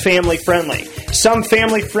aren't family-friendly. Some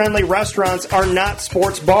family-friendly restaurants are not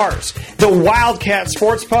sports bars. The Wildcat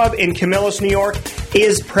Sports Pub in Camillus, New York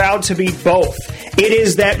is proud to be both. It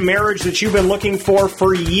is that marriage that you've been looking for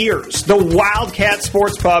years. The Wildcat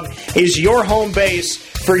Sports Pub is your home base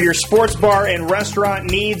for your sports bar and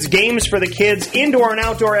restaurant needs, games for the kids, indoor and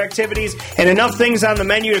outdoor activities, and enough things on the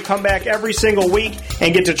menu to come back every single week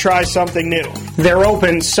and get to try something new. They're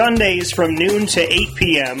open Sundays from noon to 8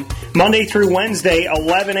 p.m., Monday through Wednesday,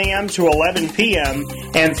 11 a.m. to 11 p.m.,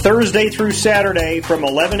 and Thursday through Saturday from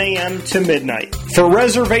 11 a.m. to midnight. For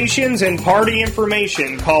reservations and party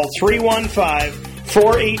information, call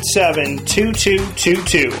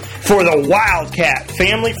 315-487-2222 for the Wildcat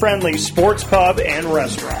family-friendly sports pub and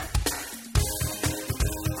restaurant.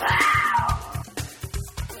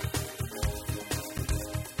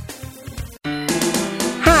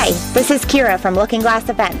 This is Kira from Looking Glass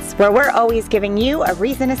Events, where we're always giving you a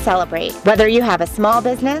reason to celebrate. Whether you have a small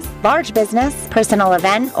business, large business, personal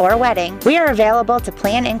event, or wedding, we are available to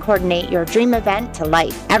plan and coordinate your dream event to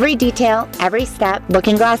life. Every detail, every step,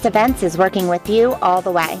 Looking Glass Events is working with you all the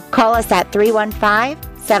way. Call us at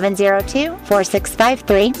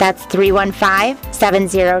 315-702-4653. That's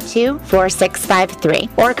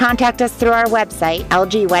 315-702-4653. Or contact us through our website,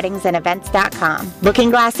 lgweddingsandevents.com. Looking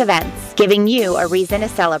Glass Events, giving you a reason to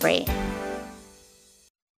celebrate.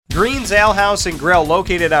 Green's Ale House and Grill,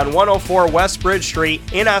 located on 104 West Bridge Street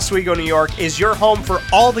in Oswego, New York, is your home for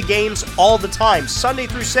all the games all the time, Sunday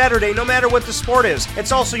through Saturday, no matter what the sport is.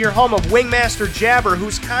 It's also your home of Wingmaster Jabber,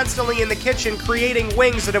 who's constantly in the kitchen creating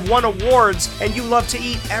wings that have won awards and you love to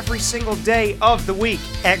eat every single day of the week.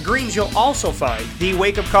 At Green's, you'll also find the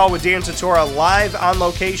Wake Up Call with Dan Tortora live on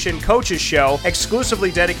location coaches show,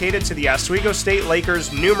 exclusively dedicated to the Oswego State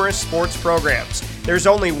Lakers' numerous sports programs. There's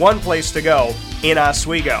only one place to go in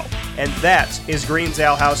Oswego, and that is Green's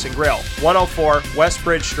Ale House and Grill, 104 West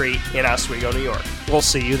Bridge Street in Oswego, New York. We'll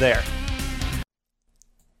see you there.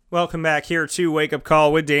 Welcome back here to Wake Up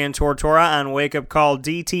Call with Dan Tortora on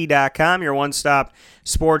wakeupcalldt.com, your one-stop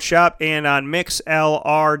sports shop, and on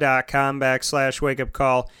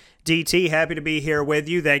mixlr.com/wakeupcalldt. Happy to be here with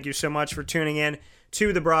you. Thank you so much for tuning in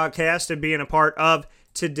to the broadcast and being a part of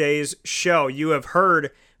today's show. You have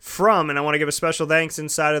heard from, and I want to give a special thanks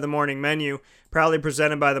inside of the morning menu, proudly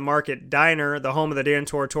presented by the Market Diner, the home of the Dan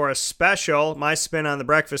Tortora Special, my spin on the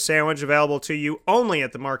breakfast sandwich, available to you only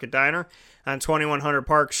at the Market Diner on 2100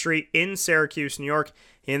 Park Street in Syracuse, New York,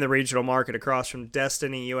 in the regional market across from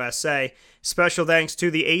Destiny, USA. Special thanks to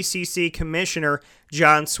the ACC Commissioner,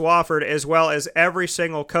 John Swofford, as well as every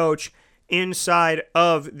single coach inside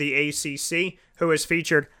of the ACC who is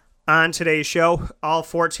featured on today's show, all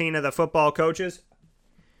 14 of the football coaches,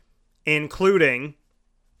 including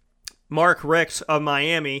Mark Ricks of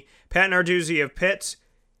Miami, Pat Narduzzi of Pitt,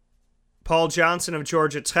 Paul Johnson of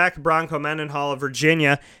Georgia Tech, Bronco Mendenhall of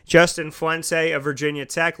Virginia, Justin Fuente of Virginia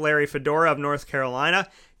Tech, Larry Fedora of North Carolina,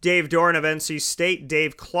 Dave Doran of NC State,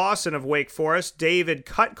 Dave Clawson of Wake Forest, David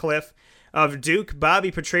Cutcliffe of Duke,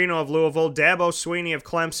 Bobby Petrino of Louisville, Dabo Sweeney of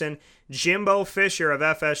Clemson, Jimbo Fisher of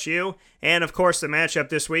FSU, and of course the matchup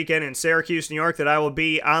this weekend in Syracuse, New York that I will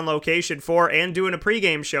be on location for and doing a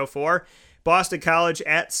pregame show for, Boston College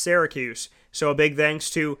at Syracuse. So a big thanks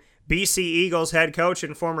to BC Eagles head coach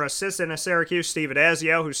and former assistant at Syracuse, Steve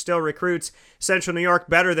Adazio, who still recruits Central New York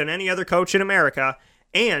better than any other coach in America,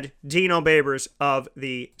 and Dino Babers of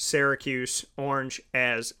the Syracuse Orange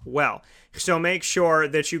as well. So make sure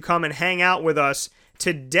that you come and hang out with us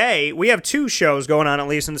today. We have two shows going on at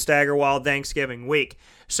Lee's and Staggerwald Thanksgiving week.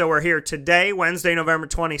 So we're here today, Wednesday, November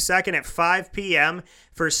 22nd at 5 p.m.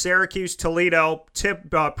 for Syracuse-Toledo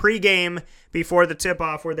pregame before the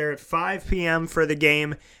tip-off. We're there at 5 p.m. for the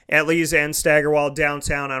game at Lee's and Staggerwald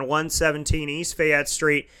downtown on 117 East Fayette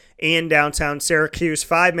Street in downtown Syracuse,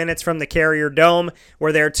 5 minutes from the Carrier Dome.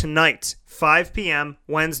 We're there tonight, 5 p.m.,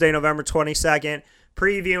 Wednesday, November 22nd,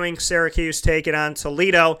 previewing Syracuse taking on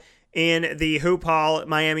Toledo in the Hoop Hall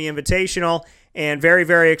Miami Invitational, and very,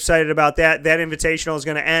 very excited about that. That Invitational is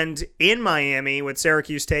going to end in Miami with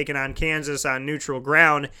Syracuse taking on Kansas on neutral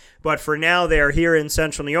ground, but for now they are here in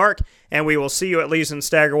Central New York, and we will see you at Lee's and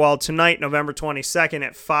Staggerwald tonight, November 22nd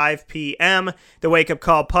at 5 p.m. The Wake Up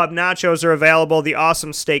Call Pub Nachos are available, the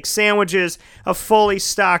awesome steak sandwiches, a fully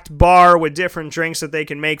stocked bar with different drinks that they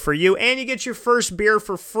can make for you, and you get your first beer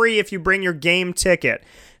for free if you bring your game ticket.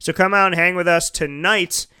 So come out and hang with us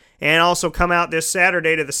tonight, and also come out this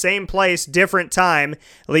Saturday to the same place, different time,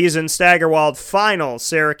 Lee's and Staggerwald final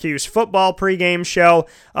Syracuse football pregame show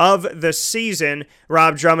of the season.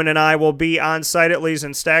 Rob Drummond and I will be on site at Lee's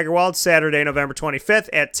and Staggerwald Saturday, November 25th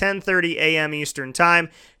at 10:30 a.m. Eastern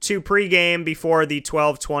Time to pregame before the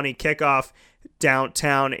 12:20 kickoff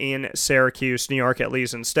downtown in Syracuse, New York at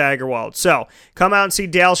Lee's and Staggerwald. So come out and see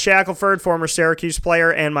Dale Shackelford, former Syracuse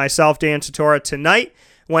player, and myself, Dan Tortora, tonight,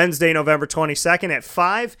 Wednesday, November 22nd at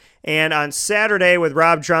 5, and on Saturday with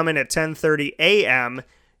Rob Drummond at 10:30 a.m.,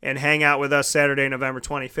 and hang out with us Saturday, November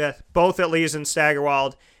 25th, both at Lee's and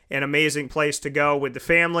Staggerwald. An amazing place to go with the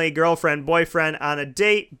family, girlfriend, boyfriend, on a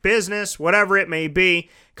date, business, whatever it may be.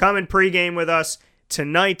 Come and pregame with us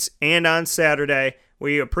tonight and on Saturday.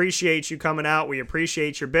 We appreciate you coming out. We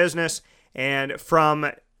appreciate your business. And from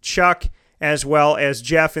Chuck as well as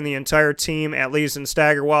Jeff and the entire team at Lee's and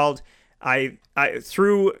Staggerwald, I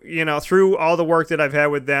through all the work that I've had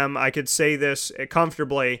with them, I could say this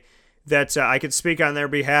comfortably, that I could speak on their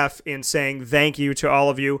behalf in saying thank you to all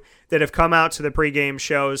of you that have come out to the pregame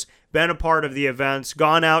shows, been a part of the events,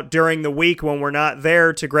 gone out during the week when we're not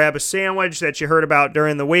there to grab a sandwich that you heard about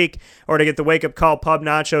during the week, or to get the Wake Up Call Pub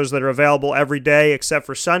Nachos that are available every day except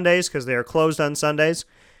for Sundays because they are closed on Sundays.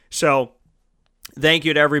 So thank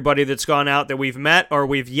you to everybody that's gone out that we've met or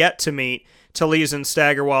we've yet to meet, to Lees and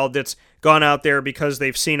Staggerwald that's gone out there because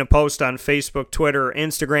they've seen a post on Facebook, Twitter, or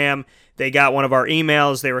Instagram. They got one of our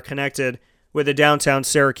emails. They were connected with the Downtown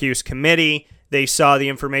Syracuse Committee. They saw the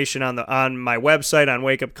information on my website on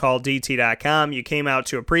wakeupcalldt.com. You came out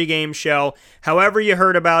to a pregame show. However you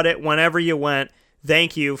heard about it, whenever you went,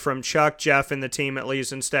 thank you from Chuck, Jeff, and the team at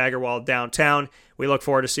Lees and Staggerwald downtown. We look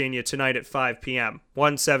forward to seeing you tonight at 5 p.m.,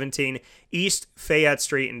 117 East Fayette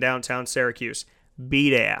Street in downtown Syracuse. Be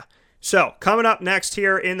there. So, coming up next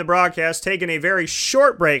here in the broadcast, taking a very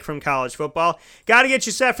short break from college football. Got to get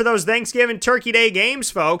you set for those Thanksgiving Turkey Day games,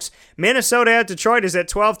 folks. Minnesota at Detroit is at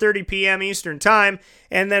 12:30 p.m. Eastern Time.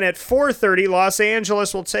 And then at 4:30, Los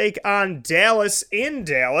Angeles will take on Dallas in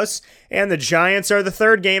Dallas. And the Giants are the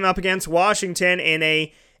third game up against Washington in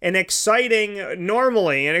an exciting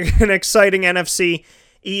NFC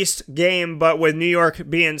East game, but with New York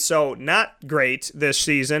being so not great this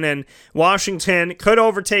season, and Washington could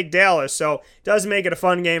overtake Dallas, so it does make it a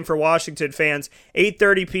fun game for Washington fans.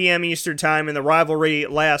 8:30 p.m. Eastern Time, and the rivalry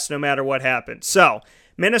lasts no matter what happens. So,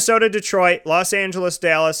 Minnesota, Detroit, Los Angeles,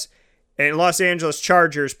 Dallas, and Los Angeles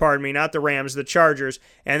Chargers, not the Rams, the Chargers,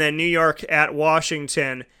 and then New York at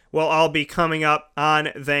Washington will all be coming up on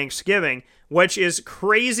Thanksgiving, which is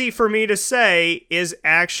crazy for me to say is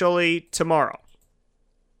actually tomorrow.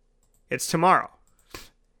 It's tomorrow.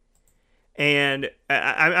 And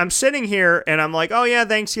I'm sitting here and I'm like, oh yeah,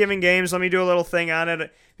 Thanksgiving games. Let me do a little thing on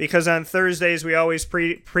it. Because on Thursdays, we always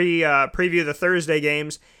preview the Thursday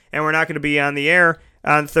games. And we're not going to be on the air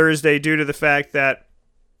on Thursday due to the fact that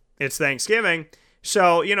it's Thanksgiving.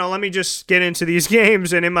 So, let me just get into these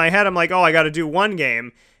games. And in my head, I'm like, oh, I got to do one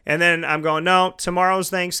game. And then I'm going, no, tomorrow's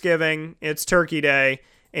Thanksgiving. It's Turkey Day.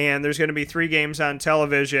 And there's going to be 3 games on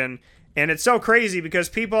television. And it's so crazy because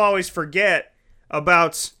people always forget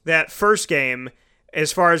about that first game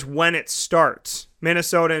as far as when it starts,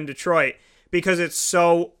 Minnesota and Detroit, because it's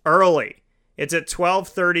so early. It's at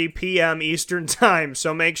 12:30 p.m. Eastern Time,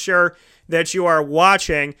 so make sure that you are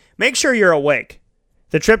watching. Make sure you're awake.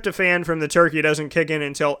 The tryptophan from the turkey doesn't kick in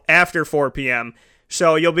until after 4 p.m.,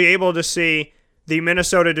 so you'll be able to see the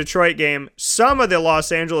Minnesota-Detroit game, some of the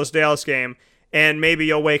Los Angeles-Dallas game, and maybe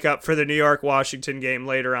you'll wake up for the New York-Washington game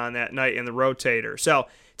later on that night in the rotator. So,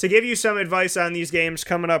 to give you some advice on these games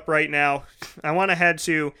coming up right now, I want to head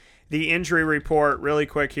to the injury report really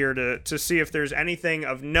quick here to see if there's anything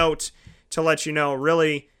of note to let you know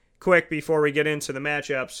really quick before we get into the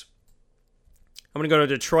matchups. I'm going to go to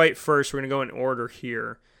Detroit first. We're going to go in order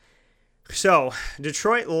here. So,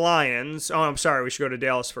 Detroit Lions. Oh, I'm sorry. We should go to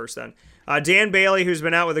Dallas first then. Dan Bailey, who's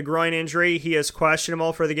been out with a groin injury, he is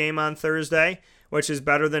questionable for the game on Thursday, which is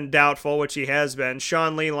better than doubtful, which he has been.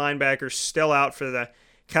 Sean Lee, linebacker, still out for the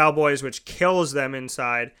Cowboys, which kills them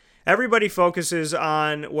inside. Everybody focuses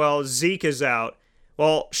on, well, Zeke is out.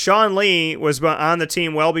 Well, Sean Lee was on the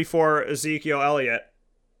team well before Ezekiel Elliott.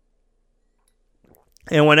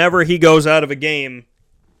 And whenever he goes out of a game,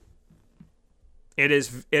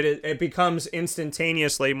 it becomes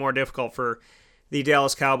instantaneously more difficult for the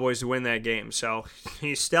Dallas Cowboys to win that game. So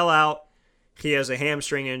he's still out. He has a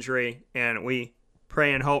hamstring injury, and we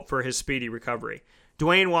pray and hope for his speedy recovery.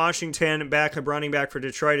 Dwayne Washington, running back for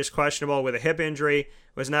Detroit, is questionable with a hip injury,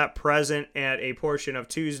 was not present at a portion of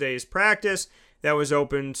Tuesday's practice that was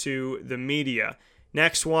open to the media.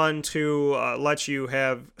 Next one to let you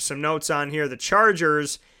have some notes on here, the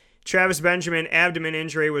Chargers. Travis Benjamin, abdomen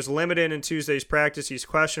injury, was limited in Tuesday's practice. He's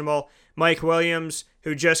questionable. Mike Williams,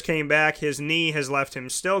 who just came back, his knee has left him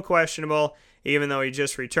still questionable, even though he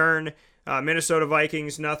just returned. Minnesota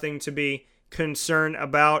Vikings, nothing to be concerned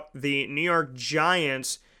about. The New York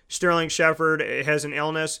Giants, Sterling Shepard has an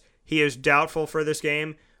illness. He is doubtful for this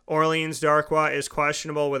game. Orleans Darkwa is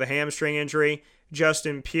questionable with a hamstring injury.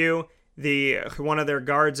 Justin Pugh, one of their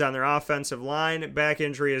guards on their offensive line, back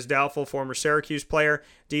injury is doubtful. Former Syracuse player.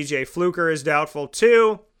 DJ Fluker is doubtful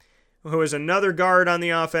too, who is another guard on the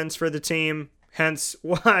offense for the team, hence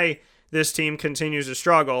why this team continues to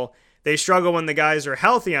struggle. They struggle when the guys are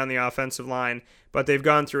healthy on the offensive line, but they've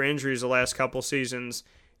gone through injuries the last couple seasons,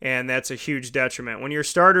 and that's a huge detriment. When your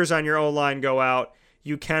starters on your O-line go out,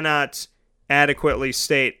 you cannot adequately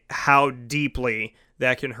state how deeply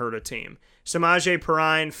that can hurt a team. Samaje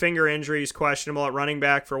Perine, finger injuries questionable at running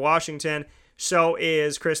back for Washington. So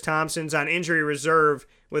is Chris Thompson's on injury reserve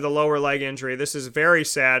with a lower leg injury. This is very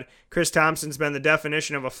sad. Chris Thompson's been the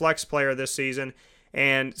definition of a flex player this season.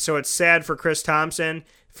 And so it's sad for Chris Thompson.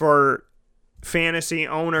 For fantasy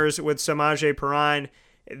owners with Samaje Perine,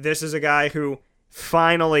 this is a guy who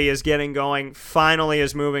finally is getting going, finally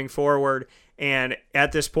is moving forward. And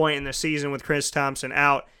at this point in the season with Chris Thompson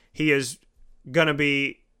out, he is going to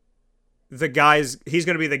be he's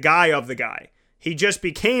going to be the guy of the guy. He just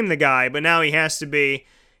became the guy, but now he has to be,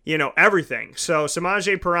 everything. So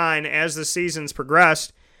Samaje Perine, as the season's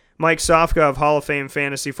progressed, Mike Sofka of Hall of Fame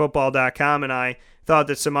FantasyFootball.com and I thought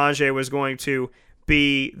that Samaje was going to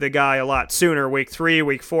be the guy a lot sooner. Week 3,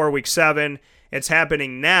 Week 4, Week 7. It's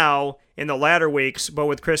happening now in the latter weeks, but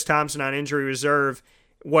with Chris Thompson on injury reserve,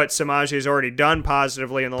 what Samaje has already done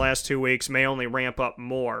positively in the last 2 weeks may only ramp up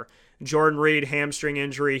more. Jordan Reed, hamstring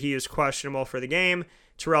injury. He is questionable for the game.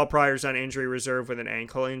 Terrell Pryor's on injury reserve with an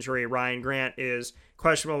ankle injury. Ryan Grant is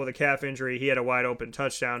questionable with a calf injury. He had a wide open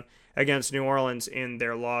touchdown against New Orleans in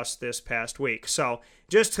their loss this past week. So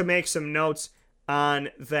just to make some notes on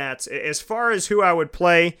that, as far as who I would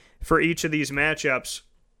play for each of these matchups,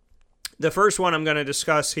 the first one I'm going to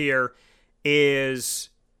discuss here is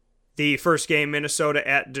the first game, Minnesota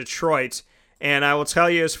at Detroit. And I will tell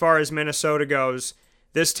you, as far as Minnesota goes,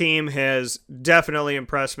 this team has definitely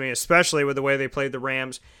impressed me, especially with the way they played the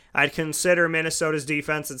Rams. I'd consider Minnesota's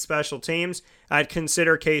defense and special teams. I'd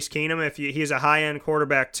consider Case Keenum if he's a high-end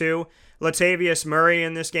quarterback too. Latavius Murray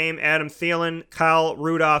in this game, Adam Thielen, Kyle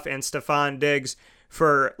Rudolph, and Stephon Diggs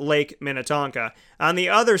for Lake Minnetonka. On the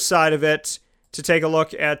other side of it, to take a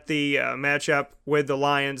look at the matchup with the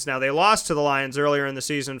Lions. Now, they lost to the Lions earlier in the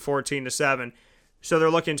season, 14-7, so they're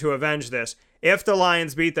looking to avenge this. If the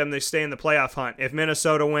Lions beat them, they stay in the playoff hunt. If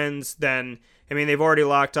Minnesota wins, then, they've already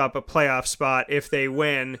locked up a playoff spot. If they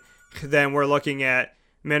win, then we're looking at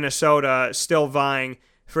Minnesota still vying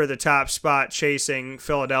for the top spot, chasing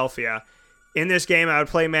Philadelphia. In this game, I would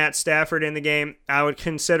play Matt Stafford in the game. I would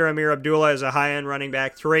consider Amir Abdullah as a high-end running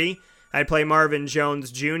back 3. I'd play Marvin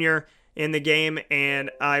Jones Jr. in the game,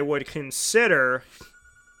 and I would consider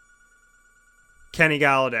Kenny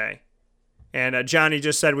Galladay. And Johnny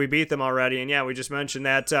just said we beat them already, and yeah, we just mentioned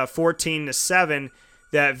that 14-7,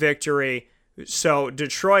 that victory. So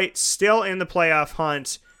Detroit still in the playoff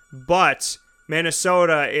hunt, but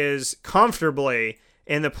Minnesota is comfortably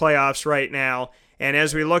in the playoffs right now. And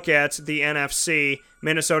as we look at the NFC,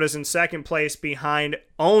 Minnesota's in second place behind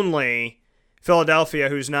only Philadelphia,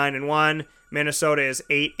 who's 9-1. Minnesota is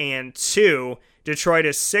 8-2. Detroit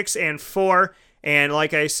is 6-4. And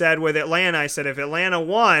like I said with Atlanta, I said if Atlanta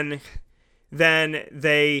won, then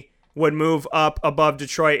they would move up above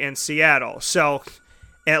Detroit and Seattle. So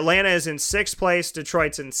Atlanta is in 6th place,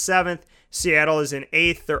 Detroit's in 7th, Seattle is in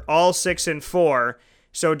 8th. They're all 6-4.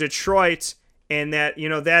 So Detroit in that,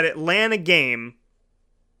 that Atlanta game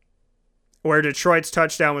where Detroit's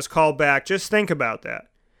touchdown was called back, just think about that.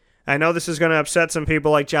 I know this is going to upset some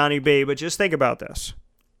people like Johnny B, but just think about this.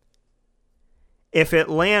 If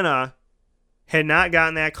Atlanta had not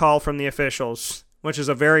gotten that call from the officials, which is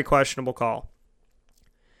a very questionable call,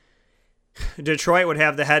 Detroit would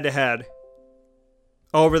have the head-to-head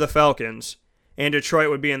over the Falcons, and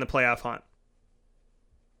Detroit would be in the playoff hunt.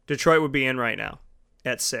 Detroit would be in right now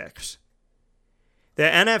at 6. The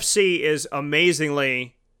NFC is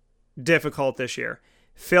amazingly difficult this year.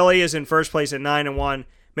 Philly is in first place at 9-1.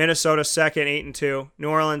 Minnesota second, 8-2. New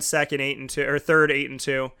Orleans second, 8-2, or third,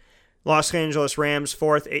 8-2. Los Angeles Rams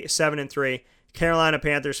fourth, 7-3. Carolina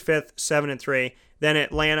Panthers fifth, 7-3. Then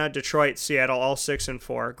Atlanta, Detroit, Seattle, all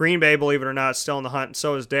 6-4. Green Bay, believe it or not, still in the hunt, and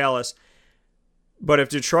so is Dallas. But if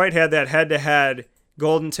Detroit had that head-to-head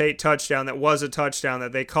Golden Tate touchdown that was a touchdown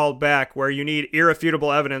that they called back, where you need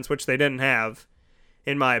irrefutable evidence, which they didn't have,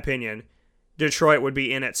 in my opinion, Detroit would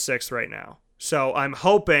be in at 6th right now. So I'm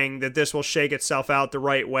hoping that this will shake itself out the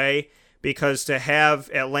right way, because to have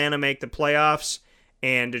Atlanta make the playoffs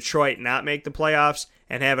and Detroit not make the playoffs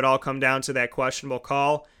and have it all come down to that questionable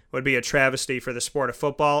call would be a travesty for the sport of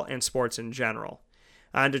football and sports in general.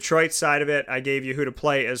 On Detroit's side of it, I gave you who to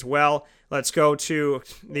play as well. Let's go to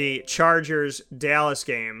the Chargers-Dallas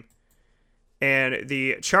game. And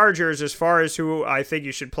the Chargers, as far as who I think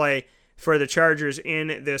you should play for the Chargers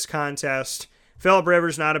in this contest, Phillip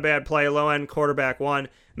Rivers, not a bad play, low-end quarterback 1.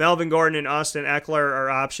 Melvin Gordon and Austin Eckler are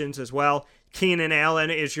options as well. Keenan Allen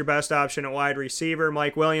is your best option at wide receiver.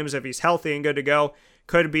 Mike Williams, if he's healthy and good to go,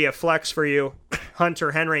 could be a flex for you.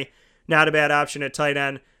 Hunter Henry, not a bad option at tight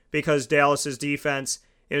end, because Dallas's defense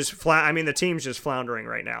is the team's just floundering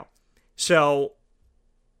right now. So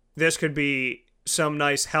this could be some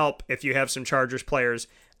nice help if you have some Chargers players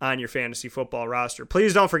on your fantasy football roster.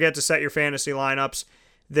 Please don't forget to set your fantasy lineups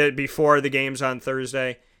before the games on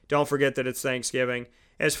Thursday. Don't forget that it's Thanksgiving.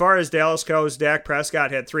 As far as Dallas goes, Dak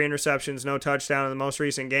Prescott had 3 interceptions, no touchdown in the most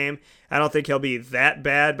recent game. I don't think he'll be that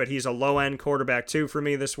bad, but he's a low-end quarterback too for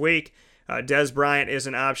me this week. Dez Bryant is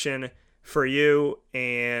an option for you,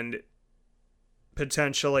 and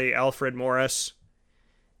potentially Alfred Morris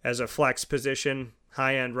as a flex position,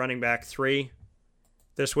 high-end running back 3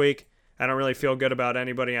 this week. I don't really feel good about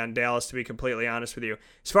anybody on Dallas, to be completely honest with you.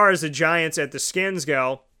 As far as the Giants at the Skins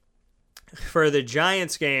go, for the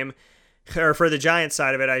Giants game, or for the Giants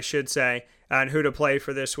side of it, I should say, on who to play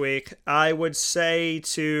for this week, I would say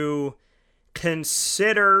to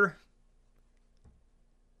consider,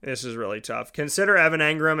 this is really tough, consider Evan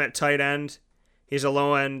Engram at tight end. He's a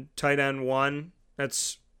low-end tight end 1.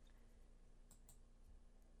 That's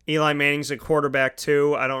Eli Manning's a quarterback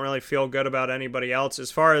 2. I don't really feel good about anybody else.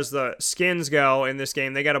 As far as the Skins go in this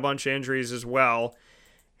game, they got a bunch of injuries as well.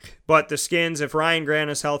 But the Skins, if Ryan Grant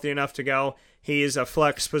is healthy enough to go, he's a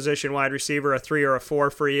flex position wide receiver, a 3 or a 4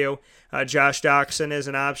 for you. Josh Doxson is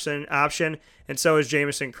an option, and so is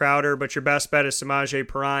Jamison Crowder, but your best bet is Samaje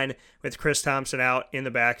Perine with Chris Thompson out in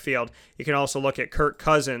the backfield. You can also look at Kirk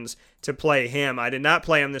Cousins to play him. I did not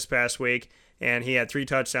play him this past week, and he had 3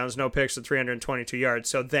 touchdowns, no picks, and 322 yards.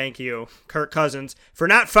 So thank you, Kirk Cousins, for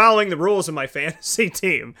not following the rules of my fantasy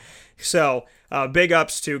team. So big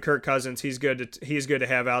ups to Kirk Cousins. He's good to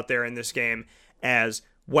have out there in this game as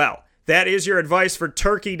well. That is your advice for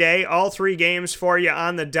Turkey Day. All 3 games for you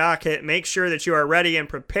on the docket. Make sure that you are ready and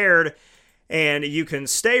prepared, and you can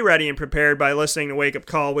stay ready and prepared by listening to Wake Up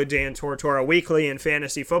Call with Dan Tortora weekly in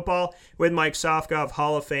fantasy football with Mike Sofka of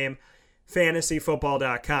Hall of Fame,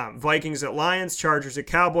 fantasyfootball.com. Vikings at Lions, Chargers at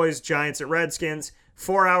Cowboys, Giants at Redskins,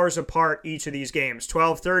 4 hours apart each of these games.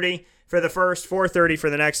 12:30 for the first, 4:30 for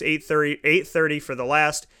the next, 8:30 for the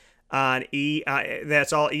last.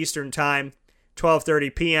 That's all Eastern time.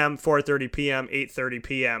 12:30 p.m., 4:30 p.m., 8:30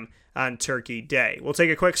 p.m. on Turkey Day. We'll take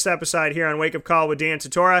a quick step aside here on Wake Up Call with Dan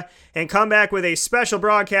Tortora and come back with a special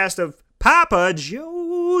broadcast of Papa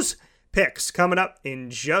Joe's Picks coming up in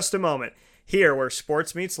just a moment here where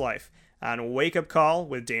sports meets life on Wake Up Call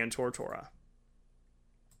with Dan Tortora.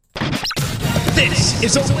 This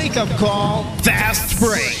is a Wake Up Call Fast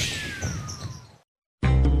Break.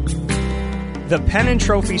 The Penn &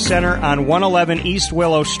 Trophy Center on 111 East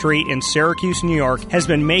Willow Street in Syracuse, New York, has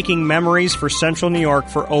been making memories for Central New York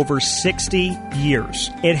for over 60 years.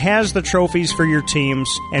 It has the trophies for your teams,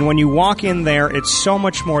 and when you walk in there, it's so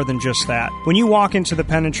much more than just that. When you walk into the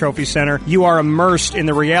Penn & Trophy Center, you are immersed in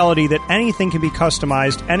the reality that anything can be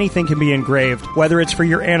customized, anything can be engraved, whether it's for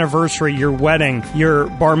your anniversary, your wedding, your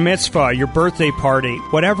bar mitzvah, your birthday party,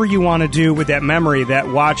 whatever you want to do with that memory, that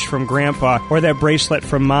watch from Grandpa, or that bracelet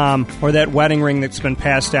from Mom, or that wedding ring that's been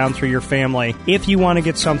passed down through your family. If you want to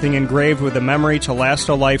get something engraved with a memory to last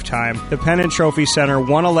a lifetime, the Penn & Trophy Center,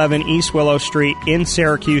 111 East Willow Street in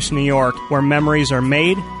Syracuse, New York, where memories are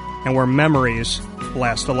made and where memories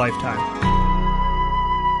last a lifetime.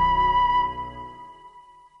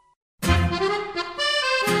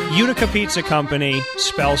 Utica Pizza Company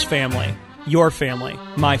spells family. Your family,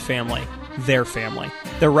 my family, their family.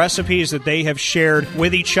 The recipes that they have shared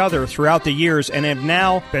with each other throughout the years and have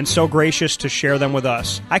now been so gracious to share them with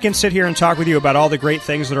us. I can sit here and talk with you about all the great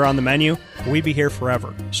things that are on the menu, but we'd be here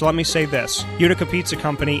forever. So let me say this. Utica Pizza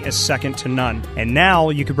Company is second to none. And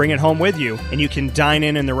now you can bring it home with you and you can dine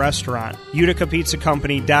in the restaurant.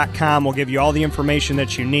 UticaPizzaCompany.com will give you all the information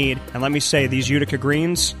that you need. And let me say, these Utica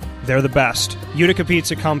greens, they're the best. Utica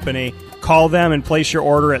Pizza Company. Call them and place your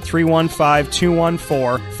order at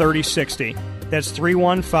 315-214-3060. That's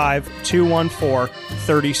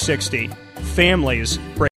 315-214-3060. Families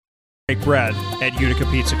break bread at Utica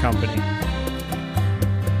Pizza Company.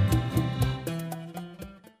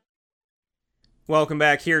 Welcome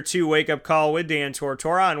back here to Wake Up Call with Dan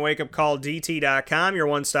Tortora on WakeUpCallDT.com, your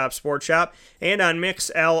one-stop sports shop, and on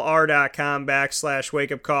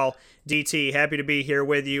MixLR.com/WakeUpCallDT. Happy to be here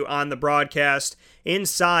with you on the broadcast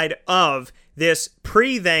inside of this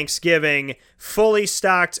pre-Thanksgiving, fully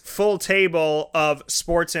stocked, full table of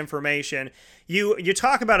sports information. You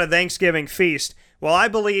talk about a Thanksgiving feast. Well, I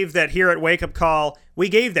believe that here at Wake Up Call, we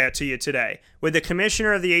gave that to you today with the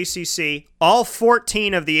commissioner of the ACC, all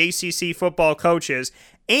 14 of the ACC football coaches,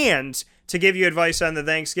 and to give you advice on the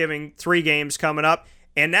Thanksgiving 3 games coming up.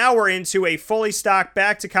 And now we're into a fully stocked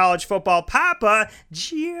back to college football Papa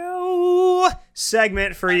Joe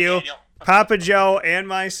segment for you. Papa Joe and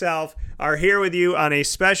myself are here with you on a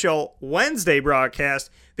special Wednesday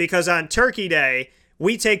broadcast because on Turkey Day,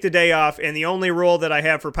 we take the day off, and the only rule that I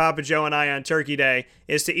have for Papa Joe and I on Turkey Day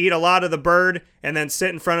is to eat a lot of the bird and then sit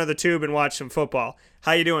in front of the tube and watch some football.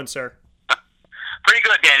 How you doing, sir? Pretty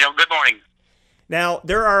good, Daniel. Good morning. Now,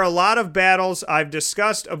 there are a lot of battles. I've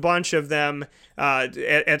discussed a bunch of them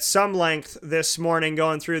at some length this morning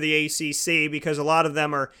going through the ACC because a lot of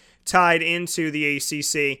them are tied into the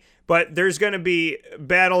ACC. But there's going to be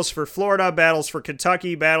battles for Florida, battles for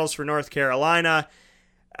Kentucky, battles for North Carolina.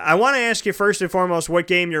 I want to ask you first and foremost what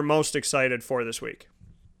game you're most excited for this week.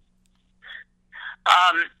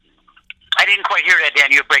 I didn't quite hear that,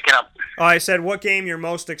 Dan. You're breaking up. Oh, I said what game you're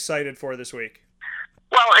most excited for this week.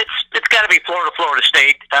 Well, it's got to be Florida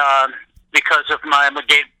State because of I'm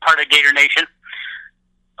part of Gator Nation.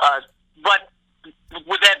 But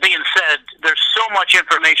with that being said, there's so much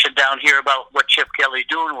information down here about what Chip Kelly's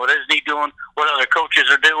doing, what isn't he doing, what other coaches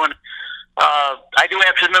are doing. I do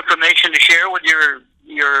have some information to share with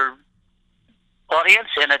your audience,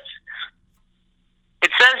 and it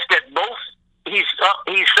says that both he's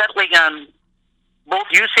settling on both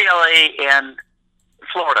UCLA and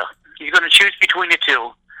Florida. He's going to choose between the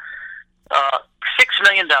two. $6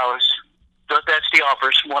 million. That's the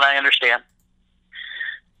offers, from what I understand.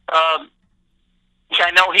 I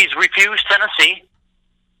know he's refused Tennessee.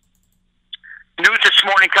 News this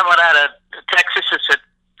morning coming out of Texas is that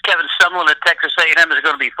Kevin Sumlin at Texas A&M is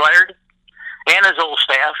going to be fired, and his whole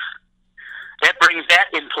staff. That brings that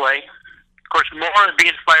in play. Of course, Moore is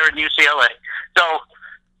being fired in UCLA. So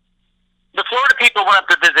the Florida people went up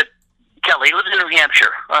to visit Kelly. He lives in New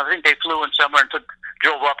Hampshire. I think they flew in somewhere and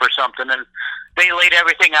drove up or something, and they laid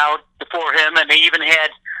everything out before him, and they even had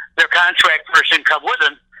their contract person come with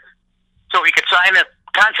him so he could sign a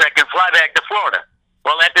contract and fly back to Florida.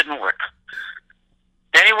 Well, that didn't work.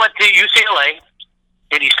 Then he went to UCLA,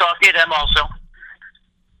 and he's talking to them also.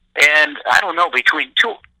 And I don't know, between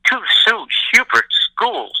two super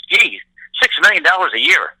schools, geez, $6 million a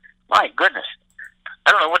year. My goodness.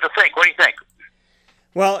 I don't know what to think. What do you think?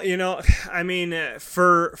 Well, I mean,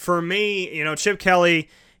 for me, Chip Kelly,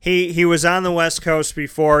 he was on the West Coast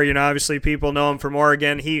before. Obviously people know him from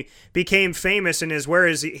Oregon. He became famous and he's where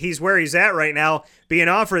he's at right now, being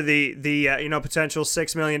offered the potential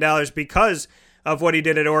 $6 million because of what he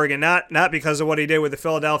did at Oregon, not because of what he did with the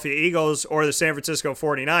Philadelphia Eagles or the San Francisco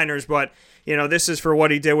 49ers, but this is for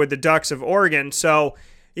what he did with the Ducks of Oregon. So,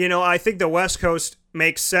 I think the West Coast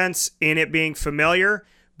makes sense in it being familiar,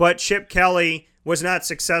 but Chip Kelly was not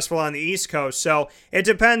successful on the East Coast. So it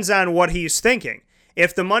depends on what he's thinking.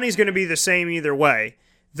 If the money's going to be the same either way,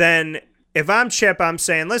 then if I'm Chip, I'm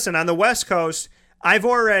saying, listen, on the West Coast, I've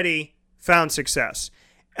already found success.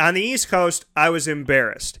 On the East Coast, I was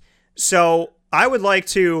embarrassed. So I would like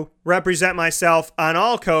to represent myself on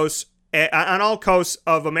all coasts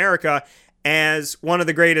of America as one of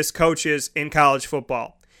the greatest coaches in college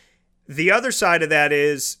football. The other side of that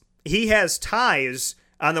is he has ties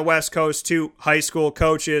on the West Coast to high school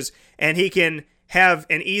coaches, and he can have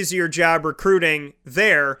an easier job recruiting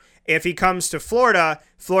there. If he comes to Florida,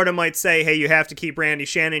 Florida might say, hey, you have to keep Randy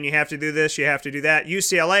Shannon, you have to do this, you have to do that.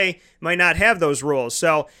 UCLA might not have those rules.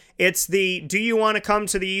 So it's do you want to come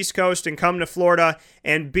to the East Coast and come to Florida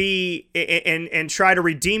and and try to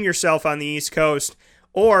redeem yourself on the East Coast?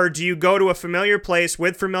 Or do you go to a familiar place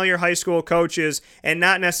with familiar high school coaches and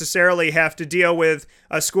not necessarily have to deal with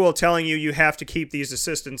a school telling you have to keep these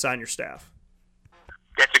assistants on your staff?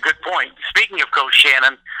 That's a good point. Speaking of Coach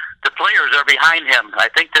Shannon, the players are behind him. I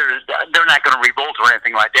think they're not going to revolt or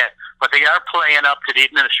anything like that, but they are playing up to the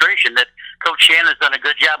administration that Coach Shannon's done a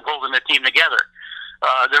good job holding the team together.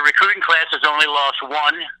 The recruiting class has only lost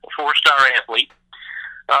one 4-star athlete.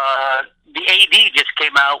 The AD just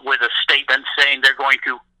came out with a statement saying they're going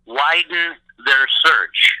to widen their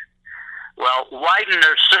search. Well, widen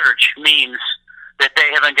their search means that they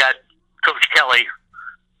haven't got Coach Kelly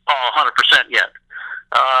all 100% yet.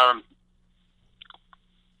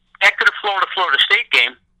 Back to the Florida State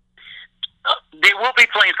game, they will be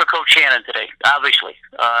playing for Coach Shannon today, obviously.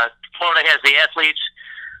 Florida has the athletes.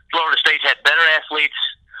 Florida State's had better athletes.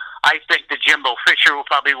 I think that Jimbo Fisher will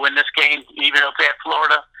probably win this game, even if they're at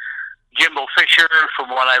Florida. Jimbo Fisher, from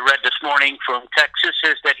what I read this morning from Texas,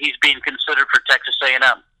 is that he's being considered for Texas A&M.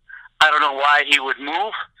 I don't know why he would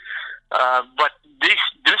move, but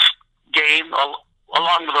this game,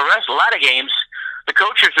 along with the rest, a lot of games, the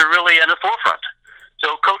coaches are really in the forefront.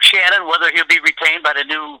 So Coach Shannon, whether he'll be retained by the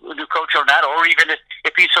new coach or not, or even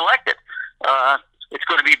if he's selected, it's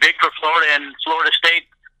going to be big for Florida and Florida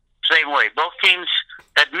State. Same way. Both teams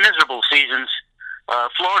had miserable seasons.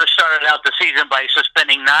 Florida started out the season by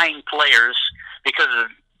suspending 9 players because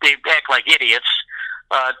they act like idiots.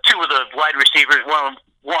 2 of the wide receivers,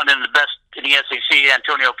 one in the best in the SEC,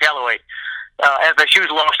 Antonio Callaway.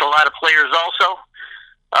 FSU's lost a lot of players also,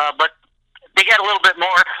 but they got a little bit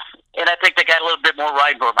more, and I think they got a little bit more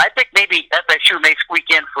riding room. I think maybe FSU may squeak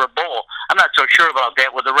in for a bowl. I'm not so sure about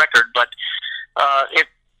that with the record, but if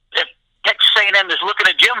Texas A&M is looking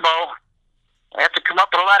at Jimbo, they have to come up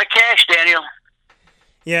with a lot of cash, Daniel.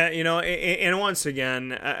 Yeah, and once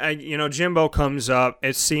again, Jimbo comes up,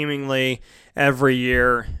 it's seemingly every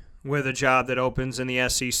year with a job that opens in the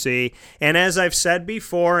SEC. And as I've said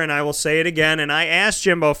before, and I will say it again, and I asked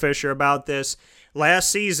Jimbo Fisher about this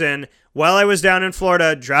last season while I was down in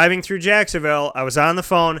Florida driving through Jacksonville. I was on the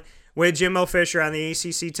phone with Jimbo Fisher on the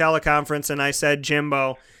ACC teleconference, and I said,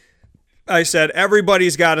 Jimbo,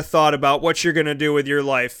 everybody's got a thought about what you're going to do with your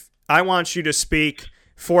life. I want you to speak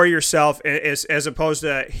for yourself as opposed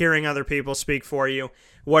to hearing other people speak for you.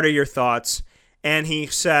 What are your thoughts? And he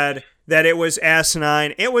said that it was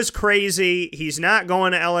asinine. It was crazy. He's not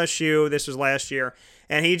going to LSU. This was last year.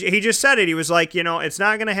 And he just said it. He was like, it's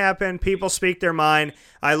not going to happen. People speak their mind.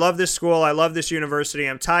 I love this school. I love this university.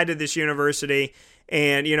 I'm tied to this university.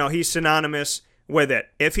 And, he's synonymous with it.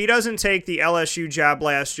 If he doesn't take the LSU job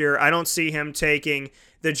last year, I don't see him taking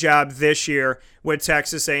the job this year with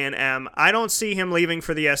Texas A&M. I don't see him leaving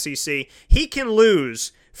for the SEC. He can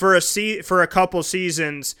lose for a couple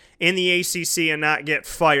seasons in the ACC and not get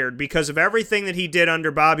fired because of everything that he did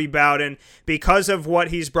under Bobby Bowden, because of what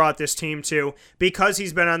he's brought this team to, because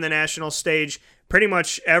he's been on the national stage pretty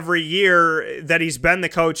much every year that he's been the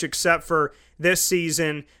coach except for this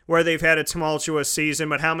season where they've had a tumultuous season.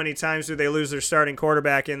 But how many times do they lose their starting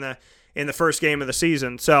quarterback in the first game of the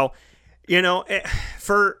season? So,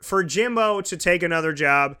 for Jimbo to take another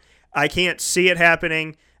job, I can't see it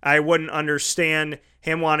happening. I wouldn't understand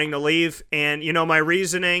him wanting to leave. And, my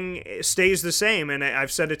reasoning stays the same. And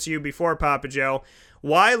I've said it to you before, Papa Joe.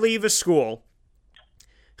 Why leave a school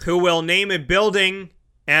who will name a building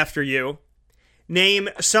after you, name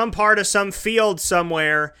some part of some field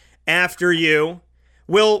somewhere after you,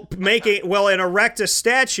 will erect a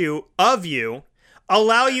statue of you,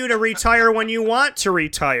 allow you to retire when you want to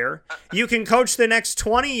retire. You can coach the next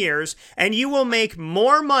 20 years, and you will make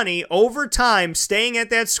more money over time staying at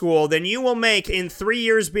that school than you will make in 3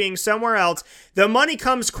 years being somewhere else. The money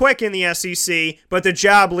comes quick in the SEC, but the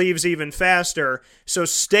job leaves even faster. So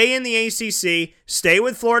stay in the ACC, stay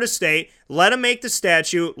with Florida State, let them make the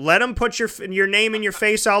statue, let them put your name and your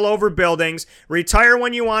face all over buildings, retire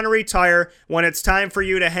when you want to retire, when it's time for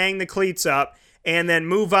you to hang the cleats up, and then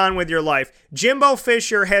move on with your life. Jimbo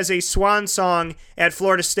Fisher has a swan song at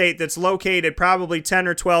Florida State that's located probably 10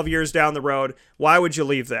 or 12 years down the road. Why would you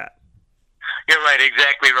leave that? You're right,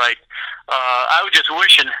 exactly right. I was just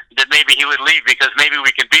wishing that maybe he would leave because maybe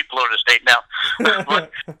we can beat Florida State now. But,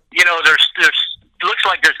 there's looks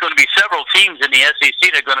like there's going to be several teams in the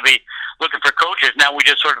SEC that are going to be looking for coaches. Now we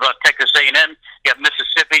just heard about Texas A&M. You have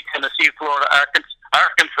Mississippi, Tennessee, Florida,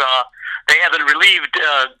 Arkansas. They haven't relieved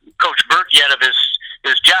Coach Burt yet of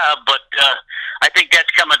his job, but I think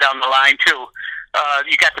that's coming down the line too.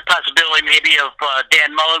 You got the possibility maybe of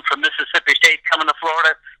Dan Mullen from Mississippi State coming to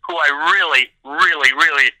Florida, who I really, really,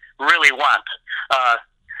 really, really want.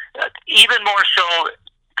 Even more so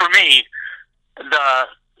for me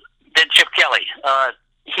than Chip Kelly.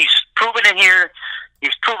 He's proven in here.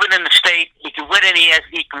 He's proven in the state. He can win in the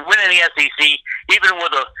SEC, even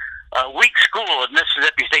with a weak school at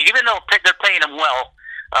Mississippi State. Even though they're paying him well,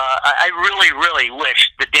 I really, really wish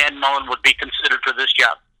that Dan Mullen would be considered for this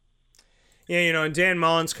job. Yeah, and Dan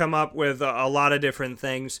Mullen's come up with a lot of different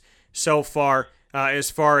things so far as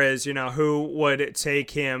who would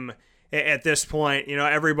take him at this point.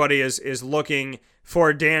 Everybody is looking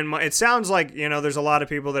for Dan Mullen. It sounds like, there's a lot of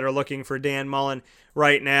people that are looking for Dan Mullen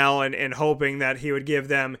right now and hoping that he would give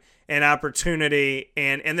them an opportunity.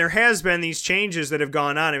 And there has been these changes that have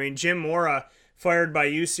gone on. I mean, Jim Mora fired by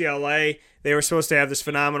UCLA. They were supposed to have this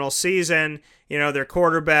phenomenal season. Their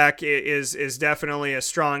quarterback is definitely a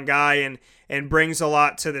strong guy and brings a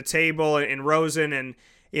lot to the table in Rosen. And,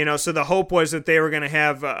 so the hope was that they were going to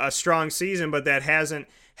have a strong season, but that hasn't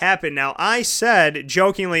happened. Now, I said,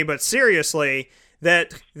 jokingly but seriously,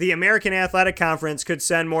 that the American Athletic Conference could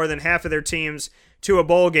send more than half of their teams to a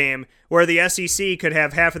bowl game, where the SEC could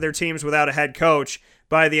have half of their teams without a head coach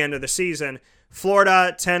by the end of the season.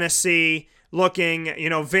 Florida, Tennessee, looking,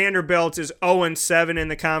 Vanderbilt is 0-7 in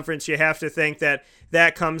the conference. You have to think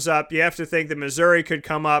that comes up. You have to think that Missouri could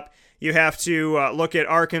come up. You have to look at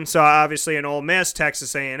Arkansas, obviously, and Ole Miss,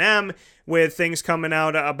 Texas A&M, with things coming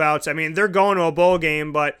out about, they're going to a bowl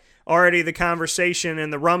game, but already the conversation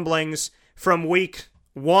and the rumblings from week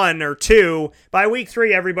 1 or 2, by week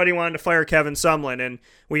 3, everybody wanted to fire Kevin Sumlin, and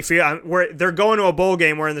we feel they're going to a bowl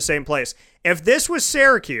game. We're in the same place. If this was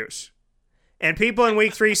Syracuse, and people in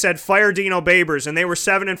week 3 said fire Dino Babers, and they were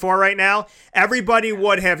 7-4 right now, everybody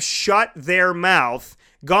would have shut their mouth,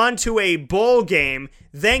 gone to a bowl game,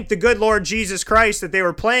 thanked the good Lord Jesus Christ that they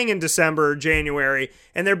were playing in December or January,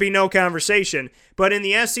 and there'd be no conversation. But in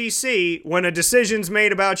the SEC, when a decision's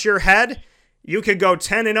made about your head, you could go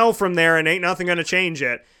 10-0 from there and ain't nothing going to change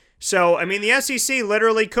it. So, I mean, the SEC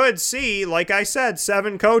literally could see, like I said,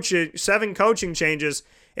 7 coaching changes,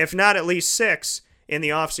 if not at least 6, in the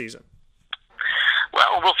offseason.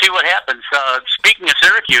 Well, we'll see what happens. Speaking of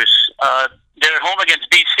Syracuse, they're at home against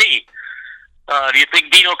BC. Do you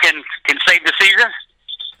think Dino can save the season?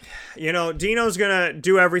 You know, Dino's going to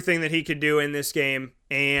do everything that he could do in this game,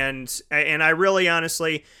 and I really,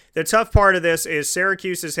 honestly, the tough part of this is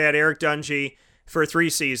Syracuse has had Eric Dungy for 3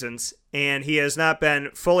 seasons, and he has not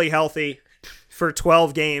been fully healthy for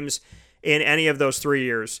 12 games in any of those 3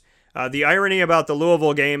 years. The irony about the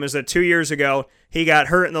Louisville game is that 2 years ago, he got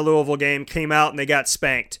hurt in the Louisville game, came out, and they got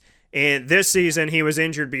spanked. And this season, he was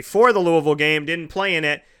injured before the Louisville game, didn't play in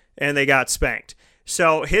it, and they got spanked.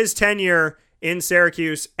 So his tenure in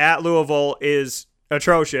Syracuse at Louisville is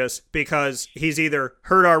atrocious because he's either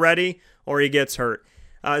hurt already or he gets hurt.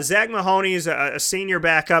 Zach Mahoney is a senior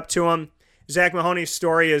backup to him. Zach Mahoney's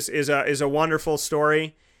story is a wonderful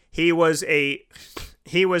story. He was a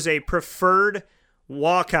preferred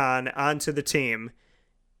walk-on onto the team,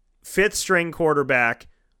 5th-string quarterback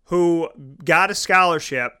who got a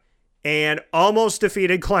scholarship and almost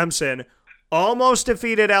defeated Clemson, almost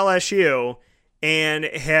defeated LSU, and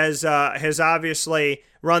has obviously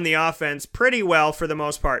run the offense pretty well for the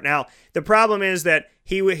most part. Now, the problem is that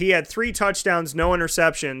he had 3 touchdowns, no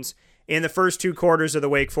interceptions in the first 2 quarters of the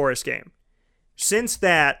Wake Forest game. Since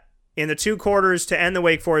that, in the 2 quarters to end the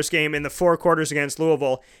Wake Forest game, in the 4 quarters against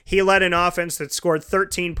Louisville, he led an offense that scored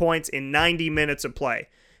 13 points in 90 minutes of play.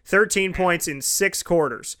 13 points in 6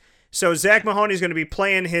 quarters. So Zach Mahoney's going to be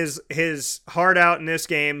playing his heart out in this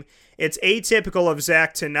game. It's atypical of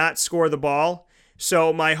Zach to not score the ball.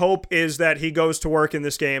 So my hope is that he goes to work in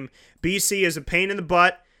this game. BC is a pain in the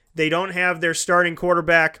butt. They don't have their starting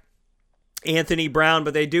quarterback, Anthony Brown,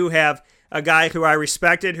 but they do have a guy who I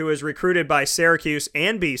respected, who is recruited by Syracuse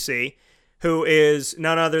and BC, who is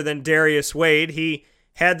none other than Darius Wade. He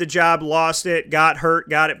had the job, lost it, got hurt,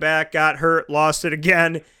 got it back, got hurt, lost it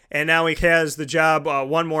again, and now he has the job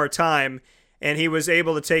one more time, and he was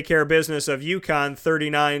able to take care of business of UConn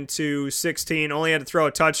 39-16, only had to throw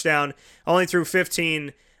a touchdown, only threw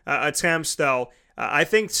 15 attempts, though. I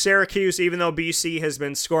think Syracuse, even though BC has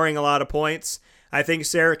been scoring a lot of points, I think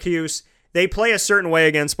Syracuse, they play a certain way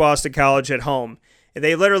against Boston College at home.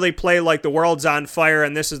 They literally play like the world's on fire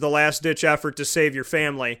and this is the last-ditch effort to save your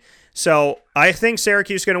family. So I think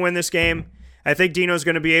Syracuse is going to win this game. I think Dino's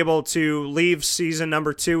going to be able to leave season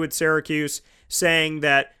number 2 at Syracuse saying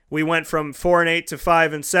that we went from 4-8 to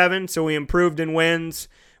 5-7, so we improved in wins.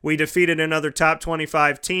 We defeated another top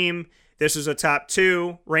 25 team. This is a top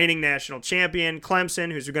 2 reigning national champion,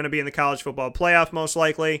 Clemson, who's going to be in the college football playoff most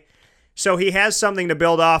likely. So he has something to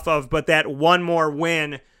build off of, but that one more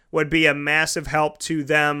win would be a massive help to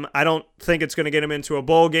them. I don't think it's going to get them into a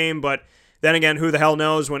bowl game, but then again, who the hell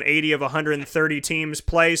knows when 80 of 130 teams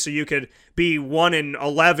play, so you could be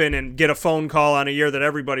 1-11 and get a phone call on a year that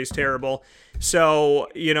everybody's terrible. So,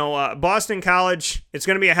 Boston College, it's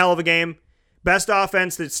going to be a hell of a game. Best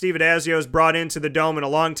offense that Steve Addazio's brought into the Dome in a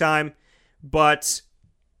long time, but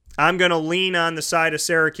I'm going to lean on the side of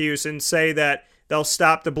Syracuse and say that they'll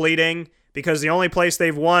stop the bleeding because the only place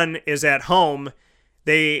they've won is at home.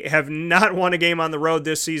 They have not won a game on the road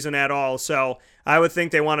this season at all, so I would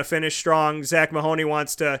think they want to finish strong. Zach Mahoney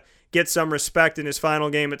wants to get some respect in his final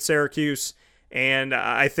game at Syracuse, and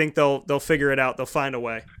I think they'll figure it out. They'll find a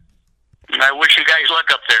way. I wish you guys luck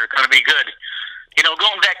up there. It's going to be good.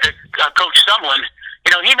 Going back to Coach Sumlin,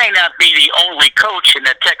 he may not be the only coach in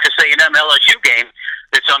that Texas A&M LSU game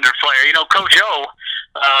that's under fire. Coach O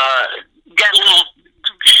got a little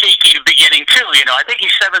shaky at the beginning too. I think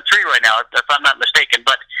he's 7-3 right now, if I'm not mistaken.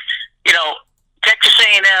 But Texas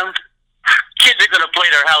A&M kids are going to play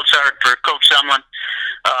their house hard for Coach Sumlin.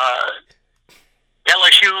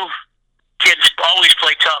 LSU kids always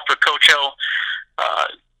play tough for Coach O.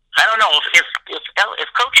 I don't know if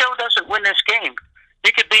Coach O doesn't win this game,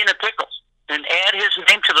 he could be in a pickle and add his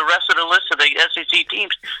name to the rest of the list of the SEC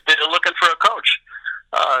teams that are looking for a coach.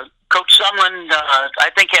 Coach Sumlin,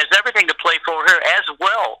 I think, has everything to play for her as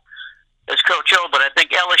well as Coach O, but I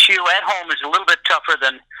think LSU at home is a little bit tougher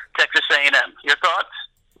than Texas A&M. Your thoughts?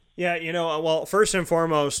 Yeah, well, first and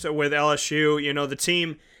foremost with LSU, the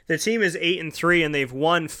team is 8-3 and they've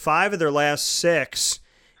won 5 of their last 6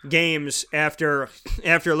 games after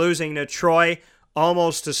losing to Troy,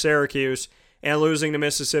 almost to Syracuse, and losing to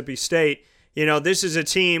Mississippi State. This is a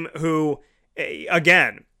team who,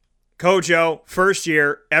 again, Coach O, first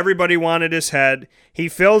year, everybody wanted his head. He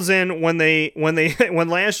fills in when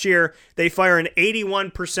last year they fire an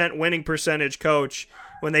 81% winning percentage coach.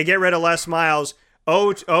 When they get rid of Les Miles,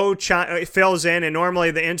 O fills in, and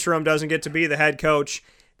normally the interim doesn't get to be the head coach.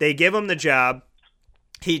 They give him the job.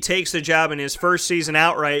 He takes the job in his first season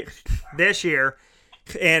outright this year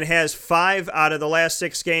and has 5 out of the last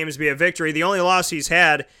 6 games be a victory. The only loss he's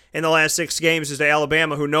had in the last 6 games is to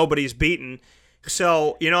Alabama, who nobody's beaten.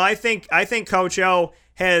 So, I think Coach O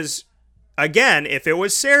has, again, if it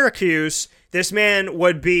was Syracuse, this man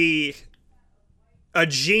would be a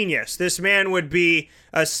genius. This man would be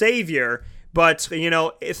a savior. But,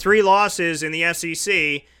 3 losses in the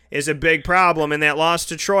SEC is a big problem, and that loss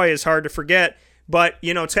to Troy is hard to forget. But,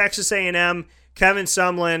 Texas A&M, Kevin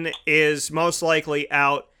Sumlin is most likely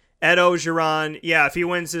out. Ed Ogeron, if he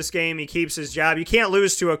wins this game, he keeps his job. You can't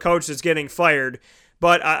lose to a coach that's getting fired.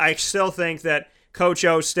 But I still think that Coach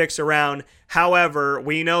O sticks around. However,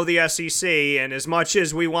 we know the SEC, and as much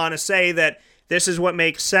as we want to say that this is what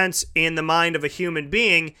makes sense in the mind of a human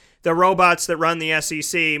being, the robots that run the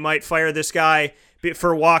SEC might fire this guy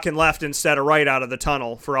for walking left instead of right out of the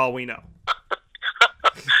tunnel, for all we know.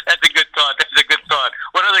 That's a good thought.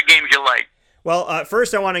 What other games you like? Well,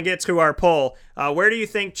 first I want to get to our poll. Where do you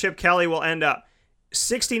think Chip Kelly will end up?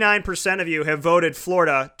 69% of you have voted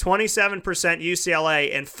Florida, 27%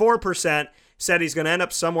 UCLA, and 4% said he's going to end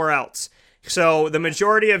up somewhere else. So the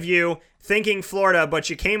majority of you thinking Florida, but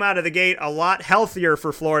you came out of the gate a lot healthier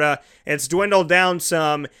for Florida. It's dwindled down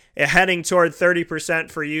some, heading toward 30%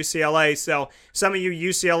 for UCLA. So some of you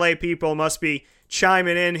UCLA people must be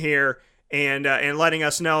chiming in here and letting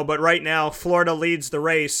us know. But right now, Florida leads the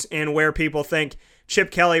race in where people think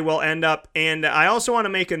Chip Kelly will end up. And I also want to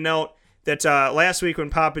make a note that last week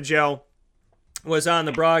when Papa Joe was on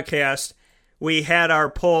the broadcast, we had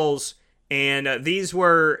our polls, and these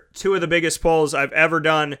were 2 of the biggest polls I've ever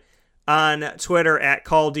done on Twitter at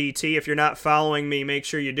CallDT. If you're not following me, make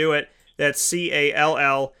sure you do it. That's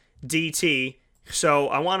CALLDT. So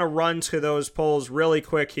I want to run to those polls really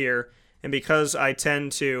quick here, and because I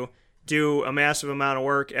tend to do a massive amount of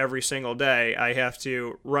work every single day, I have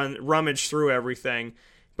to rummage through everything.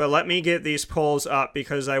 But let me get these polls up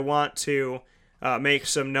because I want to make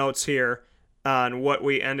some notes here on what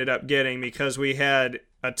we ended up getting, because we had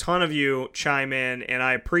a ton of you chime in, and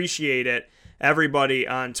I appreciate it. Everybody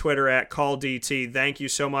on Twitter at CallDT, thank you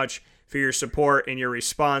so much for your support and your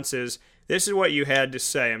responses. This is what you had to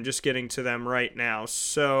say. I'm just getting to them right now.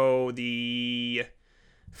 So the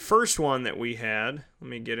first one that we had, let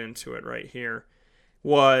me get into it right here,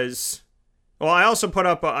 was, well, I also put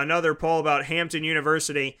up another poll about Hampton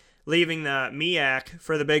University leaving the MEAC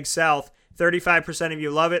for the Big South. 35% of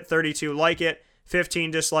you love it, 32% like it,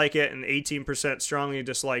 15% dislike it, and 18% strongly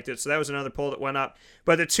disliked it. So that was another poll that went up.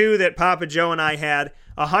 But the 2 that Papa Joe and I had,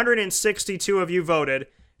 162 of you voted.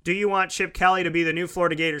 Do you want Chip Kelly to be the new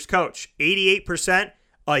Florida Gators coach? 88%,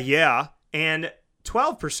 yeah, and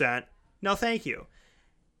 12%, no thank you.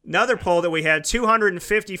 Another poll that we had,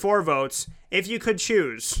 254 votes. If you could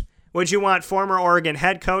choose, would you want former Oregon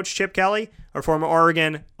head coach Chip Kelly or former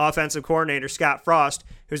Oregon offensive coordinator Scott Frost,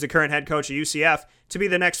 who's the current head coach at UCF, to be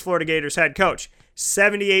the next Florida Gators head coach?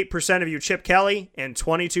 78% of you Chip Kelly and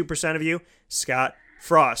 22% of you Scott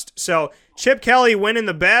Frost. So Chip Kelly winning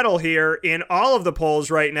the battle here in all of the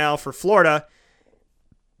polls right now for Florida.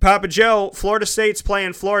 Papa Joe, Florida State's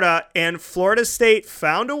playing Florida, and Florida State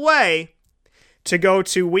found a way to go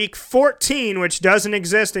to week 14, which doesn't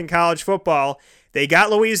exist in college football. They got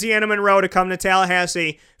Louisiana Monroe to come to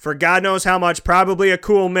Tallahassee for God knows how much, probably a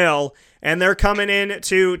cool mill, and they're coming in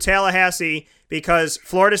to Tallahassee because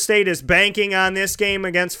Florida State is banking on this game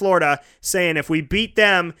against Florida, saying if we beat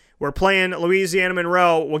them, we're playing Louisiana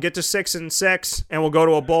Monroe, we'll get to 6-6, and we'll go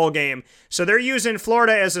to a bowl game. So they're using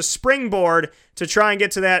Florida as a springboard to try and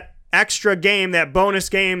get to that extra game, that bonus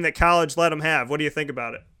game that college let them have. What do you think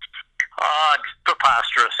about it?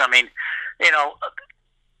 Preposterous. I mean,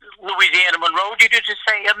 Louisiana Monroe, you just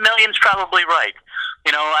say a million's probably right.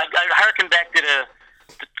 I harken back to the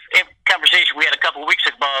conversation we had a couple of weeks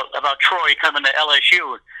ago about Troy coming to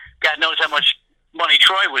LSU. God knows how much money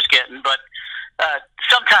Troy was getting, but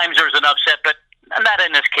sometimes there's an upset, but not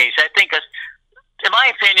in this case. I think, in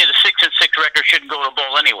my opinion, a 6-6 record shouldn't go to a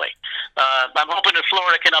bowl anyway. I'm hoping that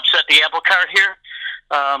Florida can upset the apple cart here.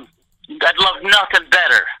 I'd love nothing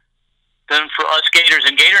better than for us Gators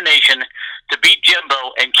and Gator Nation to beat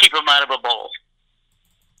Jimbo and keep him out of a bowl.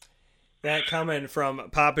 That coming from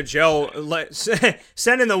Papa Joe,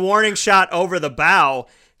 sending the warning shot over the bow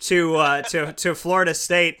to Florida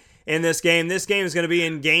State in this game. This game is going to be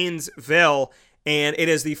in Gainesville, and it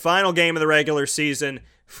is the final game of the regular season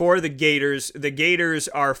for the Gators. The Gators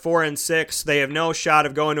are 4-6. They have no shot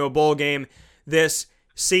of going to a bowl game this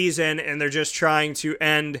season, and they're just trying to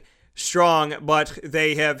end strong, but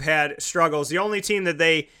they have had struggles. The only team that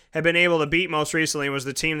they have been able to beat most recently was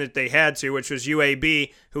the team that they had to, which was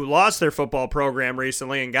UAB, who lost their football program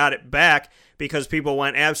recently and got it back because people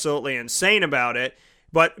went absolutely insane about it.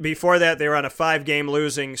 But before that, they were on a 5-game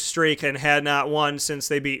losing streak and had not won since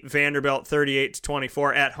they beat Vanderbilt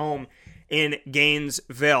 38-24 at home in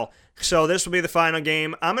Gainesville. So this will be the final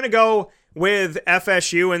game. I'm going to go with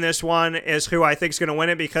FSU in this one as who I think is going to win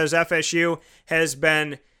it, because FSU has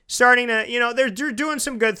been starting to, they're doing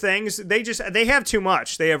some good things. They have too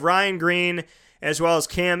much. They have Ryan Green as well as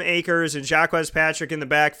Cam Akers and Jacquez Patrick in the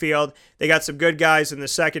backfield. They got some good guys in the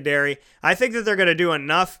secondary. I think that they're going to do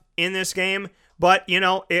enough in this game. But,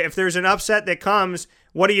 if there's an upset that comes,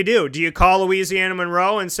 what do you do? Do you call Louisiana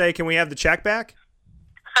Monroe and say, can we have the check back?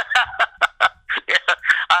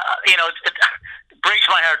 It breaks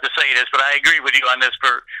my heart to say this, but I agree with you on this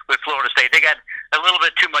with Florida State. They got a little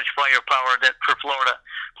bit too much firepower for Florida.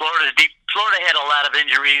 Florida's deep. Florida had a lot of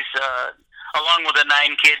injuries, along with the 9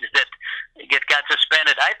 kids that got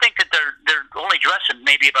suspended. I think that they're only dressing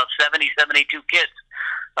maybe about 70, 72 kids.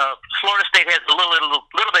 Florida State has a little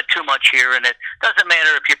bit too much here, and it doesn't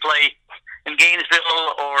matter if you play in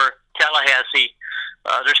Gainesville or Tallahassee.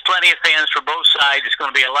 There's plenty of fans for both sides. It's going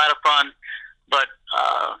to be a lot of fun, but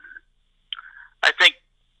I think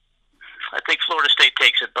Florida State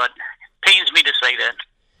takes it, but it pains me to say that.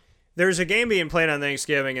 There's a game being played on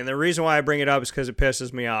Thanksgiving, and the reason why I bring it up is because it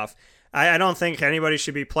pisses me off. I don't think anybody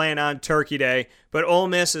should be playing on Turkey Day, but Ole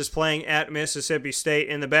Miss is playing at Mississippi State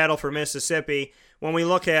in the battle for Mississippi. When we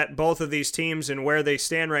look at both of these teams and where they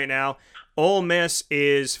stand right now, Ole Miss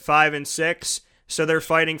is 5-6, so they're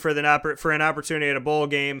fighting for an opportunity at a bowl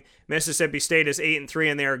game. Mississippi State is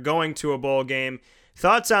 8-3, and they are going to a bowl game.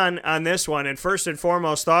 Thoughts on this one, and first and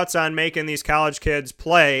foremost, thoughts on making these college kids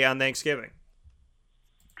play on Thanksgiving?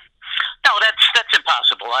 No, that's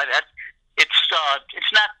impossible.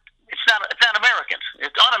 It's not American.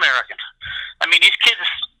 It's un-American. I mean, these kids.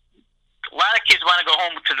 A lot of kids want to go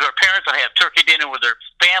home to their parents and have turkey dinner with their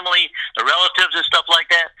family, their relatives, and stuff like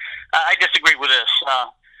that. I disagree with this.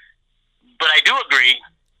 But I do agree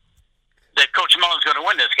that Coach Mullen's going to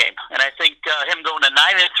win this game. And I think him going to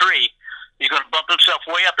 9-3, he's going to bump himself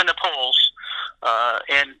way up in the polls.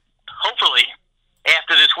 And hopefully,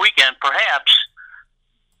 after this weekend, perhaps,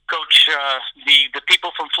 Coach, the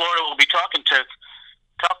people from Florida will be talking to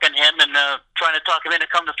him and trying to talk him into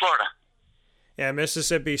come to Florida. Yeah,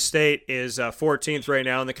 Mississippi State is 14th right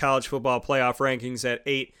now in the college football playoff rankings at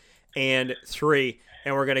 8-3,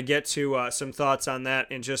 and we're going to get to some thoughts on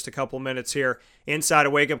that in just a couple minutes here. Inside a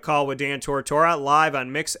Wake Up Call with Dan Tortora, live on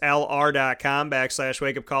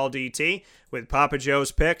mixlr.com/wakeupcalldt with Papa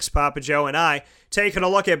Joe's Picks. Papa Joe and I taking a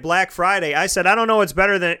look at Black Friday. I said, I don't know what's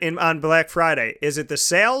better than on Black Friday. Is it the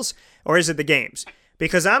sales or is it the games?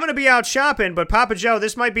 Because I'm going to be out shopping, but Papa Joe,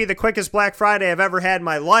 this might be the quickest Black Friday I've ever had in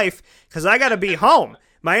my life because I got to be home.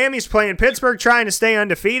 Miami's playing Pittsburgh, trying to stay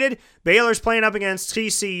undefeated. Baylor's playing up against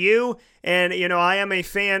TCU. And, I am a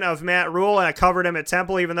fan of Matt Rule, and I covered him at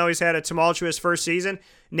Temple, even though he's had a tumultuous first season.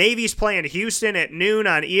 Navy's playing Houston at noon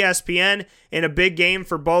on ESPN in a big game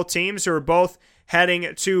for both teams who are both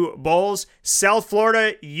heading to bowls. South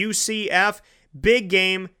Florida, UCF, big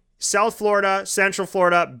game. South Florida, Central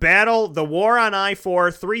Florida, battle the war on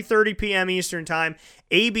I-4, 3:30 p.m. Eastern Time,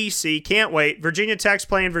 ABC, can't wait. Virginia Tech's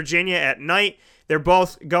playing Virginia at night. They're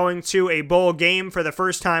both going to a bowl game for the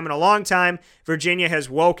first time in a long time. Virginia has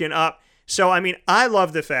woken up. So, I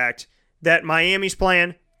love the fact that Miami's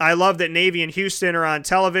playing. I love that Navy and Houston are on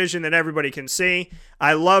television that everybody can see.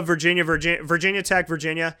 I love Virginia Tech,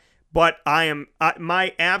 Virginia. But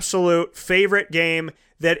my absolute favorite game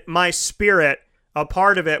that my spirit, a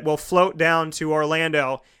part of it, will float down to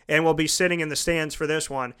Orlando and will be sitting in the stands for this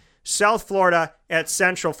one. South Florida at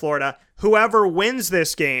Central Florida. Whoever wins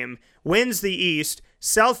this game wins the East.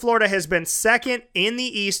 South Florida has been second in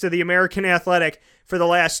the East of the American Athletic for the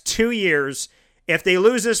last 2 years. If they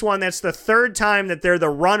lose this one, that's the third time that they're the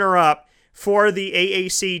runner-up for the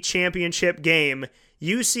AAC championship game.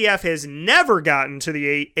 UCF has never gotten to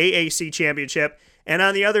the AAC championship. And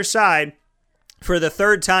on the other side, for the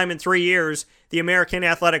third time in 3 years, the American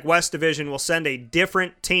Athletic West Division will send a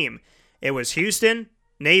different team. It was Houston,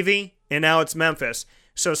 Navy, and now it's Memphis.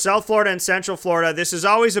 So South Florida and Central Florida, this is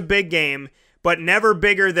always a big game, but never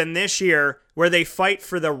bigger than this year, where they fight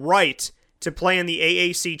for the right to play in the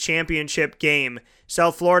AAC championship game.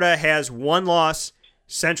 South Florida has 1 loss.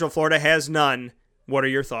 Central Florida has none. What are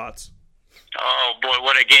your thoughts? Oh, boy,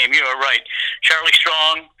 what a game. You are right. Charlie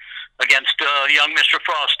Strong against young Mr.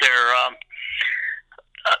 Frost there.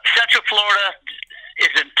 Central Florida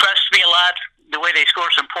has impressed me a lot, the way they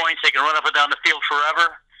score some points. They can run up and down the field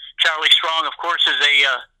forever. Charlie Strong, of course, is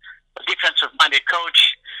a defensive-minded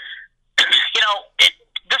coach.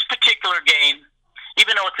 This particular game,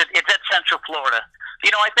 even though it's at Central Florida,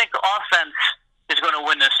 I think offense is going to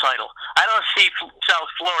win this title. I don't see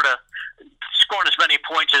South Florida scoring as many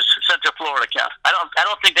points as Central Florida can. I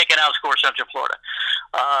don't think they can outscore Central Florida.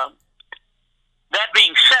 That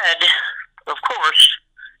being said, of course,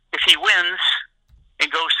 if he wins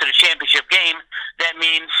and goes to the championship game, that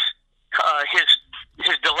means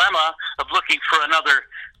his dilemma of looking for another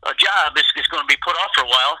job is going to be put off for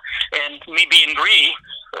a while. And me being greedy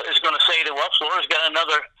is going to say that, well, Florida's got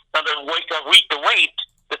another week to wait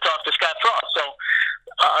to talk to Scott Frost. So,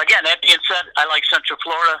 again, that being said, I like Central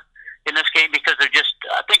Florida in this game because I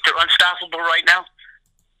think they're unstoppable right now.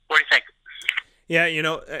 What do you think? Yeah,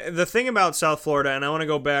 the thing about South Florida, and I want to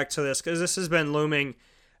go back to this because this has been looming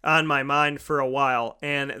on my mind for a while,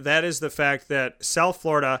 and that is the fact that South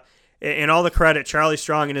Florida, and all the credit, Charlie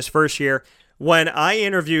Strong in his first year, when I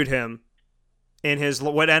interviewed him in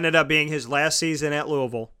what ended up being his last season at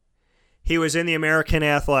Louisville, he was in the American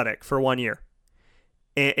Athletic for 1 year.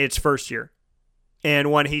 It's first year.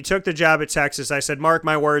 And when he took the job at Texas, I said, mark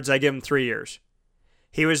my words, I give him 3 years.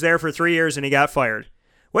 He was there for 3 years and he got fired,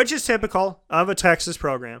 which is typical of a Texas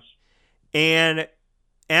program. And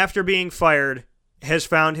after being fired, has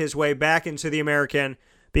found his way back into the American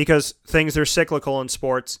because things are cyclical in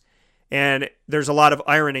sports and there's a lot of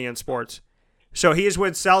irony in sports. So he is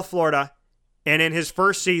with South Florida, and in his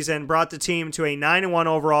first season brought the team to a 9-1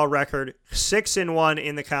 overall record, 6-1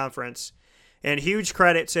 in the conference. And huge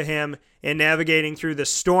credit to him in navigating through the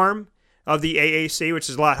storm of the AAC, which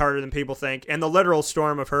is a lot harder than people think, and the literal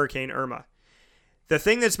storm of Hurricane Irma. The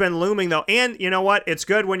thing that's been looming, though, and you know what? It's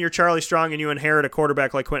good when you're Charlie Strong and you inherit a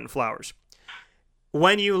quarterback like Quentin Flowers.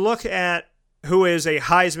 When you look at who is a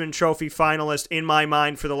Heisman Trophy finalist in my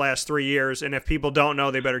mind for the last 3 years, and if people don't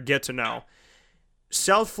know, they better get to know.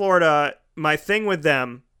 South Florida, my thing with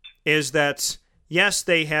them is that, yes,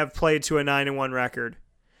 they have played to a 9-1 record,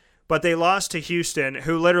 but they lost to Houston,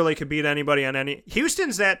 who literally could beat anybody on any...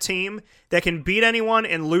 Houston's that team that can beat anyone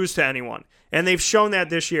and lose to anyone, and they've shown that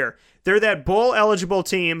this year. They're that bowl-eligible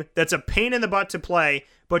team that's a pain in the butt to play,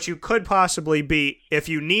 but you could possibly beat if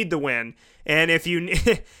you need the win. And if you,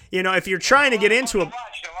 if you're trying to get into a...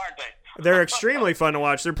 They're extremely fun to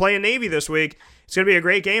watch. They're playing Navy this week. It's going to be a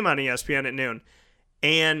great game on ESPN at noon.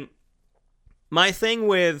 And my thing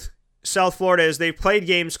with South Florida is they've played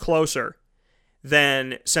games closer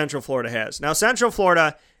than Central Florida has. Now, Central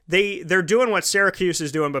Florida, they're doing what Syracuse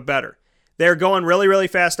is doing, but better. They're going really, really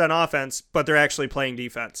fast on offense, but they're actually playing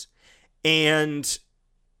defense. And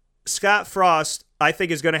Scott Frost, I think,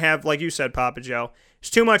 is going to have, like you said, Papa Joe, it's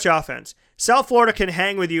too much offense. South Florida can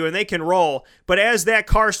hang with you and they can roll, but as that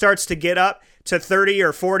car starts to get up to 30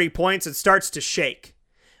 or 40 points, it starts to shake.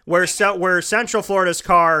 Where Central Florida's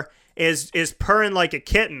car is purring like a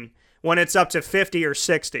kitten when it's up to 50 or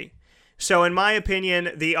 60. So in my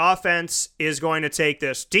opinion, the offense is going to take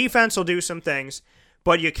this. Defense will do some things,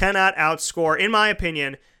 but you cannot outscore. In my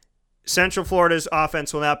opinion, Central Florida's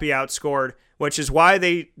offense will not be outscored, which is why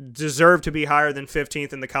they deserve to be higher than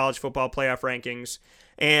 15th in the college football playoff rankings.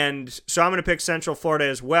 And so I'm going to pick Central Florida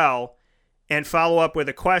as well and follow up with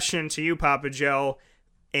a question to you, Papa Joe,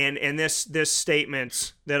 and this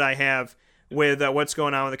statement that I have with what's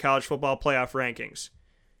going on with the college football playoff rankings.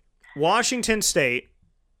 Washington State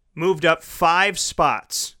moved up 5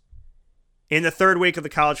 spots in the third week of the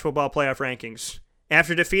college football playoff rankings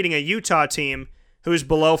after defeating a Utah team who's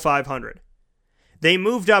below 500. They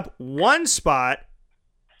moved up 1 spot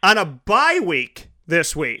on a bye week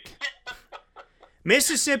this week.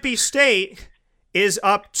 Mississippi State is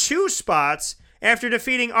up 2 spots after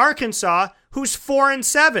defeating Arkansas, who's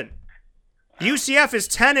 4-7. UCF is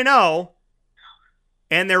 10-0,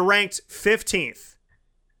 and they're ranked 15th.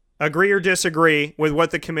 Agree or disagree with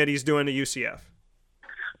what the committee's doing to UCF?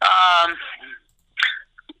 I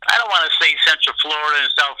don't want to say Central Florida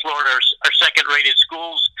and South Florida are second-rated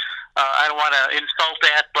schools. I don't want to insult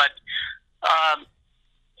that, but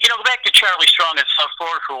go back to Charlie Strong in South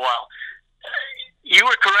Florida for a while. You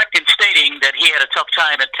were correct in stating that he had a tough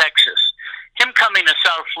time at Texas. Him coming to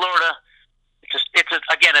South Florida, it's a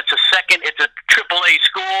AAA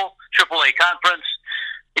school, AAA conference.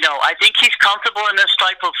 I think he's comfortable in this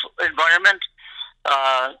type of environment.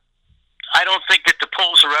 I don't think that the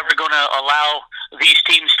polls are ever going to allow these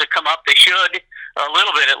teams to come up. They should, a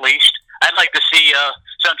little bit at least. I'd like to see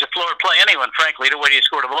Central Florida play anyone, frankly, the way he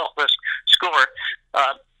scored a ball this score.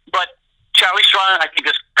 But Charlie Strong, I think,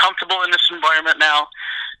 is comfortable in this environment now.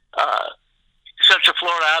 Central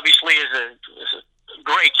Florida, obviously, is a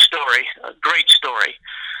great story,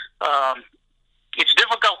 It's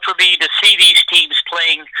difficult for me to see these teams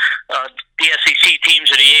playing the SEC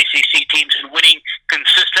teams or the ACC teams and winning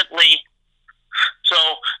consistently. So,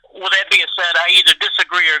 with that being said, I either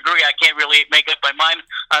disagree or agree. I can't really make up my mind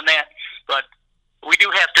on that. But we do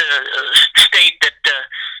have to state that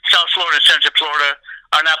South Florida and Central Florida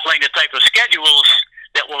are not playing the type of schedules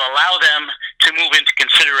that will allow them to move into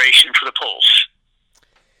consideration for the polls.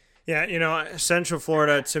 Yeah, Central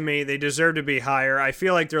Florida, to me, they deserve to be higher. I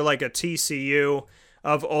feel like they're like a TCU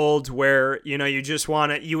of old where, you just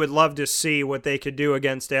you would love to see what they could do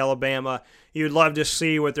against Alabama. You'd love to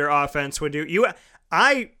see what their offense would do.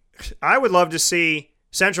 I would love to see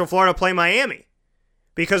Central Florida play Miami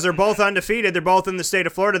because they're both undefeated. They're both in the state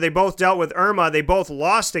of Florida. They both dealt with Irma. They both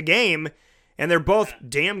lost a game, and they're both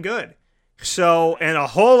damn good. So, and a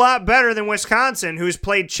whole lot better than Wisconsin, who's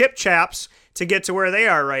played chip chaps to get to where they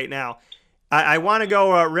are right now. I want to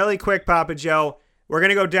go really quick, Papa Joe. We're going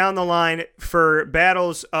to go down the line for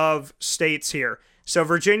battles of states here. So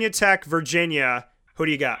Virginia Tech, Virginia, who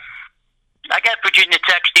do you got? I got Virginia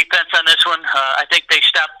Tech's defense on this one. I think they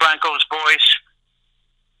stopped Broncos' boys.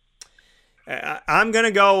 I'm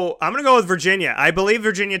gonna go with Virginia. I believe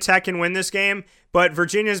Virginia Tech can win this game, but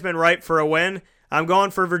Virginia's been ripe for a win. I'm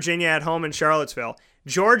going for Virginia at home in Charlottesville.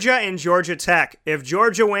 Georgia and Georgia Tech. If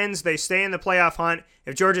Georgia wins, they stay in the playoff hunt.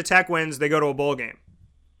 If Georgia Tech wins, they go to a bowl game.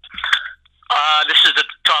 This is a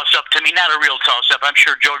toss-up to me. Not a real toss-up. I'm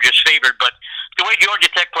sure Georgia's favored, but the way Georgia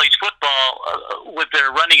Tech plays football with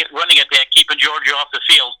their running attack, keeping Georgia off the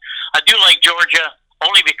field, I do like Georgia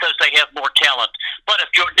only because they have more talent. But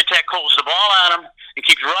if Georgia Tech holds the ball on them and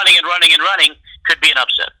keeps running and running and running, could be an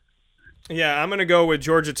upset. Yeah, I'm going to go with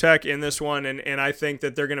Georgia Tech in this one, and I think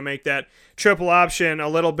that they're going to make that triple option a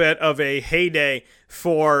little bit of a heyday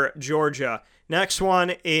for Georgia. Next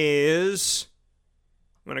one is,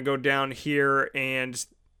 I'm going to go down here and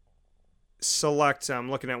select, I'm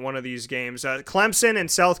looking at one of these games. Clemson and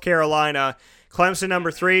South Carolina. Clemson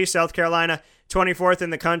number 3, South Carolina 24th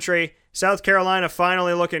in the country. South Carolina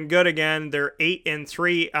finally looking good again. They're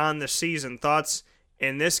 8-3 on the season. Thoughts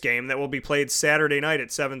in this game that will be played Saturday night at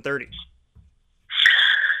 7:30?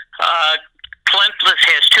 Clemson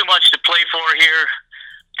has too much to play for here.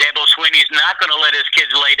 Dabo Swinney's not going to let his kids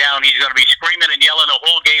lay down. He's going to be screaming and yelling the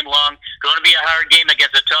whole game long. Going to be a hard game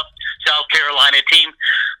against a tough South Carolina team.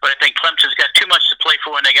 But I think Clemson's got too much to play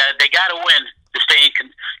for, and they got to win to stay in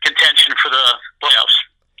contention for the playoffs.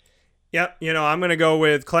 Yep, I'm going to go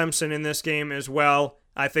with Clemson in this game as well.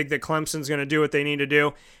 I think that Clemson's going to do what they need to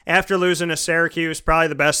do. After losing to Syracuse, probably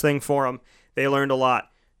the best thing for them. They learned a lot.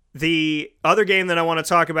 The other game that I want to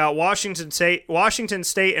talk about, Washington State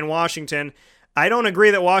and Washington. I don't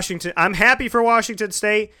agree that I'm happy for Washington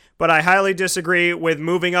State, but I highly disagree with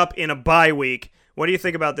moving up in a bye week. What do you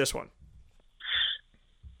think about this one?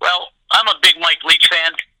 Well, I'm a big Mike Leach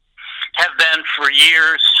fan. Have been for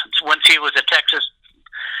years, once he was at Texas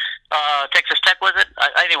Tech, was it?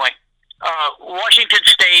 Anyway, Washington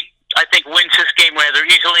State, I think, wins this game rather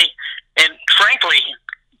easily. And frankly,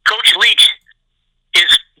 Coach Leach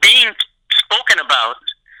is being spoken about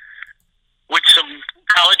with some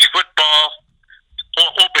college football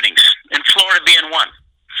openings, and Florida being one.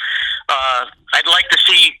 I'd like to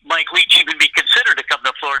see Mike Leach even be considered to come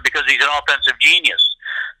to Florida because he's an offensive genius.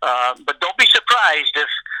 But don't be surprised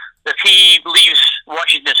if he leaves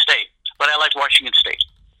Washington State. But I like Washington State.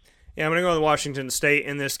 Yeah, I'm going to go with Washington State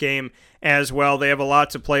in this game as well. They have a lot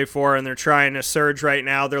to play for, and they're trying to surge right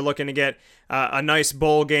now. They're looking to get a nice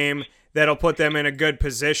bowl game that'll put them in a good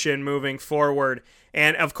position moving forward.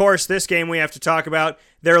 And, of course, this game we have to talk about.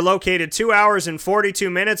 They're located 2 hours and 42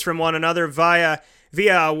 minutes from one another via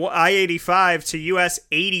I-85 to US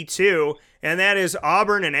 82, and that is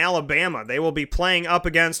Auburn and Alabama. They will be playing up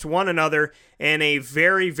against one another in a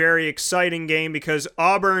very, very exciting game because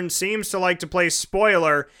Auburn seems to like to play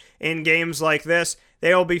spoiler in games like this.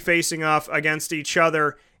 They will be facing off against each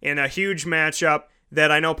other in a huge matchup that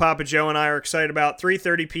I know Papa Joe and I are excited about.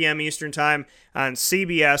 3:30 p.m. Eastern Time on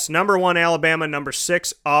CBS. Number 1, Alabama. Number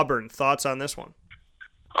 6, Auburn. Thoughts on this one?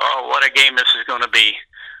 Oh, what a game this is going to be.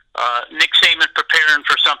 Nick Saban preparing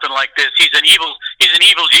for something like this. He's an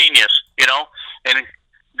evil genius, and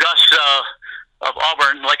Gus of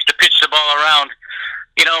Auburn likes to pitch the ball around.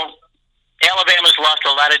 Alabama's lost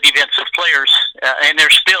a lot of defensive players, and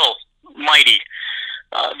they're still mighty.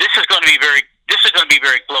 This is going to be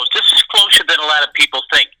very close. This is closer than a lot of people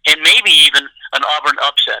think, and maybe even an Auburn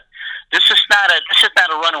upset. This is not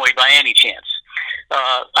a runaway by any chance.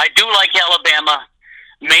 I do like Alabama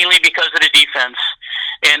mainly because of the defense,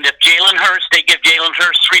 and if they give Jalen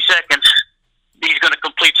Hurts 3 seconds, he's going to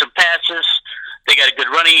complete some passes. They got a good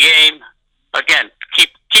running game. Again,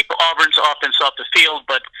 keep Auburn's offense off the field,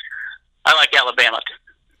 but I like Alabama.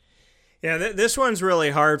 Yeah, this one's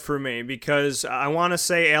really hard for me because I want to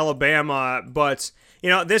say Alabama, but,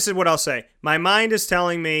 this is what I'll say. My mind is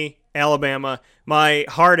telling me Alabama. My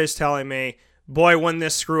heart is telling me, boy, wouldn't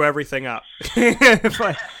this screw everything up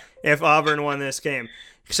if Auburn won this game.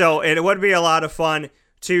 So it would be a lot of fun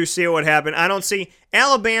to see what would happen. I don't see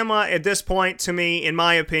Alabama at this point, to me, in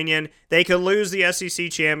my opinion, they could lose the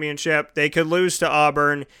SEC championship. They could lose to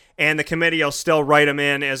Auburn, and the committee will still write them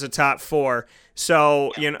in as a top 4.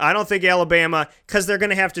 So, I don't think Alabama, because they're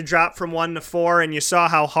going to have to drop from 1 to 4, and you saw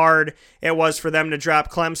how hard it was for them to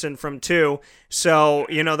drop Clemson from 2. So,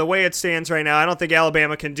 the way it stands right now, I don't think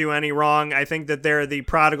Alabama can do any wrong. I think that they're the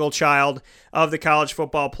prodigal child of the college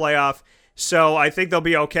football playoff. So I think they'll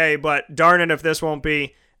be okay, but darn it if this won't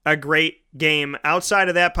be a great game. Outside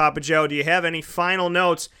of that, Papa Joe, do you have any final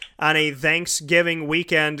notes on a Thanksgiving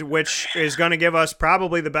weekend, which is going to give us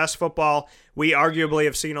probably the best football we arguably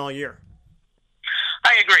have seen all year?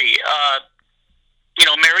 I agree.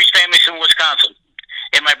 Mary's family's from Wisconsin,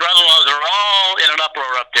 and my brother-in-laws are all in an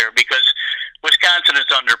uproar up there because Wisconsin is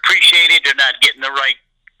underappreciated. They're not getting the right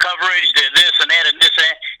coverage. They're this and that and this and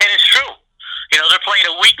that, and it's true. They're playing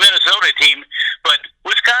a weak Minnesota team, but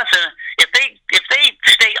Wisconsin, if they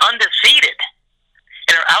stay undefeated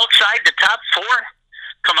and are outside the top 4,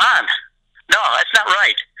 come on. No, that's not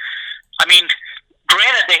right. I mean,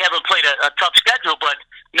 granted, they haven't played a tough schedule, but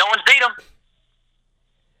no one's beat them.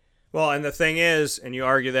 Well, and the thing is, and you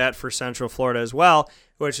argue that for Central Florida as well,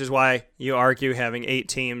 which is why you argue having 8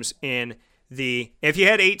 teams in the... If you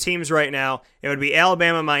had 8 teams right now, it would be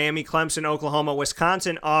Alabama, Miami, Clemson, Oklahoma,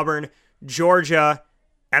 Wisconsin, Auburn, Georgia,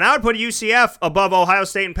 and I would put UCF above Ohio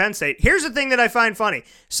State and Penn State. Here's the thing that I find funny.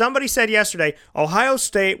 Somebody said yesterday, Ohio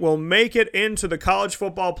State will make it into the college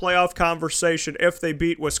football playoff conversation if they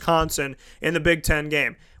beat Wisconsin in the Big Ten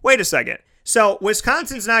game. Wait a second. So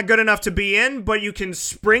Wisconsin's not good enough to be in, but you can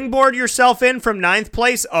springboard yourself in from 9th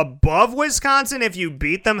place above Wisconsin if you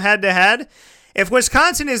beat them head-to-head? If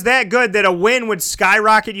Wisconsin is that good that a win would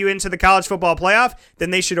skyrocket you into the college football playoff,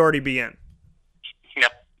 then they should already be in.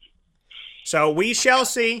 So we shall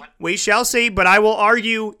see, but I will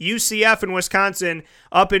argue UCF and Wisconsin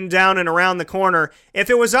up and down and around the corner. If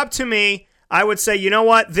it was up to me, I would say, you know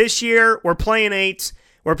what, this year we're playing 8.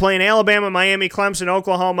 We're playing Alabama, Miami, Clemson,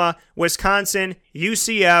 Oklahoma, Wisconsin,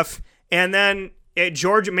 UCF, and then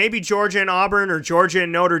Georgia, maybe Georgia and Auburn or Georgia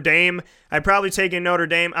and Notre Dame. I'd probably take in Notre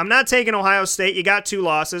Dame. I'm not taking Ohio State. You got 2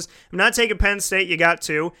 losses. I'm not taking Penn State. You got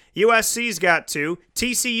 2. USC's got 2.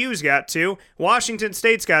 TCU's got 2. Washington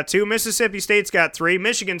State's got 2. Mississippi State's got 3.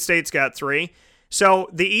 Michigan State's got 3. So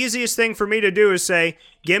the easiest thing for me to do is say,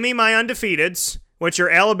 give me my undefeateds, which are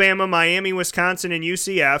Alabama, Miami, Wisconsin, and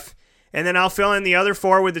UCF, and then I'll fill in the other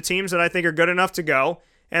 4 with the teams that I think are good enough to go,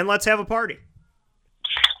 and let's have a party.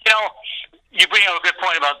 You bring up a good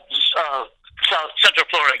point about Central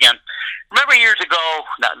Florida again. Remember years ago,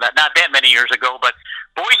 not that many years ago, but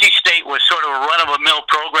Boise State was sort of a run-of-a-mill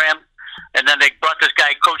program, and then they brought this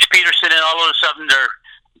guy, Coach Peterson, in. All of a sudden they're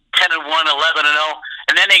 10-1, 11-0,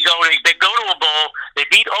 and then they go to a bowl. They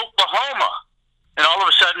beat Oklahoma, and all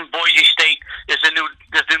of a sudden Boise State is the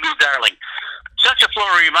new darling. Central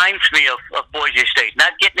Florida reminds me of Boise State,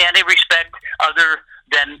 not getting any respect other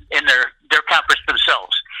than in their conference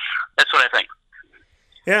themselves. That's what I think.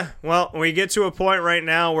 Yeah, well, we get to a point right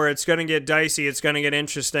now where it's going to get dicey. It's going to get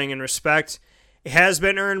interesting, and respect has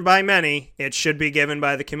been earned by many. It should be given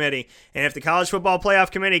by the committee. And if the College Football Playoff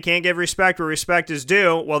Committee can't give respect where respect is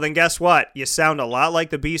due, well, then guess what? You sound a lot like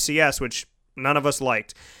the BCS, which none of us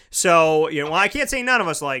liked. So, I can't say none of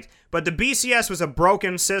us liked, but the BCS was a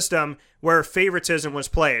broken system where favoritism was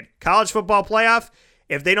played. College Football Playoff,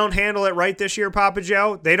 if they don't handle it right this year, Papa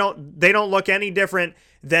Joe, they don't look any different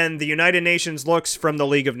than the United Nations looks from the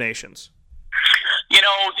League of Nations.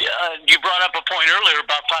 You brought up a point earlier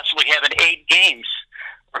about possibly having 8 games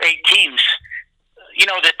or 8 teams.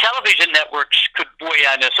 The television networks could weigh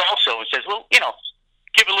on this also and says, well,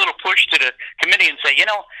 give a little push to the committee and say,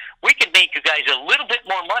 we can make you guys a little bit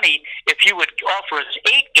more money if you would offer us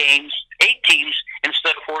 8 teams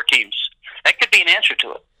instead of 4 teams. That could be an answer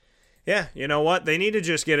to it. Yeah, you know what? They need to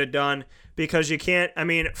just get it done because you can't,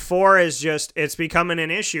 4 is just, it's becoming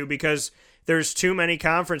an issue because there's too many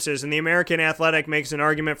conferences, and the American Athletic makes an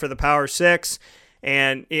argument for the Power 6,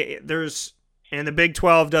 and and the Big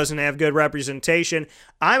 12 doesn't have good representation.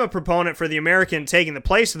 I'm a proponent for the American taking the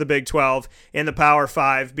place of the Big 12 in the Power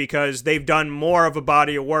 5 because they've done more of a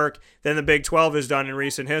body of work than the Big 12 has done in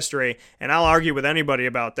recent history, and I'll argue with anybody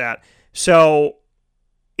about that. So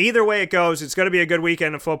either way it goes, it's going to be a good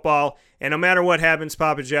weekend of football, and no matter what happens,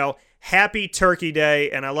 Papa Joe, happy Turkey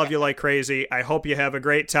Day, and I love you like crazy. I hope you have a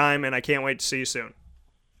great time, and I can't wait to see you soon.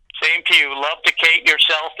 Same to you. Love to Kate,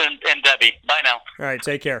 yourself, and Debbie. Bye now. All right,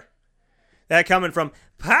 take care. That coming from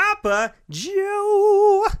Papa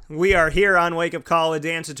Joe. We are here on Wake Up Call with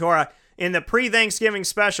Dan Tortora in the pre-Thanksgiving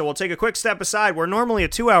special. We'll take a quick step aside. We're normally a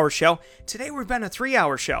 2-hour show. Today we've been a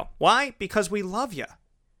 3-hour show. Why? Because we love you.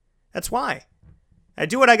 That's why. I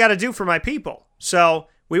do what I got to do for my people. So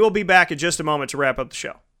we will be back in just a moment to wrap up the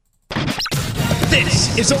show.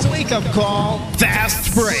 This is a Wake Up Call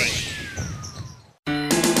Fast Break.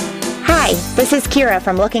 Hi, this is Kira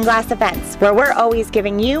from Looking Glass Events, where we're always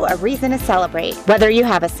giving you a reason to celebrate. Whether you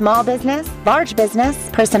have a small business, large business,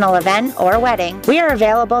 personal event, or wedding, we are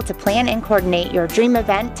available to plan and coordinate your dream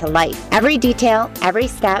event to life. Every detail, every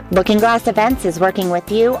step, Looking Glass Events is working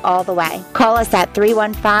with you all the way. Call us at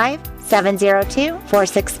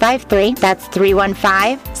 315-702-4653. That's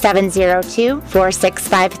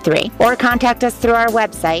 315-702-4653. Or contact us through our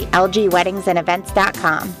website,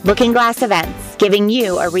 lgweddingsandevents.com. Looking Glass Events, giving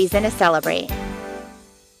you a reason to celebrate.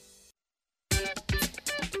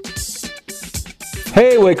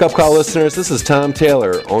 Hey, Wake Up Call listeners, this is Tom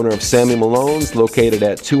Taylor, owner of Sammy Malone's, located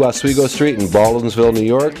at 2 Oswego Street in Baldwinsville, New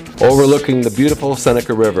York, overlooking the beautiful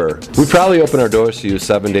Seneca River. We proudly open our doors to you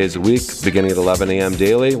 7 days a week, beginning at 11 a.m.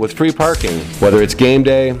 daily, with free parking. Whether it's game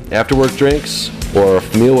day, after-work drinks, or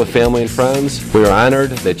a meal with family and friends, we are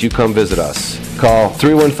honored that you come visit us. Call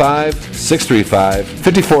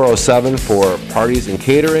 315-635-5407 for parties and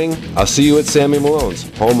catering. I'll see you at Sammy Malone's,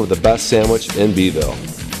 home of the best sandwich in Beeville.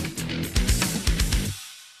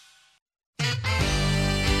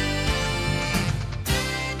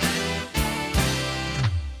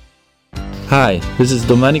 Hi, this is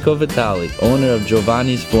Domenico Vitali, owner of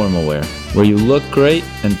Giovanni's Formalwear, where you look great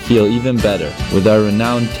and feel even better with our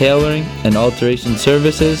renowned tailoring and alteration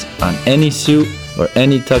services on any suit or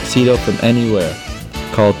any tuxedo from anywhere.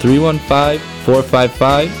 Call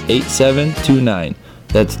 315-455-8729.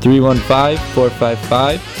 That's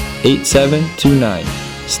 315-455-8729.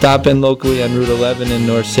 Stop in locally on Route 11 in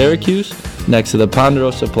North Syracuse, next to the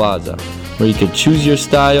Ponderosa Plaza, where you can choose your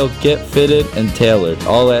style, get fitted, and tailored,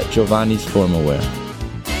 all at Giovanni's Formalwear.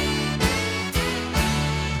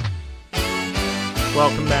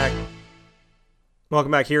 Welcome back.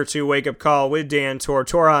 Welcome back here to Wake Up Call with Dan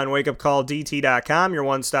Tortora on wakeupcalldt.com, your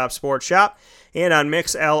one-stop sports shop, and on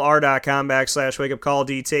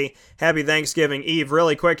mixlr.com/wakeupcalldt. Happy Thanksgiving Eve.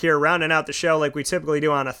 Really quick here, rounding out the show like we typically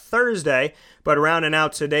do on a Thursday, but rounding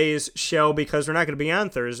out today's show because we're not going to be on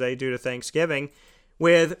Thursday due to Thanksgiving,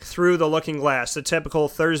 with Through the Looking Glass. The typical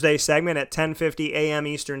Thursday segment at 10:50 a.m.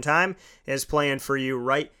 Eastern Time is playing for you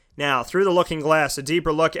right now. Through the Looking Glass, a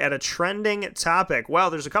deeper look at a trending topic. Well,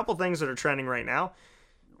 there's a couple things that are trending right now.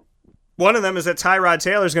 One of them is that Tyrod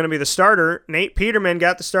Taylor is going to be the starter. Nate Peterman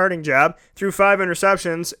got the starting job, threw 5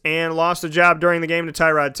 interceptions, and lost the job during the game to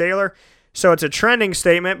Tyrod Taylor. So it's a trending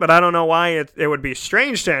statement, but I don't know why it would be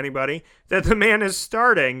strange to anybody that the man is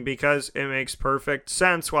starting, because it makes perfect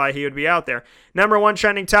sense why he would be out there. Number one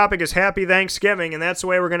trending topic is Happy Thanksgiving, and that's the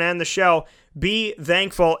way we're going to end the show. Be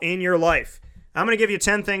thankful in your life. I'm going to give you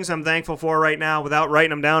 10 things I'm thankful for right now without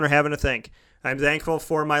writing them down or having to think. I'm thankful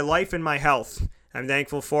for my life and my health. I'm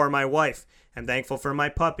thankful for my wife. I'm thankful for my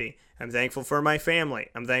puppy. I'm thankful for my family.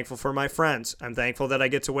 I'm thankful for my friends. I'm thankful that I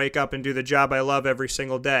get to wake up and do the job I love every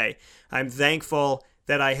single day. I'm thankful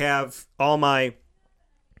that I have all my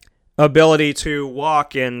ability to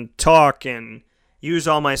walk and talk and use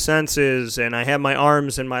all my senses, and I have my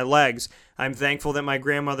arms and my legs. I'm thankful that my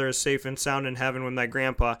grandmother is safe and sound in heaven with my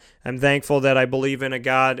grandpa. I'm thankful that I believe in a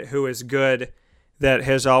God who is good, that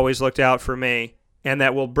has always looked out for me, and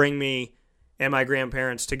that will bring me and my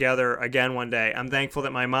grandparents together again one day. I'm thankful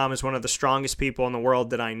that my mom is one of the strongest people in the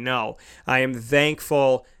world that I know. I am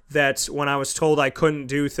thankful that when I was told I couldn't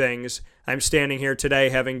do things, I'm standing here today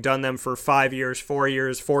having done them for 5 years, 4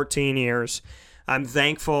 years, 14 years. I'm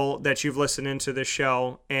thankful that you've listened into this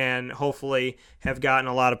show and hopefully have gotten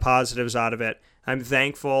a lot of positives out of it. I'm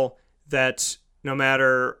thankful that no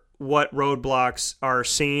matter what roadblocks are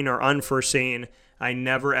seen or unforeseen, I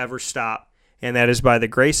never ever stop. And that is by the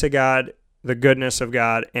grace of God, the goodness of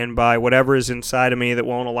God, and by whatever is inside of me that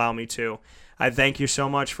won't allow me to. I thank you so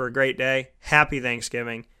much for a great day. Happy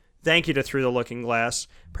Thanksgiving. Thank you to Through the Looking Glass,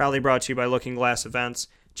 proudly brought to you by Looking Glass Events.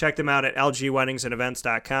 Check them out at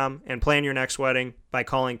lgweddingsandevents.com and plan your next wedding by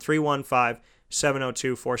calling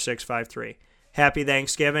 315-702-4653. Happy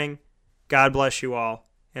Thanksgiving. God bless you all,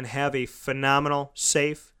 and have a phenomenal,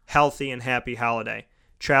 safe, healthy, and happy holiday.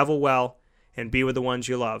 Travel well and be with the ones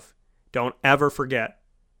you love. Don't ever forget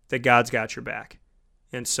that God's got your back.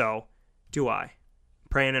 And so do I.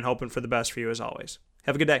 Praying and hoping for the best for you as always.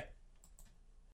 Have a good day.